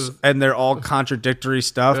rules and they're all contradictory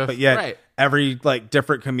stuff, but yet every like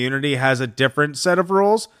different community has a different set of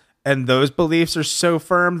rules, and those beliefs are so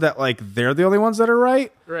firm that like they're the only ones that are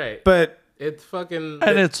right. Right. But It's fucking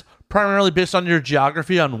And it's primarily based on your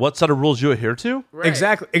geography on what set of rules you adhere to. right.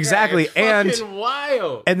 exactly, Yeah, and it's fucking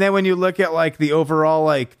wild. and then when you look at like the overall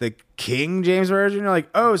like the King James version, you're like,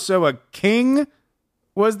 oh, so a king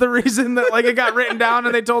was the reason that like it got written down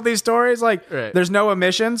and they told these stories. Like, Right. there's no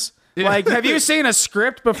omissions. Like, have you seen a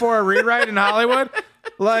script before a rewrite in Hollywood?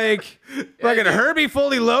 Like, fucking Herbie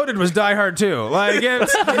Fully Loaded was Die Hard too. Like,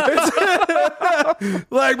 it's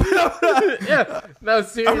like, Yeah. No,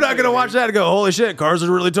 seriously. I'm not gonna watch that and go, holy shit, cars are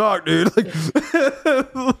really talk, dude. Like,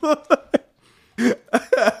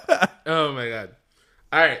 Oh my god.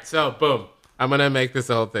 All right, so boom. I'm gonna make this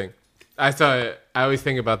the whole thing. I always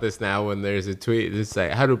think about this now when there's a tweet. It's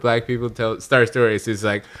like, how do black people start stories? It's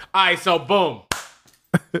like, all right, so boom.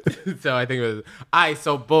 So I think it was, all right,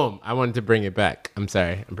 so boom. I wanted to bring it back. I'm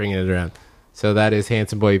sorry, I'm bringing it around. So that is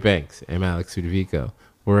Handsome Boy Banks. I'm Alex Sudovico.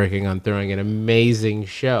 We're working on throwing an amazing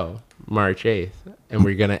show March 8th, and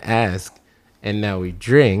we're gonna ask, and now we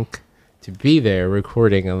drink, to be there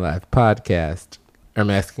recording a live podcast. I'm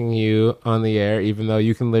asking you on the air, even though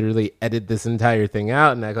you can literally edit this entire thing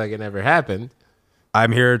out and act like it never happened.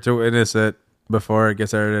 I'm here to witness it before it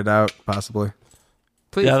gets edited out, possibly.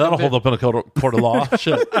 Please Yeah, that'll come hold up in a court of law.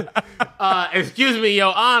 Shit. Excuse me,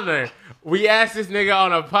 Your Honor. We asked this nigga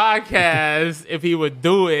on a podcast if he would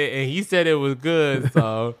do it, and he said it was good.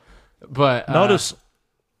 So, but Notice,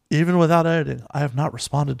 even without editing, I have not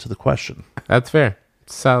responded to the question. that's fair.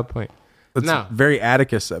 Solid point. It's No. very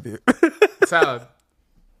Atticus of you. Solid.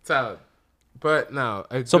 But no.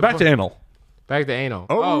 So back to anal. Back to anal.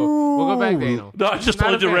 Oh, we'll go back to anal. No, I just Not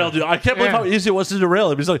totally a fan. derailed you. I can't believe Yeah. how easy it was to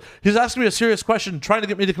derail him. He's asking me a serious question, trying to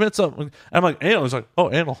get me to commit something. And I'm like, anal. He's like,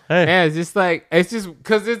 oh, anal. Hey. Yeah, it's just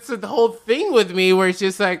because it's the whole thing with me where it's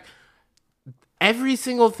just like every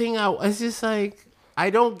single thing it's just like I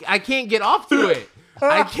can't get off to it.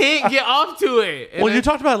 I can't get off to it. And Well, you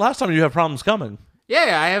talked about it last time. You have problems coming.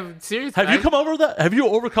 yeah, I have serious. Have you come over that? Have you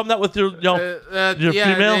overcome that with your, your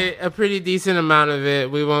female? A pretty decent amount of it.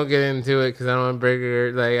 We won't get into it because I don't want to break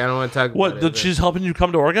her. Like I don't want to talk. What? about That it, but- she's helping you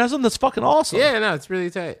come to orgasm? That's fucking awesome. Yeah, no, it's really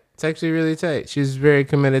tight. It's actually really tight. She's very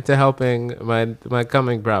committed to helping my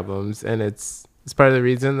coming problems, and it's part of the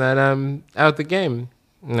reason that I'm out the game.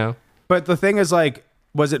 No, But the thing is, like,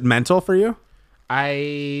 was it mental for you?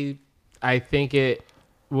 I think it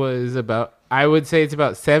was about I would say it's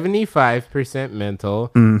about 75%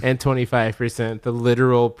 mental and 25% the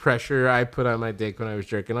literal pressure I put on my dick when I was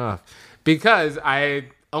jerking off. Because I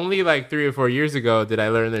only like 3 or 4 years ago did I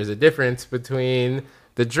learn there's a difference between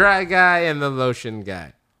the dry guy and the lotion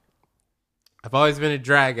guy. I've always been a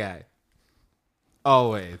dry guy.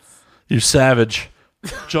 Always. You savage.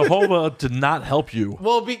 Jehovah did not help you.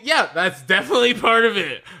 Well, yeah, that's definitely part of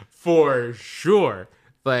it. For sure.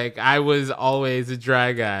 Like, I was always a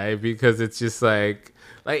dry guy because it's just like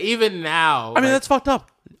even now. I mean, that's fucked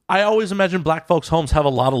up. I always imagine black folks' homes have a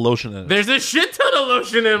lot of lotion in it. there's a shit ton of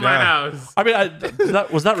lotion in my house. I mean,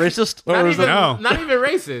 was that racist? Or Not was even, that, not even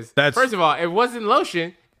racist. That's- First of all, it wasn't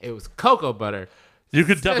lotion. It was cocoa butter. you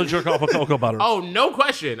could definitely jerk off a cocoa butter. Oh, no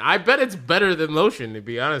question. I bet it's better than lotion, to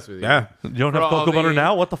be honest with you. Yeah. You don't For have all cocoa butter the-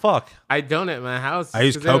 now? What the fuck? I don't at my house. I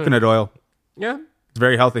use 'cause they don't- coconut oil. Yeah. It's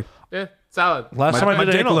very healthy. Yeah. Solid. Last time I My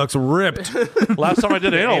did dick anal. looks ripped, Last time I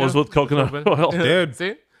did anal was with coconut oil. dude.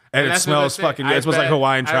 See? And it that's what smells they say. fucking good. It smells like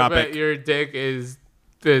Hawaiian I Tropic. bet your dick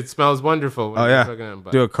it smells wonderful. When Oh you're yeah. fucking on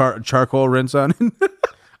butt. Do a charcoal rinse on it.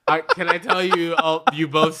 Can I tell you you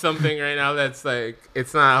both something right now that's like,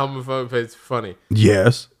 it's not homophobic, but it's funny.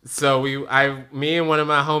 Yes. So me and one of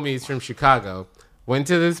my homies from Chicago went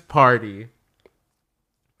to this party,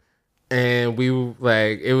 and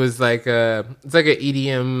it was like it's like an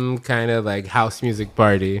EDM kind of like house music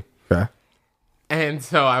party. Okay. And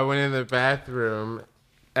so I went in the bathroom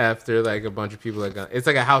after like a bunch of people had gone. It's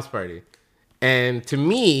like a house party, and to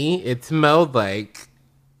me, it smelled like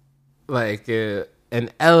an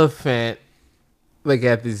elephant, like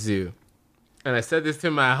at the zoo. And I said this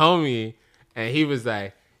to my homie, and he was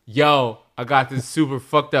like, "Yo, I got this super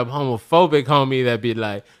fucked up homophobic homie that be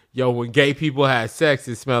like, yo, when gay people have sex,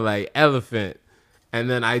 it smell like elephant." And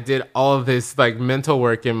then I did all of this like mental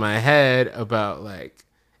work in my head about like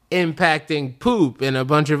impacting poop and a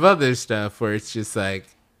bunch of other stuff where it's just like,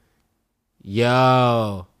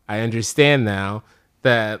 yo, I understand now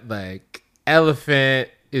that like elephant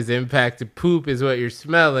is impacted poop is what you're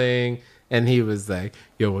smelling. And he was like,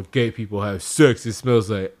 yo, when gay people have sex, it smells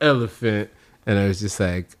like elephant. And I was just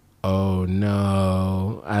like, oh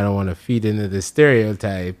no, I don't want to feed into the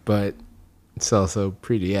stereotype, but it's also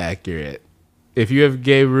pretty accurate. If you have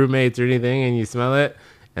gay roommates or anything and you smell it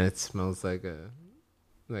and it smells like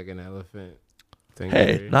an elephant thing.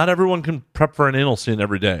 Hey, not everyone can prep for an anal scene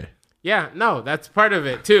every day. Yeah, no, that's part of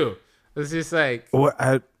it too. It's just like, What?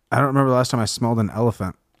 I don't remember the last time I smelled an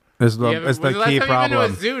elephant. It's the, yeah, it's the when's last key time you been to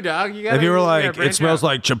problem. a zoo, dog? If you were like, it smells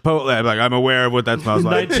like Chipotle, I'm like, I'm aware of what that smells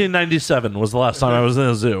like. 1997 was the last time I was in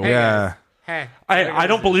a zoo. Yeah. Hey, I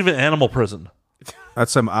don't believe in animal prison.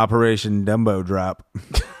 That's some Operation Dumbo drop.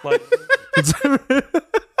 Like,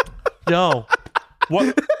 yo,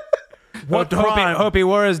 what crime? Hope he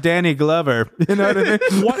wore his Danny Glover. You know what I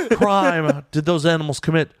mean? What crime did those animals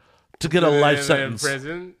commit to get a life in sentence?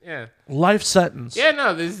 prison. Yeah, Life sentence. yeah,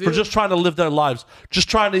 no, the zoo. For just trying to live their lives, just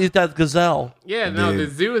trying to eat that gazelle. Yeah, no, the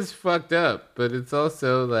zoo is fucked up, but it's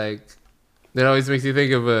also like that always makes you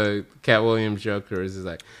think of a Cat Williams joke where it's just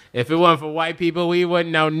like, if it wasn't for white people, we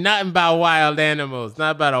wouldn't know nothing about wild animals,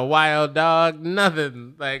 not about a wild dog,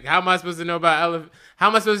 nothing. Like, how am I supposed to know about elephant? How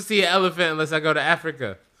am I supposed to see an elephant unless I go to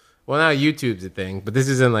Africa? Well, now YouTube's a thing, but this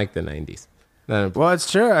is in like the 90s. Well,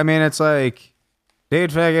 it's true. I mean, it's like,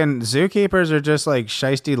 dude, fucking zookeepers are just like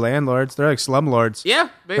shisty landlords. They're like slumlords. Yeah,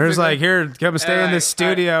 basically. There's like, here, come stay in this Like,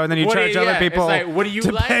 studio, and then you what do charge you- other yeah, people it's like, what do you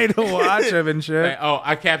to like? pay to watch them and shit. Like, oh,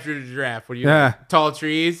 I captured a giraffe. What do you Yeah. like? Tall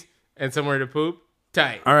trees and somewhere to poop?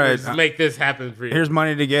 Tight. All right. Let's make this happen for you. Here's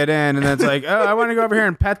money to get in, and then it's like, oh, I want to go over here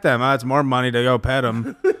and pet them. Oh, it's more money to go pet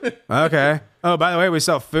them. Okay. Oh, by the way, we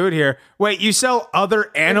sell food here. Wait, you sell other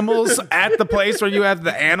animals at the place where you have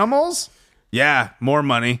the animals? Yeah, more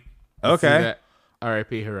money. Okay.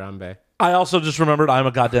 R.I.P. Harambe. I also just remembered I'm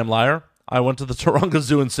a goddamn liar. I went to the Taronga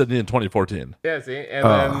Zoo in Sydney in 2014. Yeah, see? And Oh,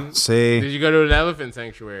 then see. did you go to an elephant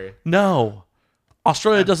sanctuary? No,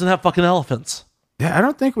 Australia doesn't have fucking elephants. Yeah, I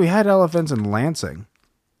don't think we had elephants in Lansing.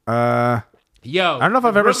 Yo, I don't know if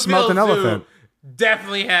I've ever smelt an Brookfield Zoo elephant.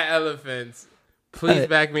 Definitely had elephants. Please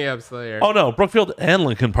back me up, Slayer. Oh no, Brookfield and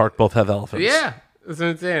Lincoln Park both have elephants. Yeah, that's what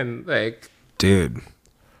I'm saying. Like, Dude.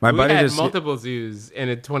 My we buddy had just multiple zoos in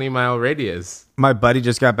a 20-mile radius. my buddy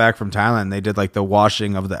just got back from Thailand. They did like the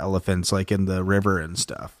washing of the elephants like in the river and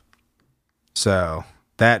stuff. So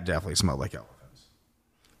that definitely smelled like elephants.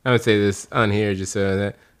 I would say this on here just so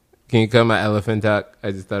that. Can you cut my elephant talk?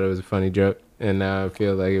 I just thought it was a funny joke, and now I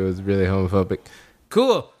feel like it was really homophobic.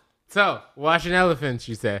 Cool. So, washing elephants,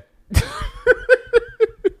 you say.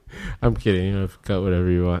 I'm kidding. You don't have to cut whatever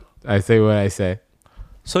you want. I say what I say.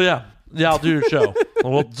 So yeah, Yeah, I'll do your show.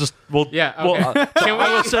 Yeah, Well, okay. I'm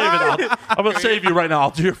gonna save it. I'm gonna save you right now.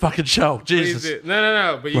 I'll do your fucking show. Please Jesus. do.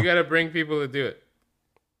 No. But you got to bring people to do it.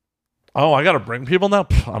 Oh, I gotta bring people now.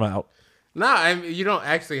 Pff, I'm out. No, you don't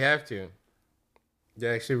actually have to. You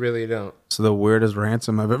actually really don't. It's the weirdest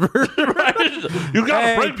ransom I've ever heard. You gotta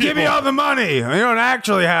Hey, bring people. give me all the money. You don't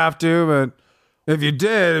actually have to, but if you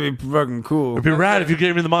did, it'd be fucking cool. It'd be rad if you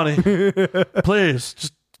gave me the money. Please,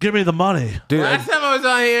 just give me the money. Dude, Last time I was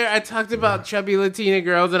on here, I talked about chubby Latina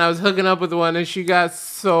girls, and I was hooking up with one, and she got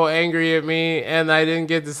so angry at me, and I didn't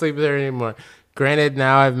get to sleep with her anymore. Granted,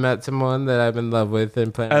 now I've met someone that I'm in love with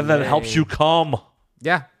and plan. And then it helps you come.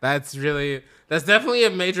 Yeah, that's definitely a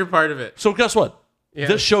major part of it. So guess what? Yeah.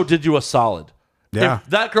 This show did you a solid. Yeah. If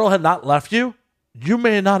that girl had not left you, you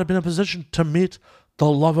may not have been in a position to meet the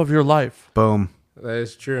love of your life. boom. That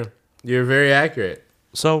is true. You're very accurate.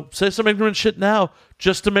 So say some ignorant shit now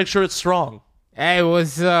just to make sure it's strong. Hey,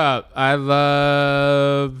 what's up? I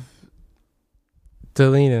love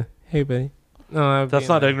Delina. Hey, buddy. No, I'm That's being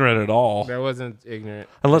not like- ignorant at all. That wasn't ignorant.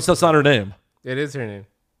 Unless that's not her name. It is her name.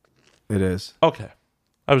 It is. Okay.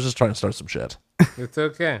 I was just trying to start some shit. It's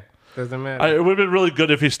okay. Doesn't matter. It would have been really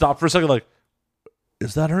good if he stopped for a second, like,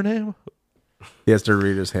 is that her name? He has to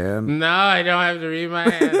read his hand. No, I don't have to read my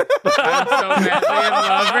hand. I'm so madly in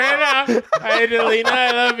love right now. Hi, Delina.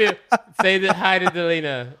 I love you. Say hi to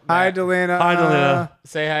Delina. Hi, Delina. Hi, Delina.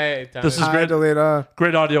 Say hi. Thomas. This is Hi, great. Delina.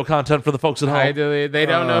 Great audio content for the folks at home. Hi, Delina. They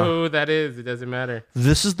don't know who that is. It doesn't matter.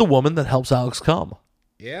 This is the woman that helps Alex come.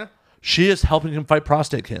 Yeah. She is helping him fight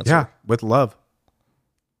prostate cancer. Yeah, with love.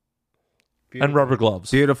 And rubber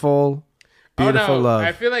gloves. Beautiful, beautiful Oh, no. love.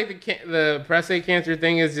 I feel like the prostate cancer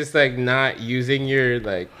thing is just like not using your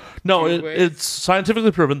like. No, Two ways. it's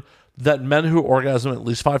scientifically proven that men who orgasm at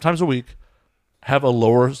least 5 times a week have a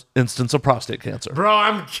lower instance of prostate cancer. Bro,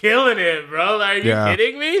 I'm killing it, bro. Are you Yeah.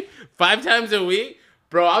 kidding me? 5 times a week?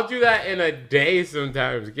 Bro, I'll do that in a day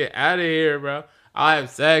sometimes. Get out of here, bro. I'll have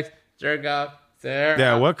sex, jerk off, stare.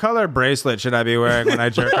 Yeah, what color bracelet should I be wearing when I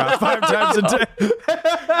jerk off 5 times a day?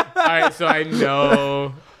 All right, so I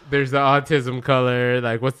know there's the autism color.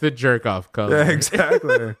 Like, what's the jerk off color? Yeah,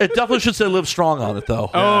 exactly. It definitely should say live strong on it, though.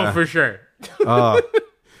 Oh, for sure. Oh,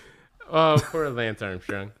 Oh, poor Lance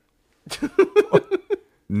Armstrong.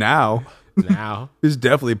 now Now. he's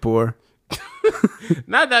definitely poor.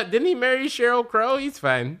 Not that. Didn't he marry Sheryl Crow? He's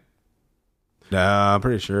fine. No, I'm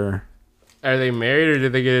pretty sure. Are they married or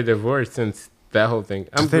did they get a divorce since that whole thing?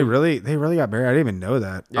 They really got married. I didn't even know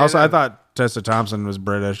that. Yeah, also, no. I thought Tessa Thompson was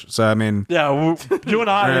British. So I mean, Yeah, you and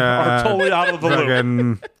I Yeah. are totally out of the loop.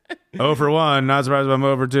 fucking 0 for 1. Not surprised if I'm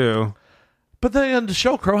over 2. But then again, does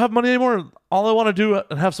Sheryl Crow have money anymore? All I want to do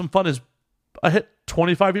and have some fun is I hit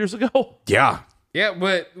 25 years ago. Yeah. Yeah,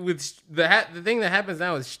 but with the thing that happens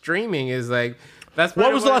now with streaming is like that's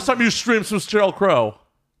What was the last time you streamed some Sheryl Crow?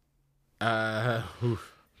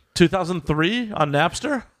 2003 on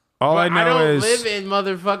Napster? All I I know don't is. live in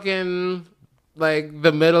motherfucking like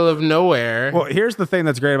the middle of nowhere. Well, here's the thing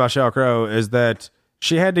that's great about Sheryl Crow is that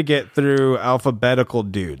she had to get through alphabetical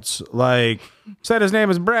dudes. Like, said his name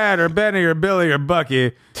is Brad or Benny or Billy or Bucky.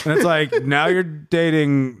 And it's like, now you're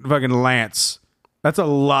dating fucking Lance. That's a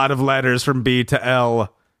lot of letters from B to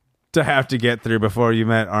L to have to get through before you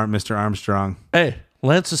met Mr. Armstrong. Hey,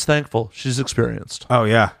 Lance is thankful. She's experienced. Oh,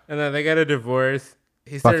 yeah. And then they got a divorce.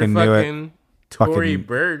 He started Fucking knew it. fucking Tory Fucking-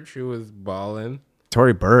 Burch, who was balling.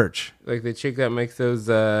 Tory Burch. Like the chick that makes those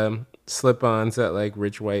slip-ons that like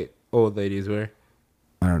rich white old ladies wear.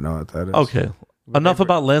 I don't know what that is. Okay. Enough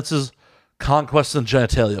about Lance's conquest and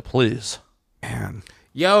genitalia, please. Man.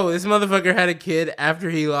 Yo, this motherfucker had a kid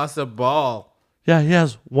after he lost a ball. Yeah, he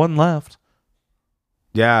has one left.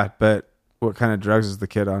 Yeah, but what kind of drugs is the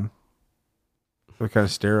kid on? What kind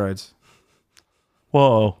of steroids?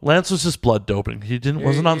 Whoa, Lance was just blood doping. He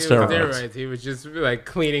wasn't on He was steroids. He was just like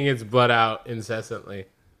cleaning his blood out incessantly.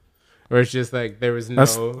 Where it's just like there was no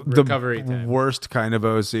That's recovery the time. worst kind of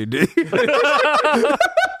OCD.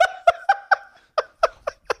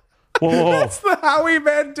 Whoa, the Howie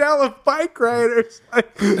Mandel of bike riders. All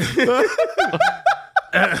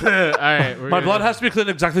right, my blood has to be cleaned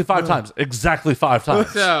exactly 5 times. Exactly 5 times.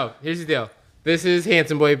 So here's the deal. This is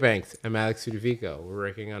Handsome Boy Banks. I'm Alex Sudovico. We're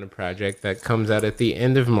working on a project that comes out at the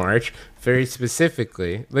end of March. Very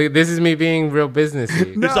specifically, like, this is me being real businessy.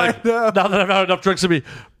 He's like, now that I've had enough drinks to be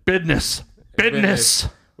business.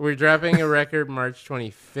 We're dropping a record March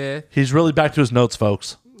 25th. He's really back to his notes,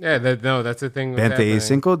 folks. Yeah, that's the thing. That's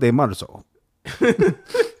 25 de marzo.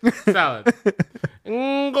 Solid.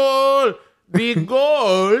 Goal. The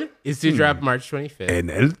goal is to drop March 25th. En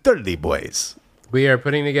el Dirty Boys. We are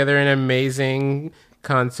putting together an amazing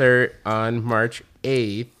concert on March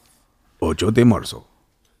 8th 8 de marzo.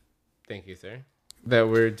 Thank you, sir. That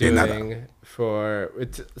we're De nada. doing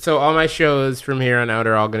so all my shows from here on out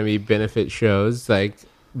are all going to be benefit shows. Like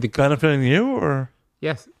Benefiting you, or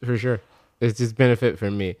yes, for sure. It's just benefit for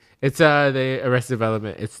me. It's the Arrested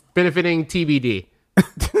Development. It's benefiting TBD.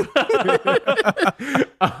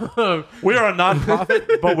 we are a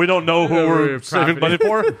nonprofit, but we don't know who we're saving money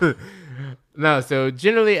for. No, so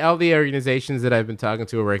generally all the organizations that I've been talking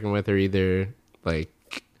to or working with are either like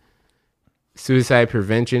suicide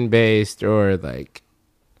prevention based or like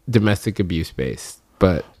domestic abuse based.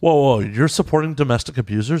 But Whoa, you're supporting domestic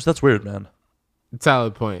abusers? That's weird, man.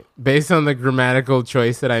 solid point. Based on the grammatical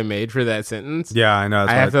choice that I made for that sentence, Yeah, I know.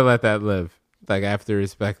 I have to let that live. Like I have to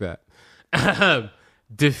respect that.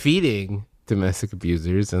 Defeating domestic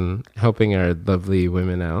abusers and helping our lovely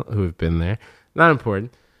women out who have been there. Not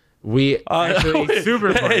important. We actually super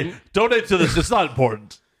important. Hey, donate to this. It's not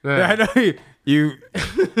important. I know you.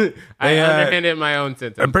 I They, underhanded my own I'm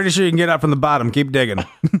sentence. pretty sure you can get up from the bottom. Keep digging.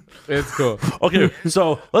 It's cool. Okay,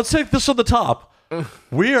 so let's take this from the top.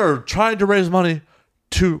 We are trying to raise money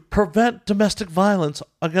to prevent domestic violence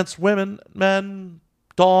against women, men,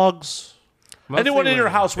 dogs, Mostly anyone in your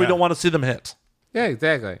women. house. We don't want to see them hit. Yeah,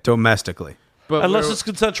 exactly. Domestically. But Unless we're it's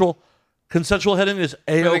consensual. Consensual hitting is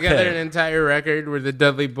putting together an A-okay. entire record. We're the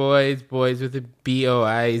Dudley Boys, boys with the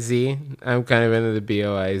B-O-I-Z. I'm kind of into the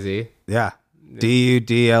B-O-I-Z. Yeah.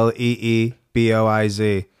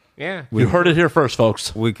 DUDLEEBOIZ. Yeah. You heard it here first,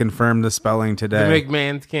 folks. We confirmed the spelling The today.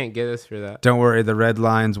 McMahons can't get us for that. Don't worry, the red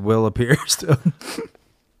lines will appear still.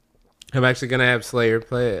 I'm actually going to have Slayer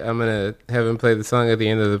play it. I'm going to have him play the song at the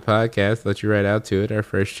end of the podcast. Let you right out to it. Our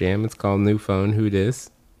first jam. It's called New Phone Who Dis.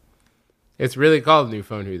 It's really called New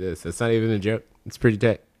Phone Who Dis. That's not even a joke. It's pretty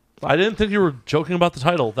tight. I didn't think you were joking about the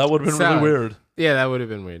title. That would have been really Solid. weird. Yeah, that would have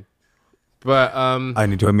been weird. But I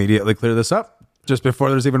need to immediately clear this up. Just before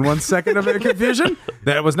there's even 1 second of confusion,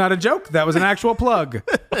 that was not a joke. That was an actual plug.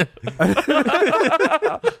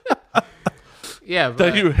 yeah, but,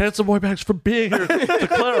 Thank you, Handsome Boy Bags, for being here to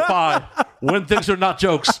clarify when things are not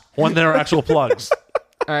jokes, when they're actual plugs.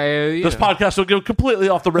 This podcast would go completely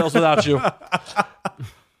off the rails without you.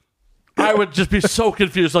 I would just be so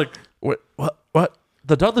confused. Like, wait, what?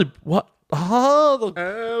 The Dudley, what? I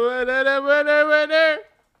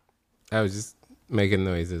was just making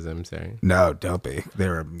noises. I'm sorry. No, don't be. They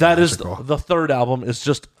were That is magical. the third album. Is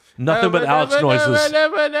just nothing but Alex noises.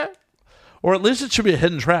 Or at least it should be a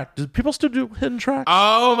hidden track. Do people still do hidden tracks?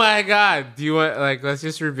 Oh my god! Do you want let's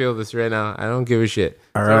just reveal this right now? I don't give a shit.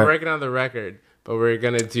 All So right. we're working on the record, but we're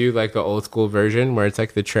gonna do like the old school version where it's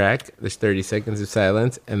like the track. There's 30 seconds of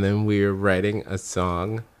silence, and then we're writing a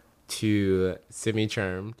song to Semi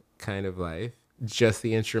Charmed Kind of Life. Just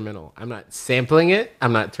the instrumental. I'm not sampling it.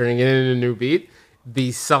 I'm not turning it into a new beat.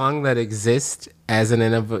 The song that exists as an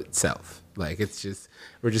in of itself. Like it's just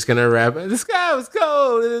we're just gonna rap. The sky was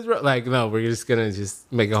cold. It is like no. We're just gonna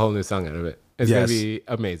just make a whole new song out of it. It's Yes. gonna be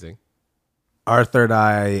amazing. Our third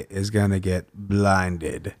eye is going to get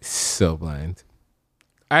blinded. So blind.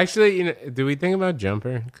 Actually, do we think about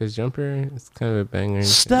Jumper? Because Jumper is kind of a banger.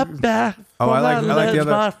 Step back. Oh, I like the ledge, other.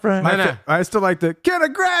 my friend. No. I still like the. Can I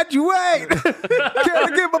graduate? Can I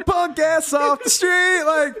get my punk ass off the street?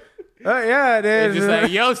 Like, yeah, it It's is. just like,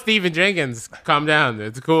 yo, Stephen Jenkins, calm down.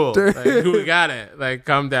 It's cool. Like, who got it? Like,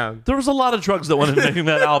 calm down. There was a lot of drugs that went into making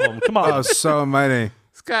that album. Come on. Oh, so many.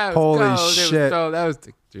 Sky was Holy cold. It was shit. cold. That was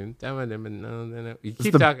the June. You It's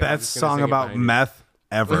keep the talking. I'm best just gonna song sing it about behind you. meth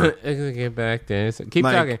ever. Get back there. So keep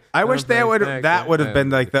Like, talking. I wish Don't would back that there. would have been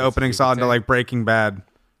like the opening song to like Breaking Bad.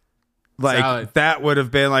 Like Solid. that would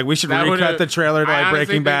have been like we should That recut would've- the trailer to I like honestly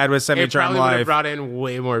Breaking Bad think with Semi it Charmed probably would have Life. brought in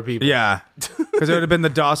way more people. Yeah, because it would have been the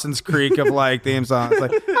Dawson's Creek of like theme songs.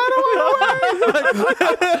 Like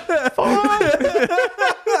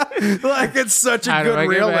like it's such a How do good I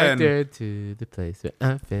reel get back in. there to the place where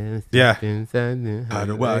I fell Yeah. asleep inside the- How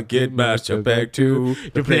do I get myself back to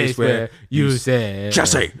the place where you said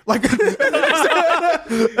Jesse? Like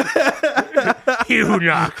you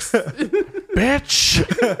knocks. Bitch.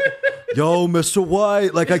 yo, Mr.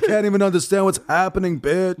 White. Like I can't even understand what's happening,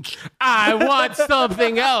 bitch. I want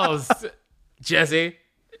something else, Jesse,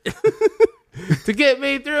 to get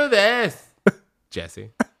me through this. Jesse,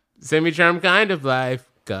 Semi-Charmed Kind of Life,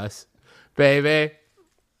 Gus, baby,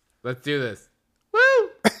 let's do this. Woo!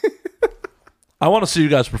 I want to see you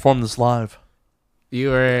guys perform this live.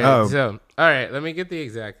 You are Oh. so. All right, let me get the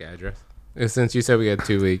exact address. Since you said we got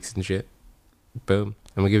 2 weeks and shit, boom,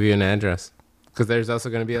 I'm gonna give you an address because there's also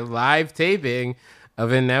gonna be a live taping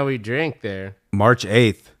of "And Now We Drink" there, March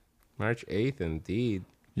 8th. March 8th, indeed.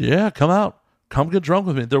 Yeah, come out. Come get drunk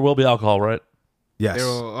with me. There will be alcohol, right? Yes. There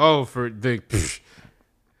will, for the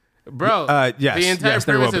Bro, yes, the entire yes,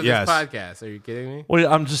 there will premise of be, this yes. podcast. Are you kidding me?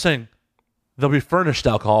 Well, I'm just saying, there'll be furnished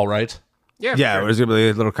alcohol, right? Yeah, Yeah, sure. there's gonna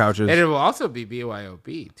be little couches. And it will also be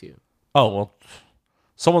BYOB too. Oh, well,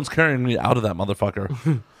 someone's carrying me out of that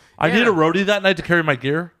motherfucker. I Yeah. need a roadie that night to carry my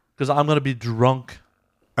gear because I'm going to be drunk.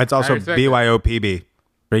 It's also I respect BYOPB.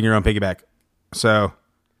 Bring your own piggyback. So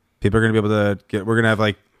people are gonna be able to get. We're gonna have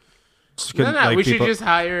like. No, like we people- should just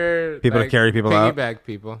hire people to carry people out. piggyback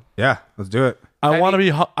people. Yeah, let's do it. I want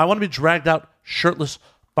to be dragged out shirtless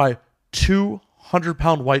by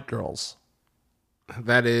 200-pound white girls.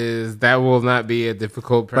 That will not be a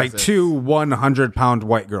difficult process. Like 2 100-pound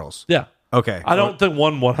white girls. Yeah. Okay. I don't think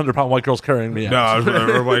one 100-pound white girl's carrying me No, out.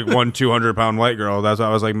 or like 1 200-pound white girl. That's what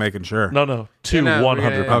I was like making sure. No. Two No,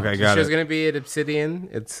 100-pound. Okay, got The show's it. going to be at Obsidian.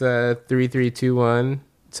 It's 3321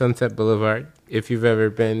 Sunset Boulevard. If you've ever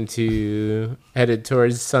been headed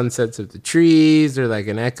towards Sunsets of the Trees or like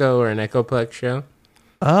an Echo or an Echoplex show.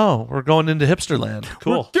 Oh, we're going into hipster land.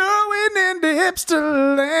 Cool. Going into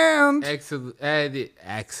hipster land.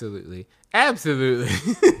 Absolutely.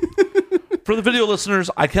 For the video listeners,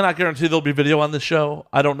 I cannot guarantee there'll be video on this show.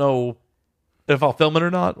 I don't know if I'll film it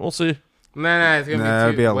or not. We'll see. No, it's gonna Nah, be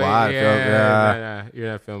it'd be a lot. Yeah, you're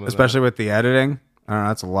not filming. Especially with the editing. I don't know.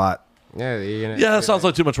 That's a lot. that. You're gonna, Yeah, that sounds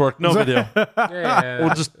like too much work. No video. Yeah,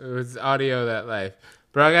 We'll just- it was audio that life.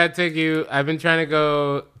 Bro, I gotta take you. I've been trying to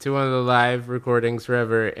go to one of the live recordings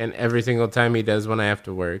forever, and every single time he does when I have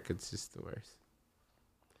to work, it's just the worst.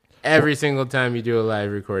 Every single time you do a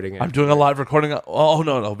live recording, I'm doing a live recording. Oh,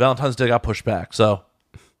 no. Valentine's Day got pushed back. So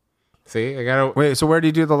See, I gotta. Wait, so where do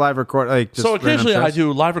you do the live record? Like, just so occasionally random I shows?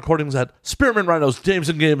 do live recordings at Spearmint Rhinos Dames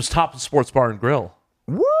and Games Top Sports Bar and Grill.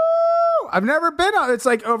 Woo! I've never been out. It's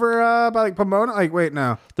like over by like Pomona. Like, wait,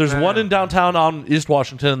 no. There's one in downtown on East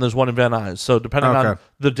Washington, and there's one in Van Nuys. So depending on Okay.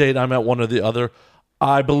 the date, I'm at one or the other.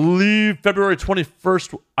 I believe February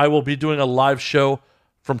 21st, I will be doing a live show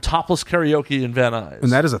from Topless Karaoke in Van Nuys.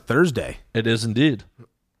 And that is a Thursday. It is indeed.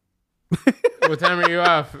 What time are you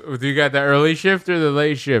off? Do you got the early shift or the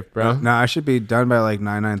late shift, bro? No, I should be done by like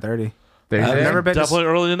 9:30. Thursday? I've never been. Definitely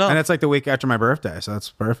early enough. And it's like the week after my birthday, so that's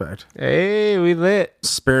perfect. Hey, we lit.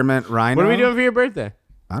 Spearmint Rhino. What are we doing for your birthday?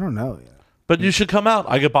 I don't know yet. But you should come out.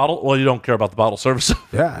 I get bottle. Well, you don't care about the bottle service.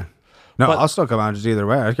 Yeah. No, But- I'll still come out just either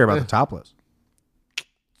way. I care about the topless.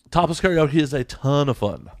 Topless Karaoke is a ton of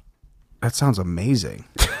fun. That sounds amazing.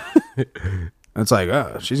 It's like,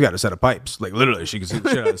 oh, she's got a set of pipes. Like literally, she can see the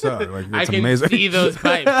shit out of the Like, I it's can amazing. see those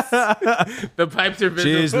pipes. The pipes are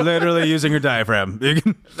visible. She's literally using her diaphragm. You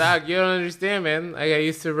can- Doc, you don't understand, man. Like I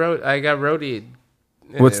used to I got roadied.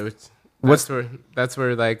 And What's- it was- what's- that's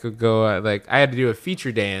where like would go like I had to do a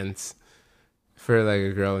feature dance for like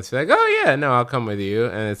a girl and she's like, oh yeah, no, I'll come with you.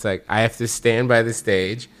 And it's like I have to stand by the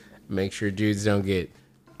stage, make sure dudes don't get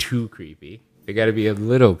too creepy. They got to be a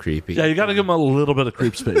little creepy. Yeah, you got to give them a little bit of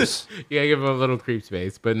creep space. You gotta give them a little creep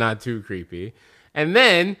space, but not too creepy. And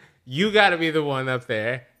then you gotta be the one up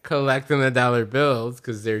there collecting the dollar bills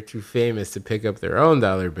because they're too famous to pick up their own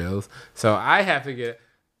dollar bills. So I have to get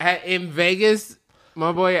in Vegas,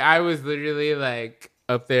 my boy. I was literally like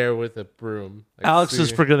up there with a broom. Like, Alex is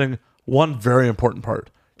swinging. forgetting one very important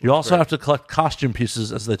part. You also have to collect costume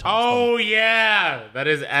pieces as they toss them. Oh yeah, that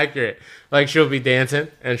is accurate. Like she'll be dancing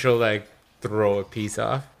and she'll like throw a piece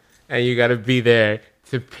off, and you gotta be there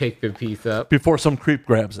to pick the piece up. Before some creep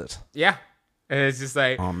grabs it. Yeah. And it's just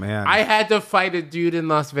like, Oh, man. I had to fight a dude in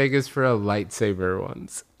Las Vegas for a lightsaber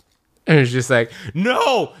once. And it's just like,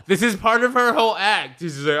 no, this is part of her whole act.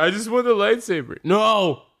 He's just like, I just want a lightsaber.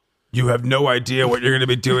 No, you have no idea what you're going to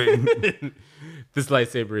be doing. this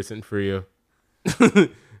lightsaber isn't for you.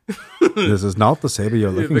 This is not the saber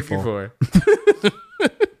you're You're looking for.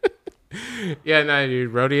 Yeah, no,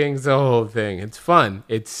 dude, roadieing's the whole thing. It's fun.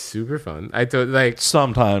 It's super fun. I told like,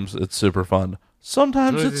 Sometimes it's super fun.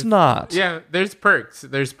 Sometimes it's not. yeah, there's perks.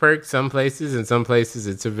 There's perks some places, and some places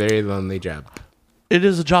it's a very lonely job. It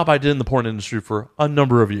is a job I did in the porn industry for a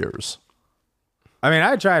number of years. I mean,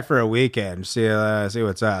 I'd try it for a weekend, see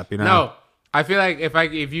what's up. You know? No, I feel like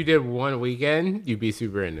if you did one weekend, you'd be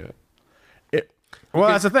super into it. Well,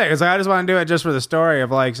 that's the thing. It's like I just want to do it just for the story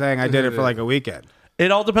of like saying I did it for like a weekend. It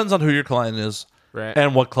all depends on who your client is Right.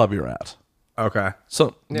 and what club you're at. Okay.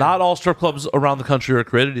 So not all strip clubs around the country are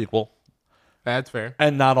created equal, That's fair.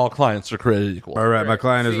 and not all clients are created equal. All right. My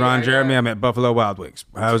client is See, Ron I Jeremy. got- I'm at Buffalo Wild Wings.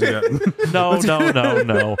 How's it going?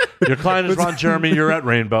 No. Your client is Ron Jeremy. You're at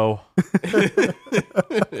Rainbow.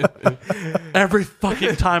 Every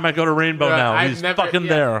fucking time I go to Rainbow now, he's fucking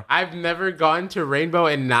there. I've never gone to Rainbow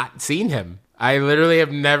and not seen him. I literally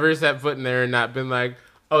have never set foot in there and not been like,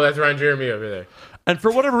 oh, that's Ron Jeremy over there. And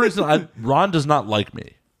for whatever reason, Ron does not like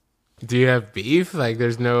me. Do you have beef? Like,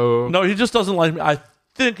 there's no. No, he just doesn't like me. I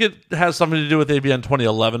think it has something to do with ABN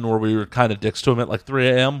 2011, where we were kind of dicks to him at like 3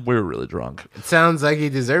 a.m. We were really drunk. It sounds like he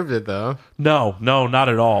deserved it, though. No, not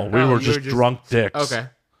at all. We Oh, were you just drunk dicks. Okay.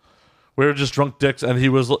 We were just drunk dicks, and he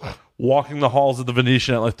was walking the halls of the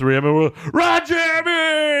Venetian at like 3 a.m. and we were, Ron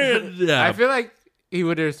Jeremy! Yeah. I feel like he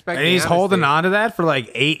would respect. And he's holding on to that for like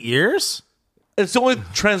 8 years? It's the only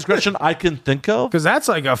transgression I can think of. Because that's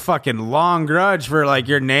like a fucking long grudge for like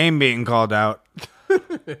your name being called out.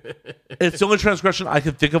 It's the only transgression I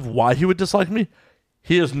can think of why he would dislike me.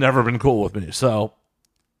 He has never been cool with me, so...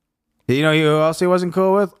 You know who else he wasn't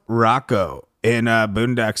cool with? Rocco in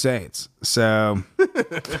Boondock Saints. So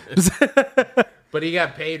But he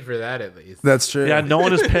got paid for that at least. that's true. Yeah, no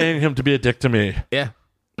one is paying him to be a dick to me. Yeah.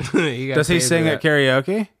 Does he sing at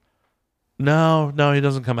karaoke? No, he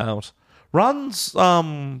doesn't come out. Ron's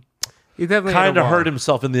He definitely kind of hurt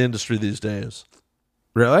himself in the industry these days.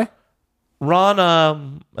 Really?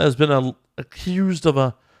 Ron has been accused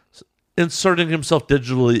of inserting himself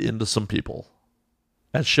digitally into some people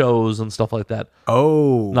at shows and stuff like that,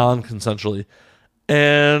 Oh. non-consensually.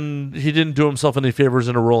 And he didn't do himself any favors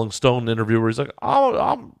in a Rolling Stone interview where he's like,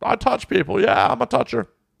 I touch people. Yeah, I'm a toucher.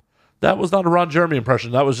 That was not a Ron Jeremy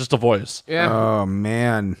impression. That was just a voice. Yeah. Oh,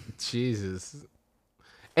 man. Jesus.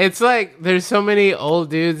 It's like there's so many old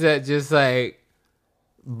dudes that just like,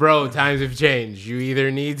 bro, times have changed. You either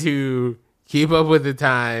need to keep up with the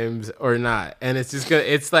times or not. And it's just gonna,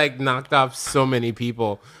 it's like knocked off so many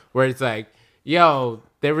people where it's like, yo,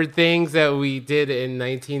 there were things that we did in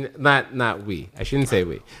not we, I shouldn't say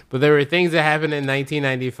we, but there were things that happened in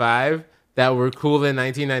 1995 that were cool in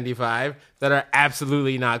 1995 that are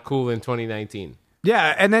absolutely not cool in 2019.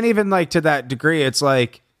 Yeah, and then even like to that degree, it's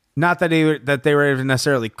like not that they were even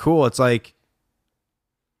necessarily cool. It's like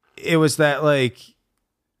it was that like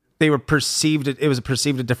they were perceived. It was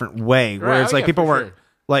perceived a different way, where Right, it's oh, like yeah, people for weren't sure.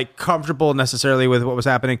 like comfortable necessarily with what was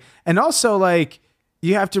happening, and also like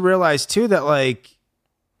you have to realize too that like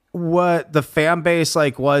what the fan base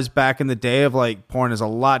like was back in the day of like porn is a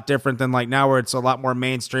lot different than like now, where it's a lot more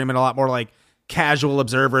mainstream and a lot more like casual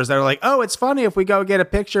observers that are like, oh, it's funny if we go get a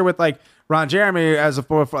picture with like Ron Jeremy as a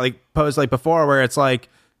like posed like before, where it's like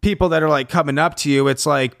people that are like coming up to you, it's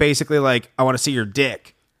like basically like, I want to see your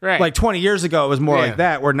dick. Right. Like 20 years ago, it was more Yeah. like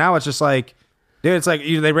that, where now it's just like, dude, it's like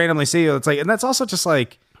they randomly see you. It's like, and that's also just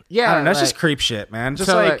like, Yeah, I don't know, that's like- just creep shit, man. Just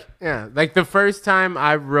So, like, yeah, like the first time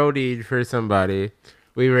I roadied for somebody,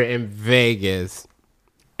 we were in Vegas,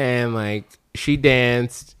 and like she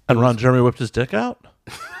danced. And Ron Jeremy whipped his dick out?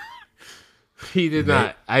 He did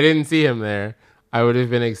not. I didn't see him there. I would have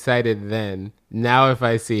been excited then. Now, if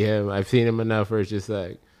I see him, I've seen him enough where it's just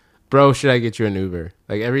like, bro, should I get you an Uber?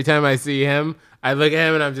 Like every time I see him, I look at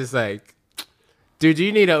him and I'm just like, dude, do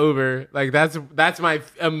you need an Uber? Like that's my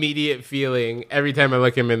immediate feeling every time I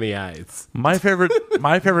look him in the eyes. My favorite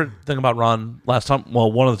thing about Ron last time,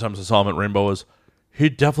 well, one of the times I saw him at Rainbow, was he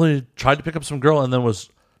definitely tried to pick up some girl and then was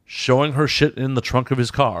showing her shit in the trunk of his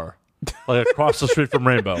car, like across the street from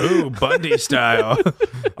Rainbow. ooh, Bundy style.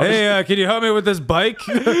 Hey, can you help me with this bike?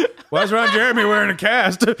 Why is Ron Jeremy wearing a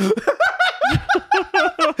cast?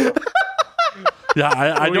 Yeah,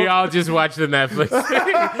 I We don't. all just watch the Netflix.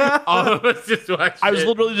 All of us just watch. I was it.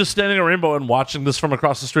 literally just standing at Rainbow and watching this from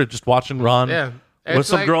across the street, just watching Ron Yeah. with It's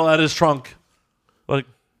some like- girl at his trunk. Like,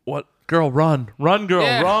 what? Girl, run, girl,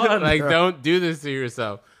 Yeah. run. Like, don't do this to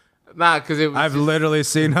yourself. Nah, because it was I've literally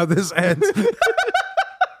seen how this ends.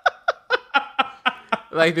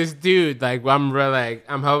 like this dude. Like I'm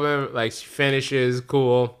hoping like she finishes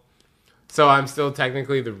cool. So I'm still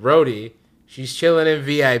technically the roadie. She's chilling in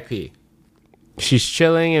VIP. She's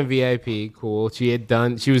chilling in VIP. Cool. She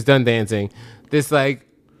was done dancing. This like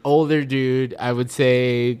older dude, I would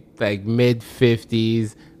say like mid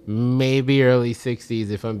 50s, maybe early 60s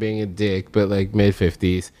if I'm being a dick, but like mid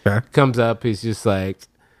 50s. Okay. Comes up, he's just like,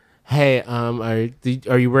 "Hey,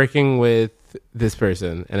 are you working with this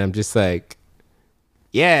person?" And I'm just like,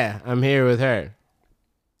 "Yeah, I'm here with her."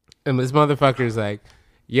 And this motherfucker's like,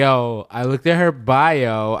 "Yo, I looked at her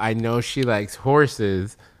bio. I know she likes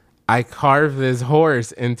horses. I carved this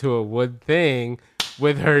horse into a wood thing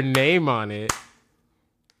with her name on it.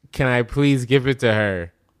 Can I please give it to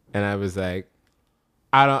her?" And I was like,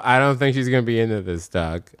 I don't think she's gonna be into this,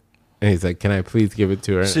 dog. And he's like, "Can I please give it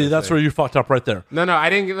to her?" See, that's where you fucked up right there. No, I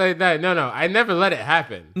didn't get like that. No, I never let it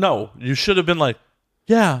happen. No, you should have been like,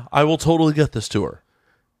 yeah, I will totally get this to her.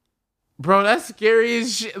 Bro, that's scary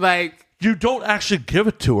as shit. Like, You don't actually give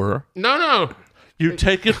it to her. no. You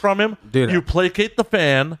take it from him, Dude. you placate the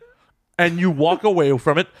fan, and you walk away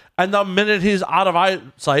from it. And the minute he's out of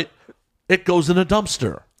eyesight, it goes in a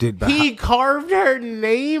dumpster. Dude, but He carved her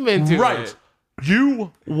name into Right. it.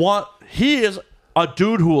 He is a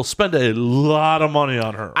dude who will spend a lot of money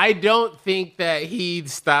on her. I don't think that he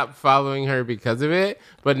stopped following her because of it,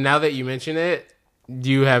 but now that you mention it,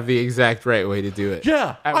 you have the exact right way to do it.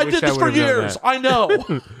 Yeah, I wish did this for would've known years. that. I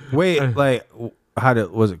know. wait, like,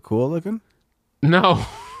 was it cool looking? No.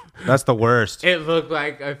 That's the worst. It looked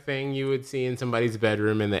like a thing you would see in somebody's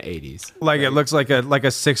bedroom in the 80s. Like, it looks like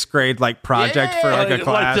a sixth grade like project for like a Like,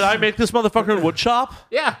 class. did I make this motherfucker in wood shop?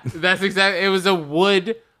 Yeah, that's exactly. It was a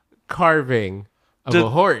wood carving of Did- a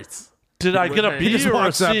horse. Did I get a he B just or a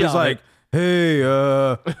walks up. C He's on like, it? "Hey,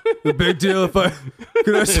 the big deal if I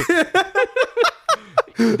could I see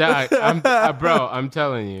Doc, bro, I'm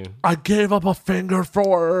telling you. I gave up a finger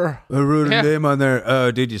for her. I wrote her Yeah. name on there.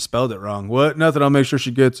 Oh, dude, you spelled it wrong. What? Nothing. I'll make sure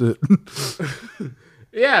she gets it.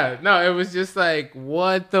 Yeah, no, it was just like,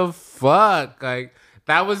 what the fuck? Like,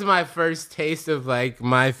 that was my first taste of like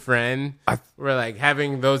my friend. We're like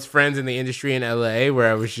having those friends in the industry in LA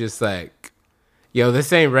where I was just like, yo,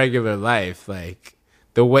 this ain't regular life. Like,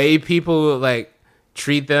 the way people like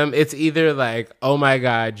treat them, it's either like, oh my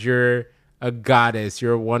God, you're a goddess,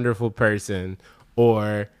 you're a wonderful person,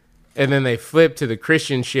 or, and then they flip to the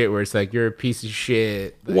Christian shit where it's like, you're a piece of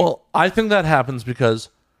shit. Like, Well, I think that happens because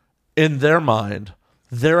in their mind,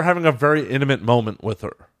 they're having a very intimate moment with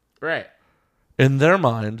her. right. In their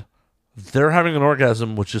mind, they're having an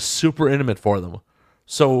orgasm which is super intimate for them.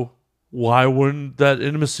 So why wouldn't that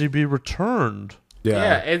intimacy be returned?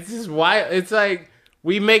 Yeah, it's just why it's like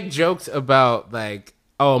we make jokes about like,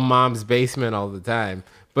 oh, mom's basement all the time,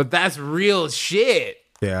 but that's real shit.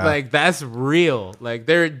 Yeah. Like that's real. Like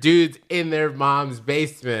there are dudes in their mom's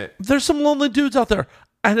basement. There's some lonely dudes out there.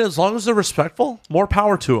 And as long as they're respectful, more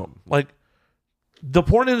power to them. Like, the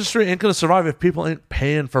porn industry ain't going to survive if people ain't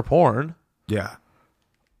paying for porn. Yeah.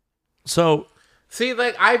 So See,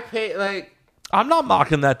 like I pay like I'm not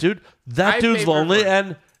mocking that dude. That I dude's pay for lonely. porn.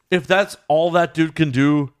 And if that's all that dude can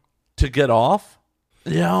do to get off,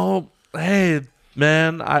 hey,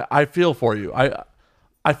 man, I feel for you.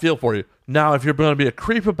 I feel for you. Now, if you're going to be a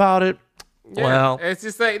creep about it, yeah, well, it's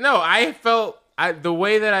just like no, I felt the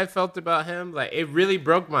way that I felt about him, like it really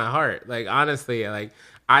broke my heart. Like honestly, like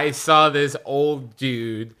I saw this old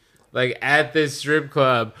dude like at this strip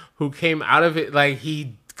club who came out of it like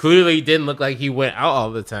he clearly didn't look like he went out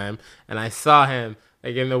all the time, and I saw him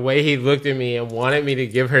like in the way he looked at me and wanted me to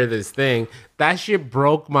give her this thing. That shit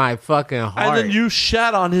broke my fucking heart. and then you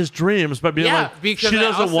shat on his dreams by being Yeah, like, because she I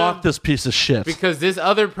doesn't also- want this piece of shit. because this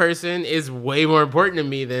other person is way more important to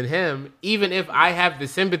me than him, even if I have the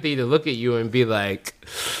sympathy to look at you and be like,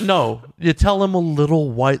 No, you tell him a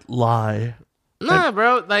little white lie. nah,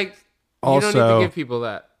 bro, like, you don't need to Also- give people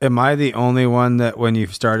that. Am I the only one that when you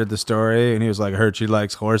started the story and he was like, heard she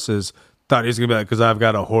likes horses, thought he was going to be like, because I've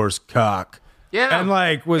got a horse cock. Yeah. And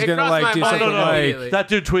like, was It going to crossed like my do mind something immediately. like, That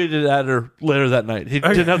dude tweeted at her later that night. He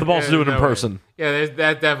didn't have the balls to do it in no way. person. Yeah,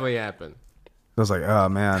 that definitely happened. I was like, oh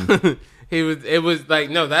man. It was like,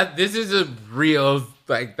 no, this is a real,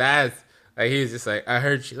 like, that's, like, he was just like, I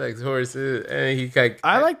heard she likes horses, and he like,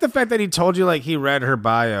 I like the fact that he told you like he read her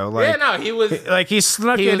bio. Like, yeah, no, he was, like he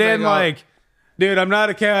snuck He it was in like, like, dude, I'm not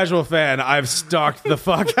a casual fan. I've stalked the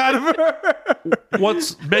fuck out of her.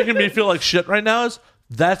 What's making me feel like shit right now is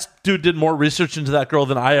that dude did more research into that girl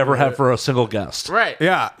than I ever have for a single guest. right.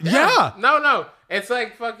 Yeah. Yeah. No, it's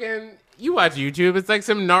like fucking. You watch YouTube, it's like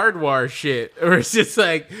some Nardwar shit, or it's just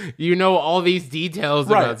like you know all these details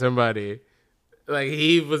Right. about somebody. Like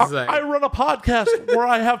he was like, I run a podcast where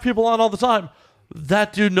I have people on all the time.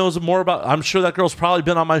 That dude knows more about. I'm sure that girl's probably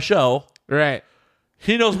been on my show. right?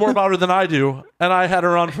 He knows more about her than I do, and I had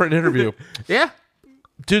her on for an interview. Yeah,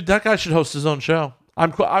 Dude, that guy should host his own show.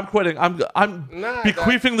 I'm quitting. I'm Nah,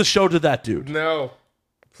 bequeathing the show to that dude. no,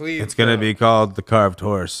 please. It's gonna be called the Carved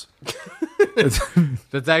Horse,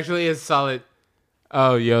 That's actually a solid.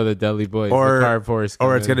 Oh, yo, the Dudley Boys, Or- the carved horse,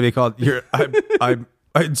 or it's gonna be called "Your."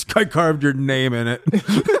 I carved your name in it.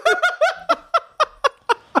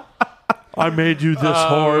 I made you this Oh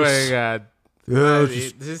horse. my god,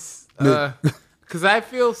 Yeah, because I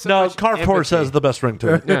feel so No, much carved horse empathy. has the best ring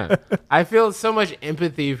to it. Yeah, I feel so much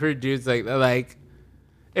empathy for dudes like that. Like,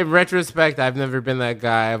 in retrospect, I've never been that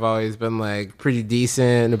guy. I've always been like pretty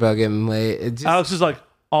decent about getting late. It just, Alex has like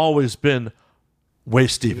always been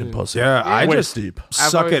waist deep in pussy. Yeah, I waist just deep.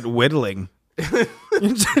 suck always- at whittling.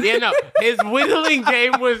 yeah, no, his whittling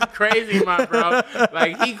game was crazy, my bro.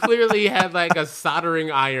 Like he clearly had like a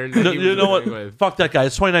soldering iron. That he was You know what? whittling with. Fuck that guy.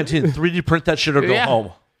 It's 2019. 3D print that shit or go Yeah.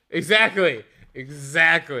 home. Exactly.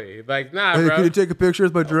 Exactly. Like, nah, Hey, bro. can you take a picture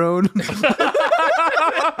with my drone?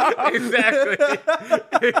 Exactly.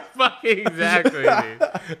 Fucking exactly,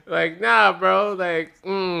 dude. Like, nah, bro. Like,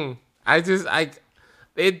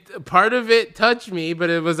 part of it touched me, but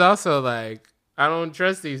it was also like, I don't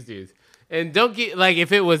trust these dudes. And don't get, like,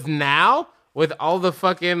 if it was now, with all the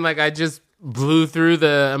fucking, like, I just blew through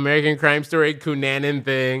the American Crime Story Cunanan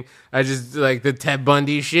thing, I just, like, the Ted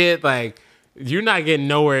Bundy shit, like, you're not getting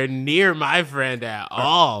nowhere near my friend at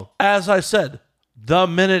all. As I said, the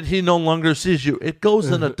minute he no longer sees you, it goes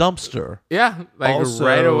in a dumpster. Yeah, like, Also-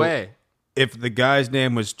 right away. If the guy's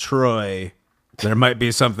name was Troy, there might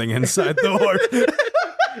be something inside the horse.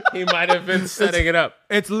 He might have been setting it up.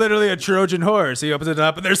 It's literally a Trojan horse. He opens it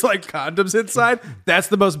up and there's like condoms inside. That's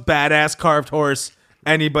the most badass carved horse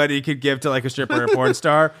anybody could give to like a stripper or a porn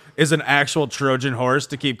star is an actual Trojan horse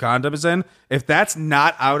to keep condoms in. If that's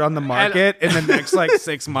not out on the market in the next like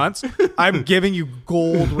 6 months, I'm giving you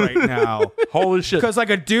gold right now. Holy shit. Because like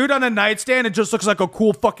a dude on a nightstand, it just looks like a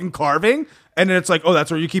cool fucking carving. And then it's like, oh,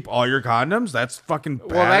 that's where you keep all your condoms? That's fucking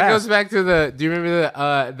badass. Well, that goes back to do you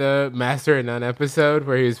remember the Master and None episode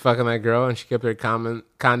where he was fucking that girl and she kept her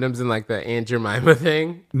condoms in like the Aunt Jemima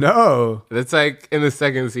thing? No. That's like in the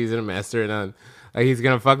second season of Master and None. Like he's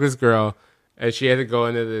gonna fuck this girl and she had to go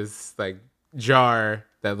into this like jar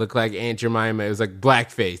that looked like Aunt Jemima. It was like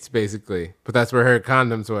blackface basically, but that's where her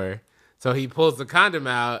condoms were. So he pulls the condom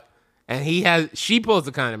out and she pulls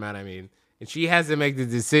the condom out, and she has to make the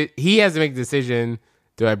decision. He has to make the decision: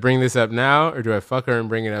 do I bring this up now or do I fuck her and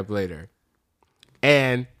bring it up later?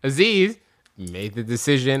 And Aziz made the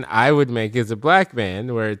decision I would make as a black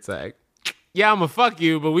man, where it's like, yeah, I'm gonna fuck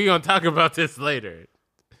you, but we gonna talk about this later.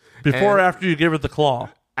 Before or after you gave her the claw?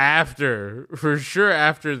 After, for sure,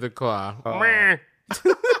 after the claw.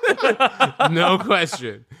 No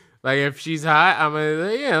question. Like if she's hot, I'm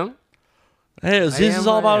gonna, Hey, Aziz is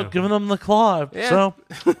all about giving him the claw. Yeah. So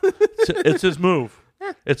it's his move.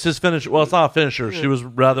 It's his finish. Well, it's not a finisher. She was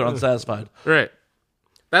rather unsatisfied. Right.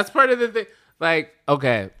 That's part of the thing. Like,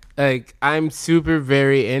 okay, like I'm super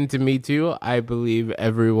very into Me Too. I believe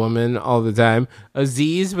every woman all the time.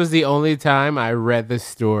 Aziz was the only time I read the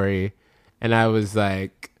story and I was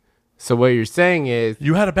like, so what you're saying is,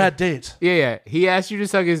 You had a bad date. yeah, he asked you to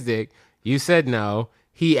suck his dick. You said no.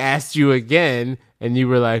 He asked you again and you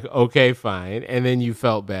were like, okay, fine. And then you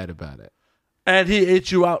felt bad about it. And he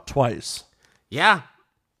ate you out twice. Yeah.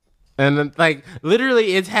 And then, like,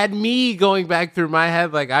 literally, it's had me going back through my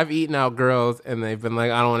head. Like, I've eaten out girls, and they've been like,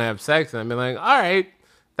 I don't want to have sex. And I've been like, all right,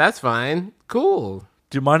 that's fine. Cool.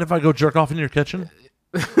 Do you mind if I go jerk off in your kitchen?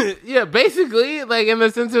 Yeah, basically, like, in the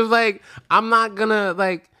sense of, like, I'm not gonna,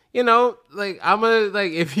 like, like, I'm gonna,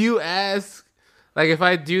 like, if you ask, like, if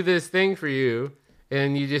I do this thing for you,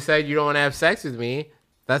 and you decide you don't want to have sex with me,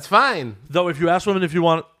 that's fine. Though, if you ask women if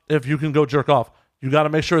you can go jerk off, you got to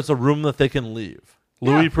make sure it's a room that they can leave.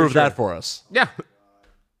 Louis proved that for us. Yeah.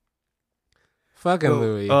 Fucking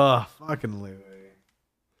Louis. Fucking Louis.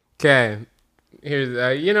 Okay.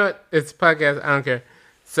 Here's, you know what? It's a podcast. I don't care.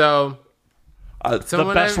 So, The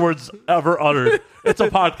Someone best I've- words ever uttered. It's a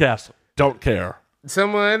podcast. Don't care.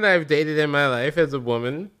 someone I've dated in my life as a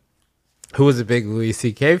woman who was a big Louis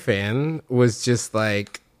C.K. fan was just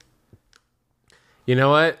like, you know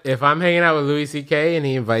what? If I'm hanging out with Louis C.K. and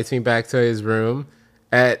he invites me back to his room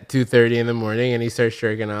at 2:30 in the morning and he starts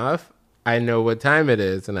jerking off, I know what time it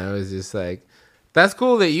is. And I was just like, that's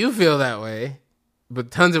cool that you feel that way,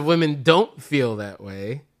 but tons of women don't feel that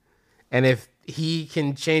way. And if he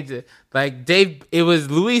can change it, like Dave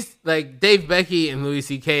Becky and Louis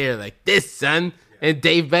C.K. are like this, son. And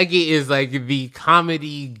Dave Becky is like the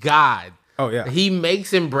comedy god. Oh, yeah. He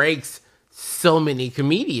makes and breaks so many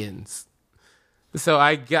comedians. So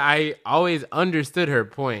I always understood her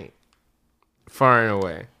point far and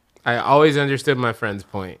away. I always understood my friend's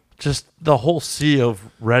point. Just the whole sea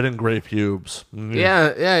of red and gray pubes. Yeah.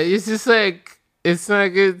 It's just like, it's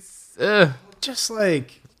like, it's Just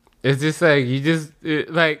like, just like,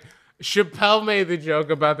 like, Chappelle made the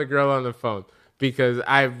joke about the girl on the phone because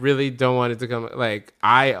I really don't want it to come, like,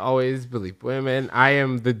 I always believe women. I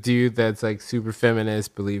am the dude that's like super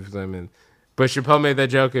feminist, believes women. But Chappelle made that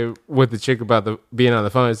joke with the chick about being on the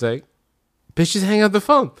phone. It's like, bitch, just hang up the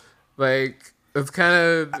phone. Like, it's kind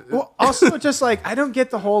of. well, also just like, I don't get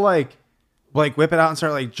the whole like whip it out and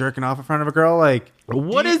start like jerking off in front of a girl. Like,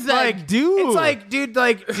 What does that like, do? It's like, dude,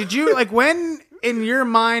 like, did you like when in your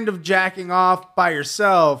mind of jacking off by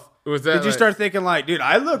yourself? Was that did you like- start thinking like, dude,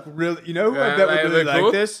 I look really, you know, who I bet like, would really look like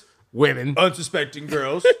cool? this? Women. Unsuspecting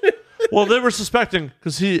girls. Well, they were suspecting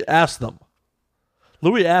because he asked them.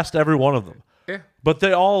 Louis asked every one of them. Yeah. But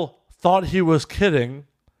they all thought he was kidding.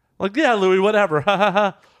 Like, yeah, Louis, whatever. Ha ha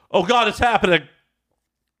ha. Oh God, it's happening.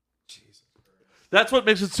 That's what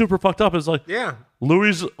makes it super fucked up. Is like, Yeah.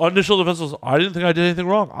 Louis' initial defense was, I didn't think I did anything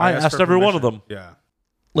wrong. I asked for every one of permission. them. Yeah.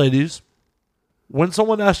 Ladies, when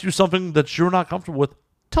someone asks you something that you're not comfortable with,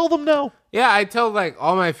 tell them no. Yeah, I tell like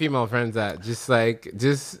all my female friends that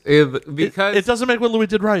because It doesn't make what Louis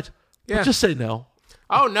did right. Yeah. But just say no.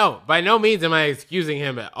 oh no, by no means am I excusing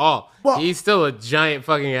him at all. Well- He's still a giant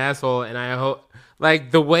fucking asshole, and I hope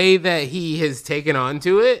like the way that he has taken on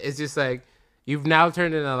to it is just like you've now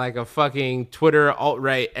turned into like a fucking Twitter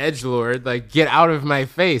alt-right edgelord. Like, get out of my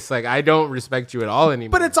face. Like, I don't respect you at all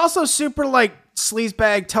anymore. But it's also super like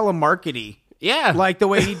sleazebag telemarkety. yeah, Like the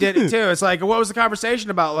way he did it too. It's like, what was the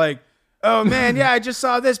conversation about? Like, oh man, yeah, I just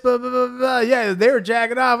saw this, blah blah blah blah. Yeah, they were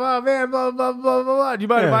jacking off. Oh man, blah blah blah blah blah. Do you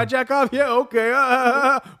mind if I jack off? Yeah,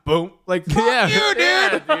 okay. Boom. Like, fuck Yeah. you, dude.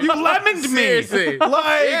 Yeah, dude. You lemoned me. Seriously.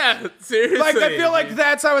 Like, yeah, seriously. like I feel like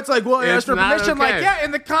that's how it's like. Well, I It's asked for not permission. Like, okay. yeah,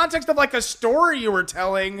 in the context of like a story you were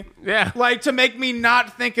telling. Yeah. Like to make me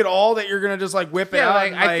not think at all that you're gonna just like whip it Yeah, out.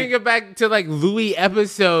 like and, I think back to like Louis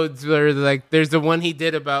episodes where like there's the one he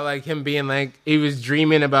did about like him being like he was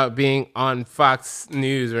dreaming about being on Fox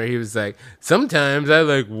News where he was like sometimes I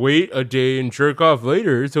like wait a day and jerk off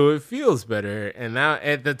later so it feels better. And now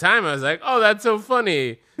at the time I was like, oh, that's so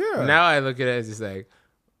funny. Yeah. Now I look at it as just like,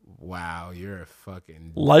 wow, you're a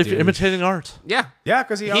fucking Life douche. imitating art. Yeah. yeah,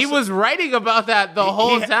 because He was writing about that the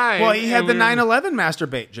whole time. Well, he had and the we- 9/11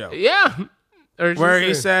 masturbate joke. Yeah. Or Where just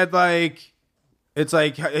he a- said like it's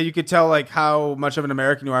like you could tell like how much of an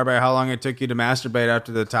American you are by how long it took you to masturbate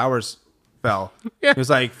after the towers fell. Yeah. It was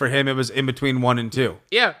like for him it was in between 1 and 2.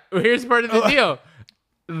 yeah, well, here's part of the deal.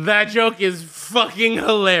 That joke is fucking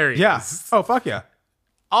hilarious. Yeah. Oh fuck yeah.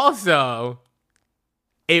 Also,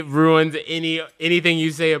 it ruins anything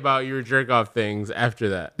you say about your jerk off things after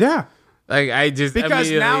that. Yeah. Like I just Because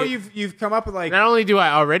now immediately- you've come up with like not only do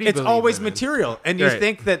I already it's believe always women- material and you Right.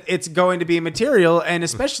 think that it's going to be material and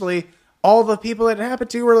especially all the people that it happened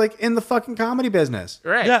to were like in the fucking comedy business.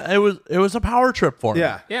 right? Yeah, it was a power trip for him.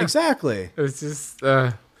 Yeah. Yeah. Exactly. It was just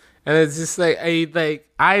and it's just like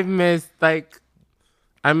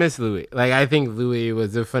I miss Louis. Like I think Louis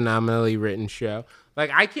was a phenomenally written show. Like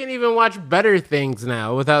I can't even watch Better Things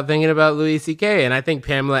now without thinking about Louis C.K. And I think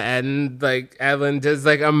Pamela Adlon does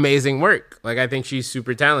like amazing work. Like I think she's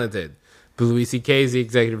super talented. But Louis C.K. is the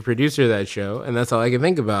executive producer of that show, and that's all I can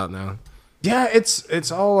think about now. Yeah,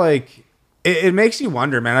 it's all like it makes you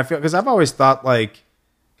wonder, man. I feel because I've always thought like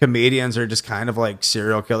comedians are just kind of like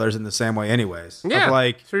serial killers in the same way, anyways. Yeah, of,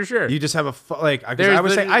 like for sure. You just have a like. 'Cause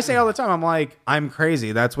There's I say all the time. I'm like I'm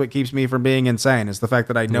crazy. That's what keeps me from being insane. Is the fact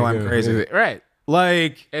that I know I'm crazy. Right.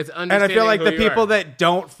 Like, It's and I feel understanding like who the you people are. that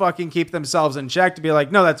don't fucking keep themselves in check to be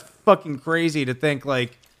like, no, that's fucking crazy to think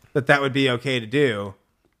like that would be okay to do.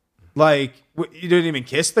 Like, you didn't even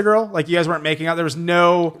kiss the girl. Like, you guys weren't making out. There was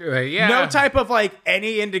no type of like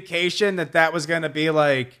any indication that was gonna be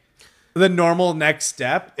like the normal next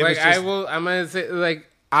step. It Like was just, I'm gonna say like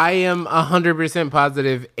I am 100%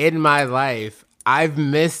 positive in my life I've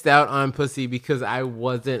missed out on pussy because I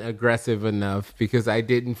wasn't aggressive enough because I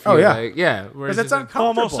didn't feel yeah. like whereas because it's it's like,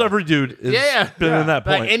 uncomfortable. Almost every dude is Yeah. been in that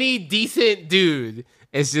point. like any decent dude.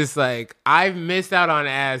 It's just like I've missed out on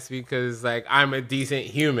ass because like I'm a decent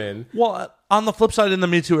human. Well, on the flip side, in the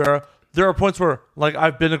Me Too era, there are points where like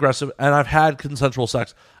I've been aggressive and I've had consensual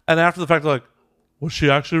sex, and after the fact, like, was she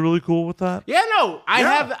actually really cool with that? Yeah, no, I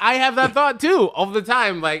have that thought too all the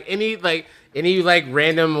time. Like any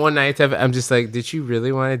random one nights, I'm just like, did she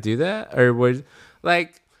really want to do that, or was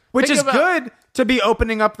like, which think is about- good to be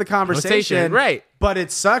opening up the conversation, right? But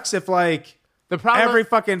it sucks if like The problem, every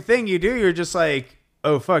fucking thing you do, you're just like,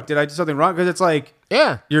 oh fuck, did I do something wrong? Because it's like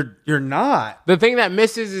yeah. you're not. The thing that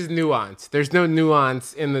misses is nuance. There's no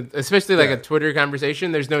nuance in the, especially like a Twitter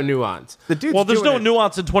conversation. There's no nuance. The dude's Well, there's doing no it.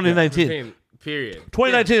 nuance in 2019. Period.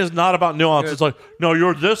 2019 is not about nuance. It's like, no,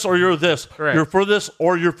 you're this or you're this. Correct. You're for this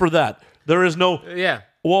or you're for that. There is no, Yeah.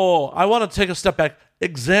 whoa, I want to take a step back,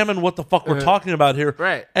 examine what the fuck we're talking about here,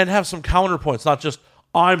 Right. and have some counterpoints, not just,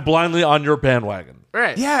 I'm blindly on your bandwagon.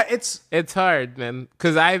 Right. Yeah, it's It's hard, man,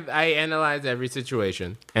 because I analyze every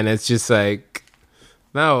situation, and it's just like,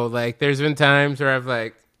 no, like there's been times where I've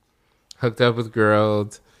like hooked up with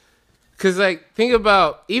girls, because like think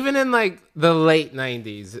about even in like the late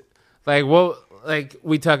 '90s, like like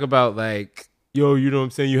we talk about like, yo, you know what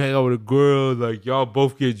I'm saying? You hang out with a girl, like y'all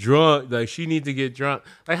both get drunk, like she needs to get drunk.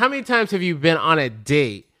 Like how many times have you been on a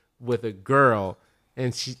date with a girl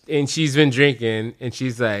and she's been drinking and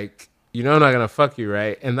she's like, you know I'm not gonna fuck you,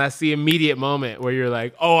 right? And that's the immediate moment where you're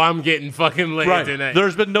like, oh, I'm getting fucking laid Right. tonight.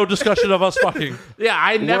 There's been no discussion of us fucking. Yeah,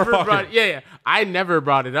 I never fucking. brought. Yeah, I never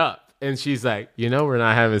brought it up. And she's like, you know, we're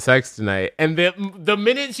not having sex tonight. And the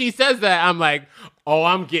minute she says that, I'm like, oh,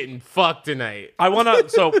 I'm getting fucked tonight. I want to.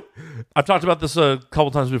 So I've talked about this a couple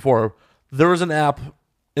times before. There was an app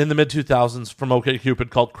in the mid 2000s from OkCupid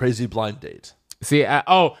called Crazy Blind Date. See, is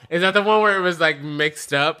that the one where it was like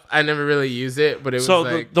mixed up? I never really used it, but it was So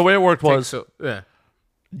like the way it worked was yeah.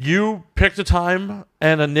 you picked a time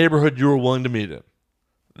and a neighborhood you were willing to meet in,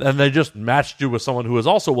 and they just matched you with someone who was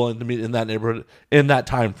also willing to meet in that neighborhood in that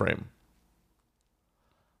time frame.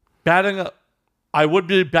 I would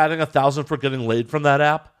be batting 1,000 for getting laid from that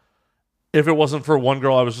app if it wasn't for one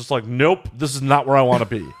girl. I was just like, nope, this is not where I want to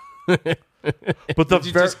be. But the Did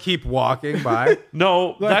you just keep walking by?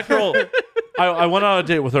 no, that girl, I went on a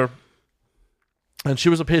date with her, and she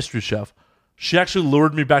was a pastry chef. She actually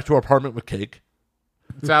lured me back to her apartment with cake.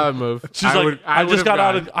 Solid move. She's like, I just got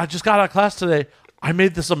out of class today. I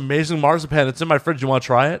made this amazing marzipan. It's in my fridge. You want to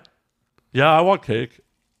try it? Yeah, I want cake.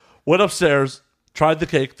 Went upstairs, tried the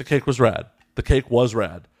cake. The cake was rad. The cake was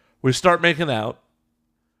rad. We start making out,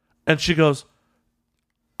 and she goes,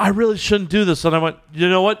 I really shouldn't do this. And I went, you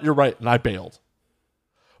know what? You're right. And I bailed.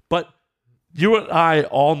 But you and I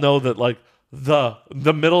all know that, like, the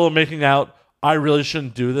middle of making out, I really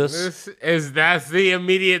shouldn't do this. That's the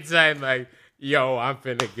immediate sign, like, yo, I'm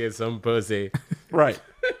finna get some pussy. Right.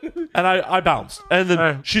 And I bounced. And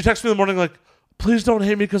then she texted me in the morning like, please don't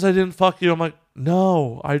hate me because I didn't fuck you. I'm like,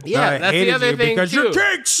 no. Yeah, I that's the hated other you thing because too. your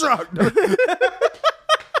cake sucked.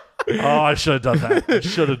 Oh, I should have done that. I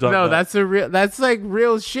should have done No, that. that's like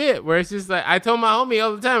real shit. Where it's just like I told my homie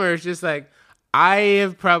all the time. Where it's just like I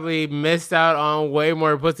have probably missed out on way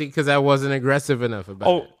more pussy because I wasn't aggressive enough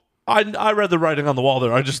about it. I read the writing on the wall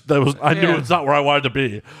there. I knew Yeah. it's not where I wanted to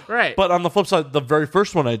be. Right. But on the flip side, the very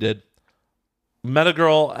first one I did, met a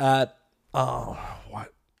girl at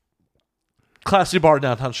classy bar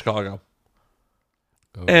downtown Chicago.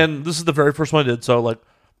 And this is the very first one I did. So like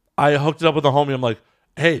I hooked it up with a homie. I'm like,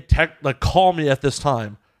 hey, call me at this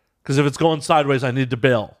time. Because if it's going sideways, I need to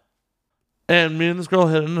bail. And me and this girl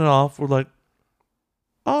hitting it off. We're like,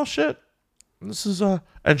 oh shit. This is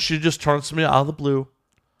and she just turns to me out of the blue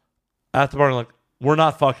at the bar and like, we're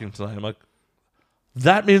not fucking tonight. I'm like,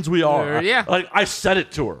 that means we are. Yeah. Like I said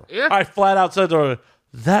it to her. Yeah. I flat out said to her,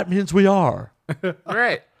 that means we are.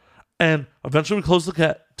 Right. And eventually we closed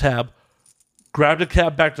the tab, grabbed a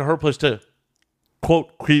cab back to her place to,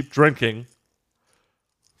 quote, keep drinking.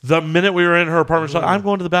 The minute we were in her apartment, she's like, I'm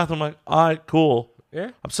going to the bathroom. I'm like, all right, cool.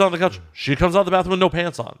 Yeah. I'm sitting on the couch. She comes out of the bathroom with no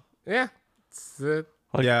pants on. Yeah.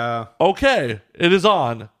 Yeah. Okay, it is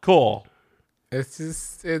on. Cool. It's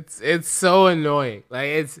just it's so annoying. Like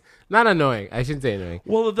it's not annoying. I shouldn't say annoying.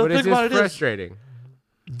 Well, the but thing it's about just it is, frustrating.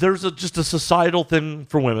 there's just a societal thing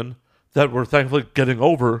for women that we're thankfully getting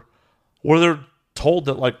over, where they're told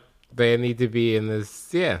that like They need to be in this.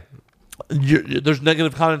 Yeah. there's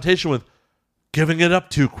negative connotation with giving it up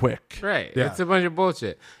too quick. Right. Yeah. It's a bunch of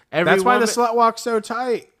bullshit. That's why the slut walk's so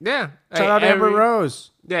tight. Yeah. Shout out Amber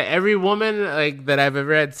Rose. Yeah, every woman like that I've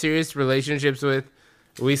ever had serious relationships with,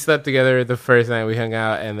 we slept together the first night we hung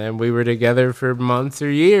out, and then we were together for months or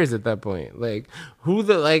years at that point. Like,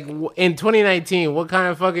 in 2019, what kind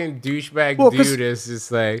of fucking douchebag 'cause- dude is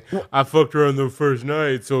just like, I fucked her on the first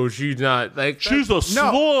night, so she's not like She's a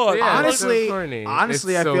slut. Yeah, honestly, it's so corny.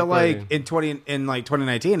 honestly, It's I so feel corny. like in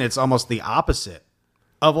 2019, it's almost the opposite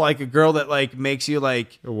of like a girl that like makes you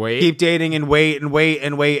like Wait. keep dating and wait and wait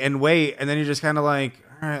and wait and wait, and then you're just kind of like,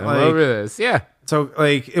 all right, I'm like over this. Yeah. so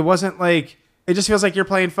like it wasn't like it just feels like you're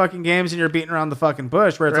playing fucking games and you're beating around the fucking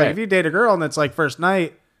bush. Where it's Right. like if you date a girl and it's like first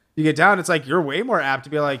night, you get down, it's like you're way more apt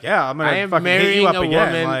to be like, yeah, I'm I gonna am fucking hit marrying you up a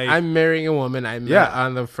again. woman. Like, I'm marrying a woman I met Yeah.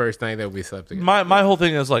 on the first night that we slept together. My whole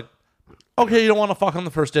thing is like, okay, you don't want to fuck on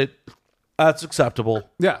the first date. That's acceptable.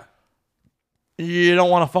 yeah. You don't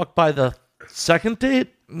want to fuck by the second date.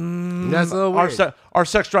 That's a little weird. Our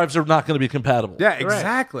sex drives are not going to be compatible. Yeah,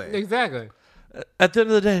 exactly. Exactly. At the end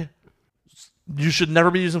of the day, you should never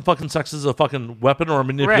be using fucking sex as a fucking weapon or a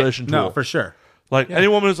manipulation tool. No, for sure. Like any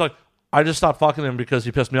woman who's like, I just stopped fucking him because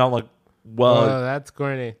he pissed me off. Like, well, Oh, that's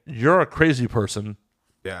corny. you're a crazy person,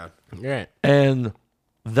 Yeah. You're right. and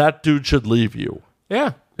that dude should leave you.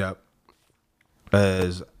 Yeah. Yep.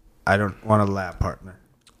 Because I don't want a lap partner.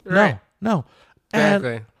 Right. No. And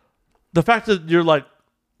Exactly. the fact that you're like,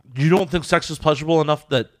 you don't think sex is pleasurable enough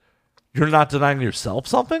that you're not denying yourself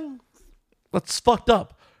something? That's fucked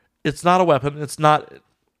up. It's not a weapon. It's not.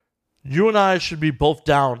 You and I should be both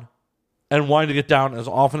down and wanting to get down as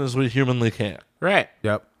often as we humanly can. Right.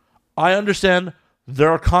 Yep. I understand there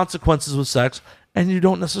are consequences with sex, and you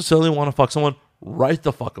don't necessarily want to fuck someone right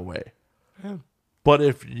the fuck away. But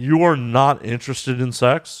if you are not interested in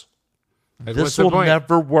sex, Like, this what's the will point?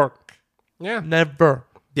 never work. Yeah. Never.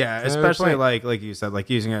 Yeah, Another especially point. like you said, like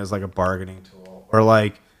using it as like a bargaining tool or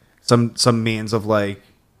like some means of like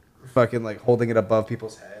fucking like holding it above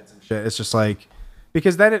people's heads and shit. It's just like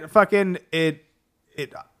because then it fucking it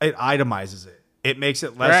itemizes it. It makes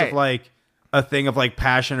it less Right. of like a thing of like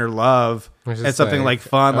passion or love It's and just something like, like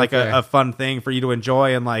fun, like okay. a fun thing for you to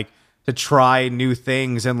enjoy and like to try new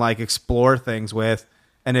things and like explore things with,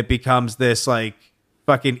 and it becomes this like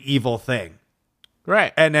fucking evil thing.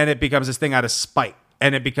 Right. And then it becomes this thing out of spite,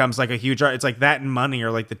 and it becomes like a huge. It's like that and money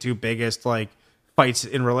are like the two biggest like fights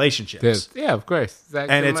in relationships, Yeah, of course. Sex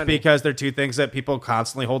and it's money. because they're two things that people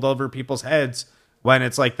constantly hold over people's heads when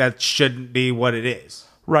it's like that shouldn't be what it is.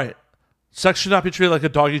 Right. Sex should not be treated like a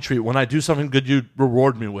doggy treat. When I do something good, you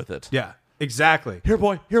reward me with it. Yeah, exactly. Here,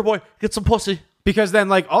 boy, get some pussy. Because then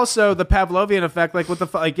like also the Pavlovian effect, like what the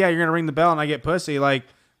fuck, like yeah, you're gonna ring the bell and I get pussy, like,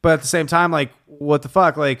 but at the same time, like what the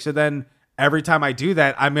fuck, like so then every time I do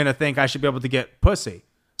that, I'm gonna think I should be able to get pussy.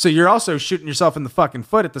 So you're also shooting yourself in the fucking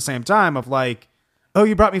foot at the same time of like, oh,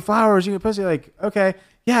 you brought me flowers, you get pussy, like okay,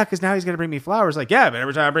 yeah, because now he's gonna bring me flowers, like yeah, but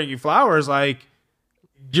every time I bring you flowers, like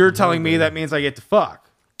you're telling me that means I get to fuck.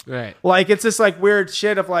 Right. Like it's this like weird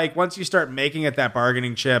shit of like once you start making it that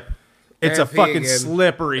bargaining chip, it's a RP fucking again.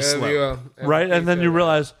 slippery slope. Right? And then you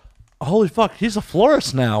realize, holy fuck, he's a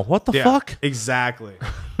florist now. What the Yeah, fuck? exactly.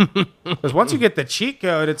 Because once you get the cheat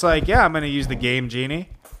code, it's like, yeah, I'm going to use the game genie.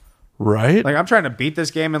 Right? Like I'm trying to beat this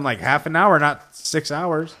game in like half an hour, not 6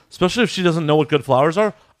 hours. Especially if she doesn't know what good flowers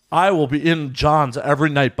are. I will be in John's every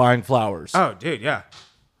night buying flowers. Oh, dude, yeah.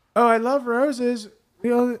 Oh, I love roses.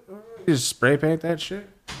 You just spray paint that shit.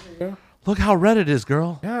 There you go. Look how red it is,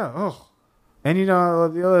 girl. Yeah. Oh, and you know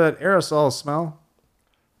that aerosol smell.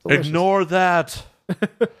 Delicious. Ignore that.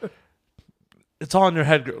 It's all in your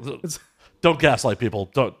head, girl. Don't gaslight people.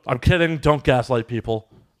 Don't. I'm kidding. Don't gaslight people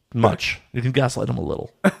much. You can gaslight them a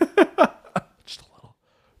little. Just a little.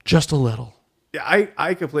 Just a little. Yeah,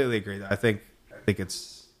 I completely agree. I think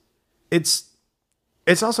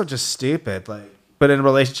it's also just stupid. Like, but in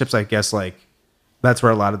relationships, I guess like that's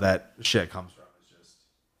where a lot of that shit comes from. It's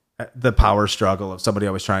just the power struggle of somebody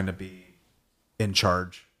always trying to be in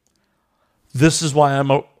charge. This is why I'm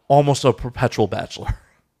almost a perpetual bachelor.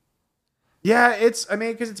 Yeah,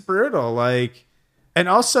 because it's brutal. Like, and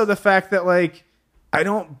also the fact that like I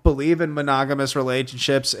don't believe in monogamous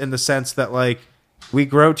relationships in the sense that like we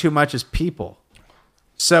grow too much as people.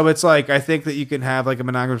 So it's like I think that you can have like a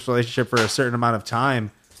monogamous relationship for a certain amount of time,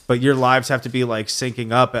 but your lives have to be like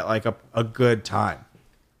syncing up at like a good time.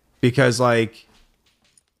 Because like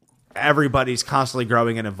everybody's constantly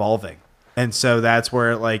growing and evolving. And so that's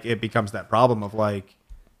where like it becomes that problem of like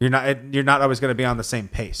you're not always going to be on the same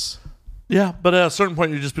pace. Yeah, but at a certain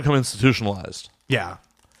point, you just become institutionalized. Yeah.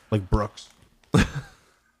 Like Brooks.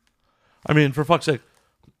 I mean, for fuck's sake,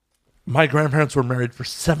 my grandparents were married for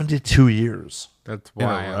 72 years. That's In a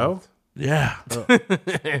wild. row? Yeah.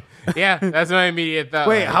 Yeah, that's my immediate thought.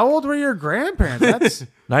 Wait, like, how old were your grandparents? That's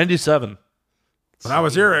 97. when I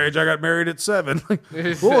was your age, I got married at 7. Like,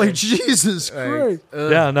 holy Jesus Christ.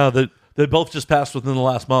 Yeah, no, they both just passed within the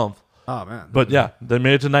last month. Oh man. But yeah, they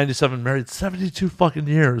made it to 97, married 72 fucking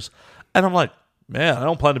years. And I'm like, man, I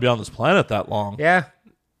don't plan to be on this planet that long. Yeah.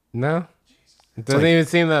 No. It doesn't like- even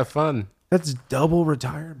seem that fun. That's double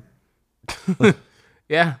retirement.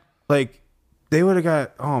 Yeah. Like they would have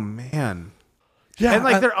got oh man. Yeah, And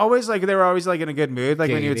like they were always like in a good mood,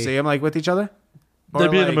 like when you would Katie. see them like with each other. Or,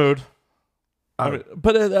 they'd be in a like- mood. Oh, I mean,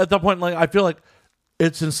 but at that point, like I feel like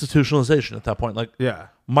it's institutionalization at that point. Like yeah.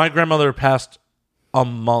 my grandmother passed a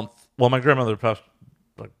month. Well, my grandmother passed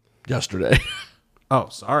like yesterday. Oh,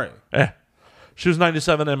 sorry. She was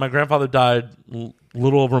 97, and my grandfather died a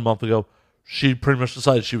little over a month ago. She pretty much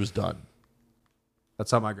decided she was done. That's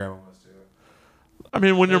how my grandma was too. I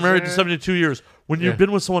mean, when you're Is married to there- 72 years, when you've Yeah.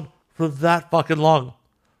 been with someone for that fucking long,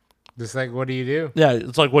 Just like, what do you do? yeah,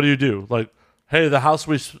 it's like, what do you do? Like, hey, the house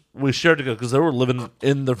we shared together, because they were living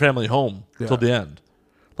in their family home till the end.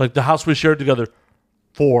 Like, the house we shared together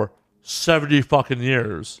for 70 fucking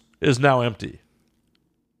years is now empty.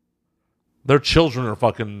 Their children are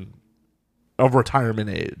fucking of retirement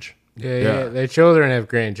age. Yeah. Their children have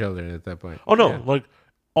grandchildren at that point. Oh, no. Yeah. Like,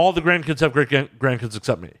 all the grandkids have great grandkids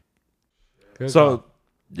except me. Good So, call.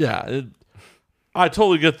 yeah, I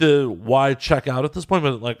totally get the why check out at this point,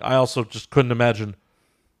 but like I also just couldn't imagine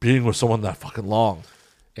being with someone that fucking long.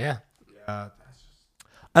 Yeah.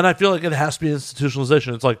 And I feel like it has to be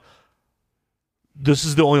institutionalization. It's like, this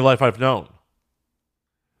is the only life I've known.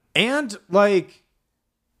 And like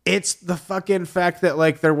it's the fucking fact that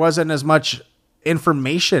like there wasn't as much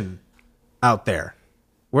information out there,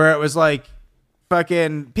 where it was like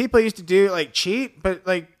fucking people used to do like cheat, but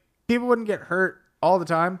like people wouldn't get hurt all the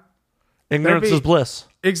time. Ignorance There'd is be- bliss.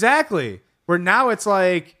 Exactly. Where now it's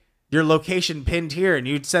like your location pinned here and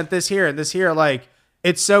you sent this here and this here. Like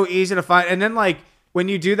it's so easy to find. And then like when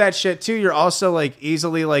you do that shit too, you're also like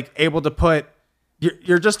easily like able to put,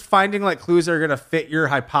 you're just finding like clues that are going to fit your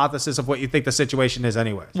hypothesis of what you think the situation is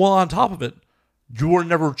anyway. Well, on top of it, you are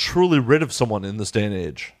never truly rid of someone in this day and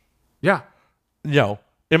age. Yeah. You know,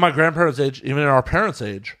 in my grandparents' age, even in our parents'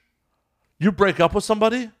 age, you break up with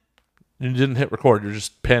somebody, you didn't hit record. You're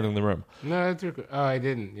just panning the room. No, that's oh, I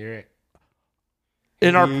didn't. You're right.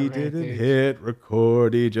 In our He didn't hit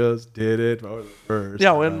record. He just did it for the first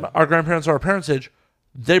when our grandparents or our parents' age,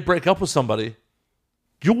 they break up with somebody,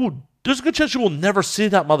 there's a good chance you will never see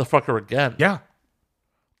that motherfucker again. Yeah.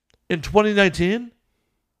 In 2019,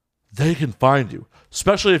 they can find you,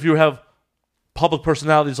 especially if you have public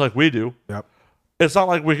personalities like we do. Yep. It's not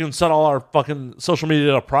like we can set all our fucking social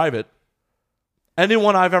media to private.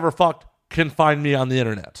 Anyone I've ever fucked can find me on the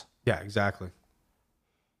internet. Yeah, exactly.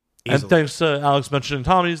 And Easily. thanks to Alex mentioning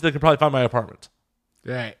Tommy's, they could probably find my apartment.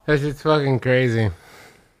 Right. That's just fucking crazy.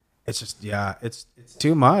 It's just, yeah, it's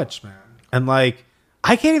too much, man. And like,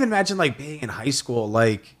 I can't even imagine like being in high school,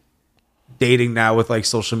 like dating now with like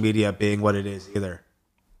social media being what it is either.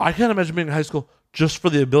 I can't imagine being in high school just for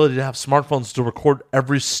the ability to have smartphones to record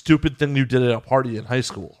every stupid thing you did at a party in high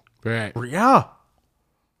school. Right. Yeah.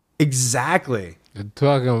 Exactly. It's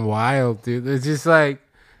fucking wild, dude. It's just like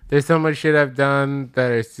there's so much shit I've done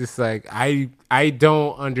that it's just like I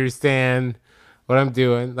don't understand what I'm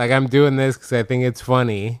doing. Like I'm doing this because I think it's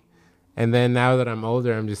funny, and then now that I'm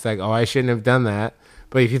older, I'm just like, oh, I shouldn't have done that.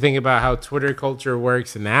 But if you think about how Twitter culture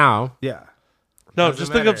works now, Yeah. No, Doesn't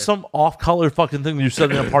just think of matter. some off-color fucking thing you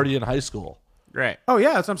said in a party in high school. right? Oh,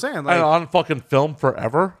 yeah, that's what I'm saying. Like, And on fucking film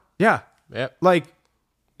forever. yeah. Yep. Like,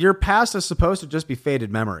 your past is supposed to just be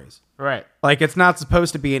faded memories. Right. Like, it's not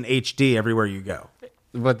supposed to be in HD everywhere you go.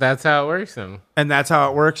 But that's how it works, then. And that's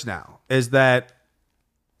how it works now, is that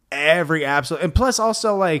every absolute, and plus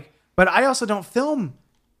also like, but I also don't film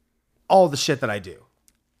all the shit that I do.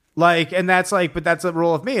 Like, and that's like, but that's the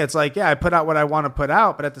rule of me. It's like, yeah, I put out what I want to put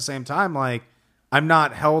out, but at the same time, like, I'm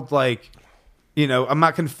not held like, you know, I'm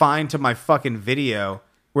not confined to my fucking video,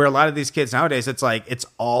 where a lot of these kids nowadays, it's like, it's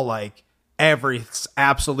all like every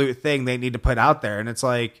absolute thing they need to put out there. And it's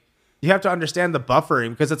like, you have to understand the buffering,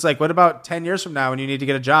 because it's like, what about 10 years from now when you need to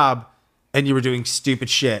get a job and you were doing stupid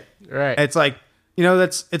shit? Right. It's like, you know,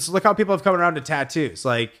 it's look how people have come around to tattoos.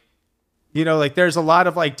 Like, you know, like there's a lot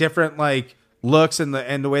of like different like looks and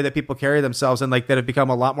the way that people carry themselves, and like that have become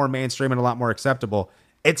a lot more mainstream and a lot more acceptable.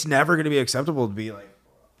 It's never going to be acceptable to be like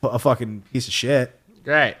a fucking piece of shit.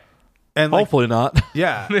 Right. And like, Hopefully not.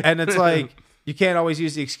 yeah. And it's like, you can't always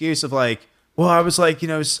use the excuse of like, well, I was like, you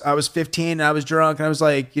know, I was 15 and I was drunk and I was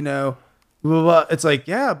like, you know, blah, blah, blah. It's like,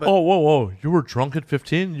 yeah, but Oh, whoa. You were drunk at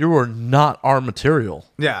 15? You were not our material.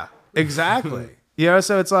 yeah, exactly. You know,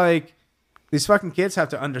 so it's like these fucking kids have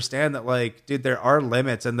to understand that, like, dude, there are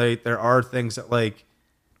limits, and there are things that, like,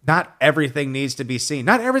 not everything needs to be seen.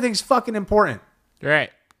 Not everything's fucking important.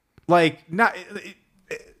 Right. Like, not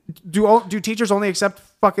do teachers only accept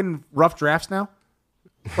fucking rough drafts now?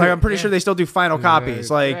 Like, I'm pretty sure they still do final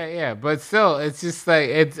copies. Like, Right, yeah, but still, it's just like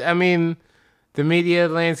it's. I mean, the media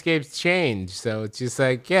landscape's changed, so it's just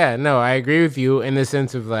like, yeah, no, I agree with you in the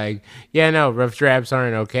sense of like, yeah, no, rough drafts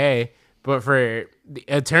aren't okay, but for the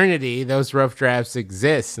eternity, those rough drafts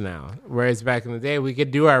exist now. Whereas back in the day, we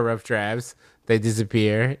could do our rough drafts, they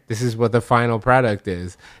disappear. This is what the final product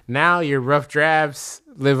is. Now your rough drafts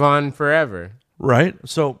live on forever. Right?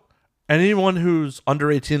 So, anyone who's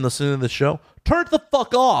under 18 listening to this show, turn it the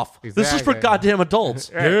fuck off. This is for Exactly. goddamn adults.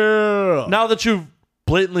 yeah, Now that you've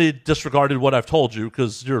blatantly disregarded what I've told you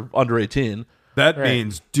because you're under 18, that Right.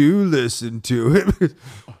 means do listen to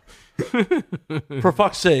it. for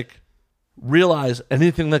fuck's sake, realize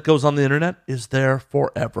anything that goes on the internet is there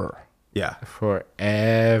forever. Yeah.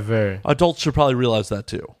 Forever. Adults should probably realize that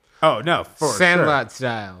too. Oh no, for sure. Sandlot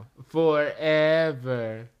style.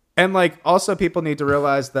 Forever. And like also people need to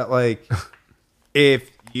realize that like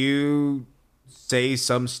if you say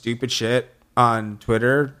some stupid shit on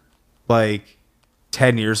Twitter like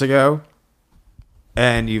 10 years ago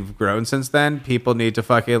and you've grown since then, people need to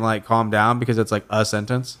fucking like calm down, because it's like a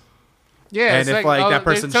sentence. Yeah, And it's if, like, that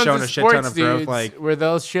there's person's tons shown of a shit ton sports of growth, dudes like- where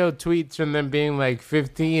they'll show tweets from them being like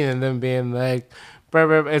 15 and them being like,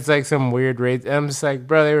 bro, it's like some weird rate. I'm just like,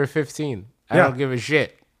 bro, they were 15. I Yeah. don't give a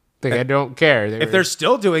shit. Like, I don't care. If they're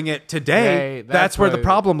still doing it today, Hey, that's where the what-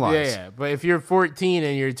 problem lies. Yeah. But if you're 14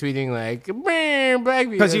 and you're tweeting like, "Man, black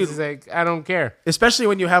people," 'Cause you- it's like, I don't care. Especially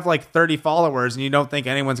when you have like 30 followers and you don't think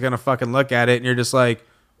anyone's gonna fucking look at it, and you're just like,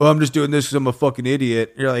 "Well, I'm just doing this because I'm a fucking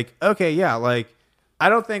idiot." You're like, okay, yeah, like I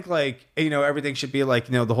don't think like everything should be like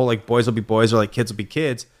the whole like boys will be boys or like kids will be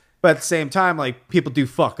kids, but at the same time, like people do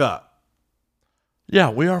fuck up. Yeah,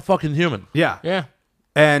 we are fucking human. Yeah, Yeah.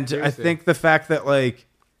 and I Seriously. think the fact that like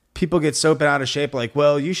people get so bent out of shape, like,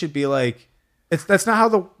 well, you should be like, that's not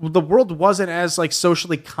how the world wasn't as like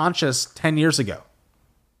socially conscious 10 years ago.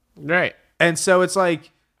 Right. And so it's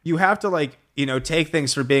like you have to like, take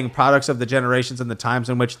things for being products of the generations and the times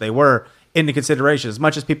in which they were into consideration. As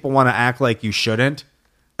much as people want to act like you shouldn't,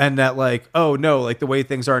 and that like, oh no, like the way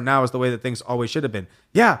things are now is the way that things always should have been.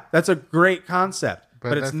 Yeah, that's a great concept,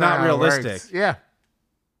 but it's that's not how it realistic. works. Yeah.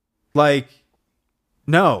 Like,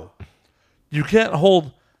 no. You can't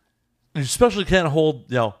hold, you especially can't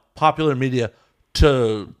hold, popular media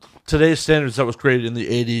to today's standards that was created in the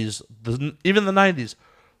 80s, even the 90s.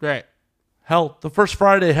 Right. Hell, the first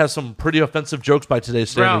Friday has some pretty offensive jokes by today's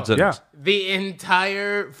standards in yeah. it. The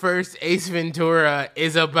entire first Ace Ventura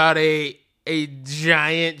is about a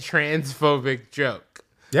giant transphobic joke.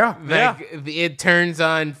 Yeah. Like it turns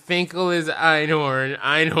on Finkel is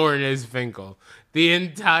Einhorn is Finkel. The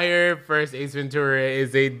entire first Ace Ventura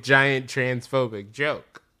is a giant transphobic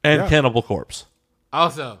joke. And Cannibal Corpse.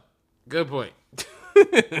 Also, good point.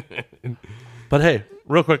 But hey,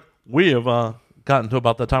 real quick, we have gotten to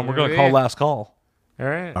about that time. We're going to call Yeah. last call. All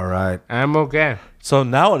right. All right. I'm okay. So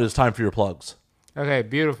now it is time for your plugs. Okay,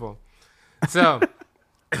 beautiful. So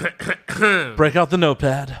Break out the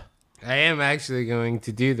notepad. I am actually going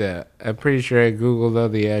to do that. I'm pretty sure I Googled all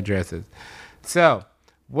the addresses. So,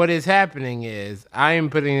 what is happening is I am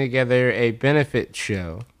putting together a benefit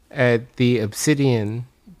show at the Obsidian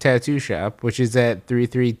Tattoo Shop, which is at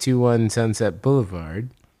 3321 Sunset Boulevard.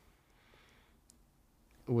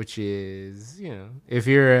 Which is, if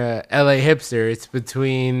you're a LA hipster, it's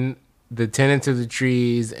between the Tenants of the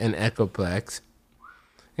Trees and Echoplex.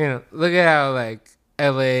 Look at how, like,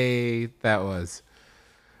 LA that was.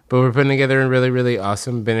 But we're putting together a really, really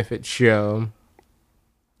awesome benefit show.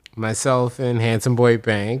 Myself and Handsome Boy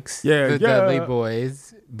Banks, the Dudley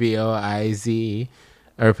Boys, BOIZ,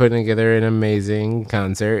 are putting together an amazing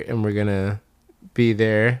concert, and we're going to be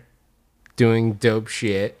there doing dope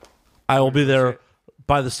shit. I will be there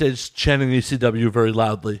by the stage chanting ECW very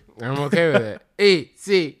loudly. I'm okay with it.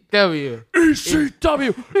 ECW.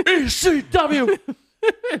 ECW! ECW!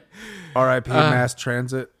 R.I.P. Mass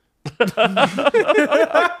Transit.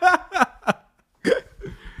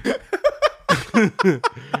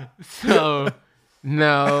 So,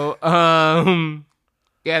 no.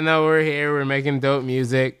 We're here. We're making dope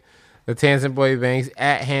music. That's Handsome Boy Banks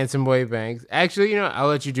at Handsome Boy Banks. Actually, I'll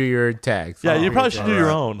let you do your tags. Yeah, you probably should do your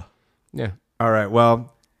own. Yeah. All right.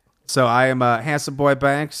 Well, so I am Handsome Boy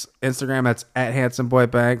Banks. Instagram, that's at Handsome Boy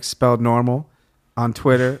Banks, spelled normal. On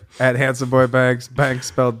Twitter, at Handsome Boy Banks, Banks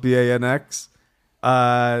spelled BANX.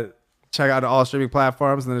 Check out all streaming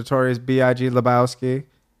platforms, the notorious B.I.G. Lebowski.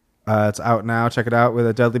 It's out now. Check it out with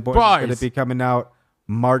a Deadly Boy. It's Bars. going to be coming out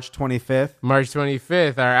March 25th. March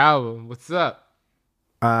 25th, our album. What's up?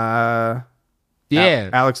 Yeah.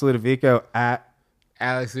 Alex Ludovico at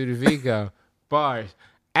Alex Ludovico. Bars.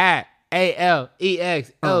 At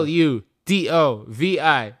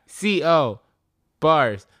ALEXLUDOVICO.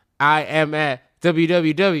 Bars. I am at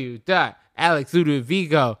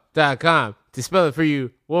www.alexludovico.com. To spell it for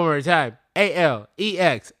you one more time.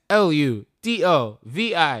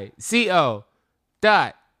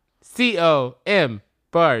 ALEXLUDOVICO.com.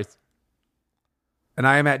 Bars. and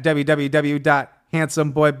I am at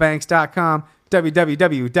www.handsomeboybanks.com.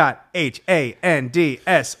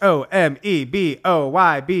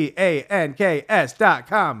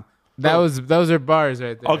 www.handsomeboybanks.com. Those are bars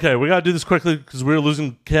right there. Okay, we got to do this quickly because we're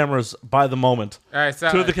losing cameras by the moment. All right,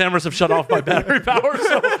 sorry. Two of the cameras have shut off by battery power,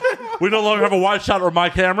 so we no longer have a wide shot or my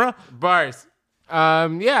camera. Bars.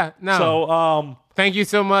 Yeah, no. So, thank you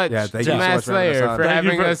so much, Yeah, thank to you so Matt much for having us Slayer, on. for Thank you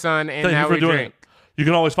having for- us on. And thank now you for we doing drink. it. You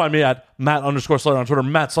can always find me at Matt_Slayer on Twitter,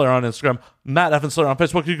 Matt Slayer on Instagram, Matt F. Slayer on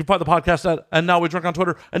Facebook. You can find the podcast at And Now We Drink on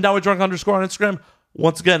Twitter, and Now We Drink _ on Instagram.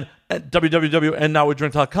 Once again, at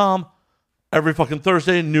www.andnowwedrink.com. Every fucking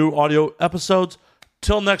Thursday, new audio episodes.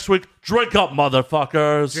 Till next week, drink up,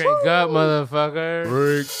 motherfuckers. Drink up,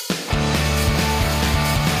 motherfucker.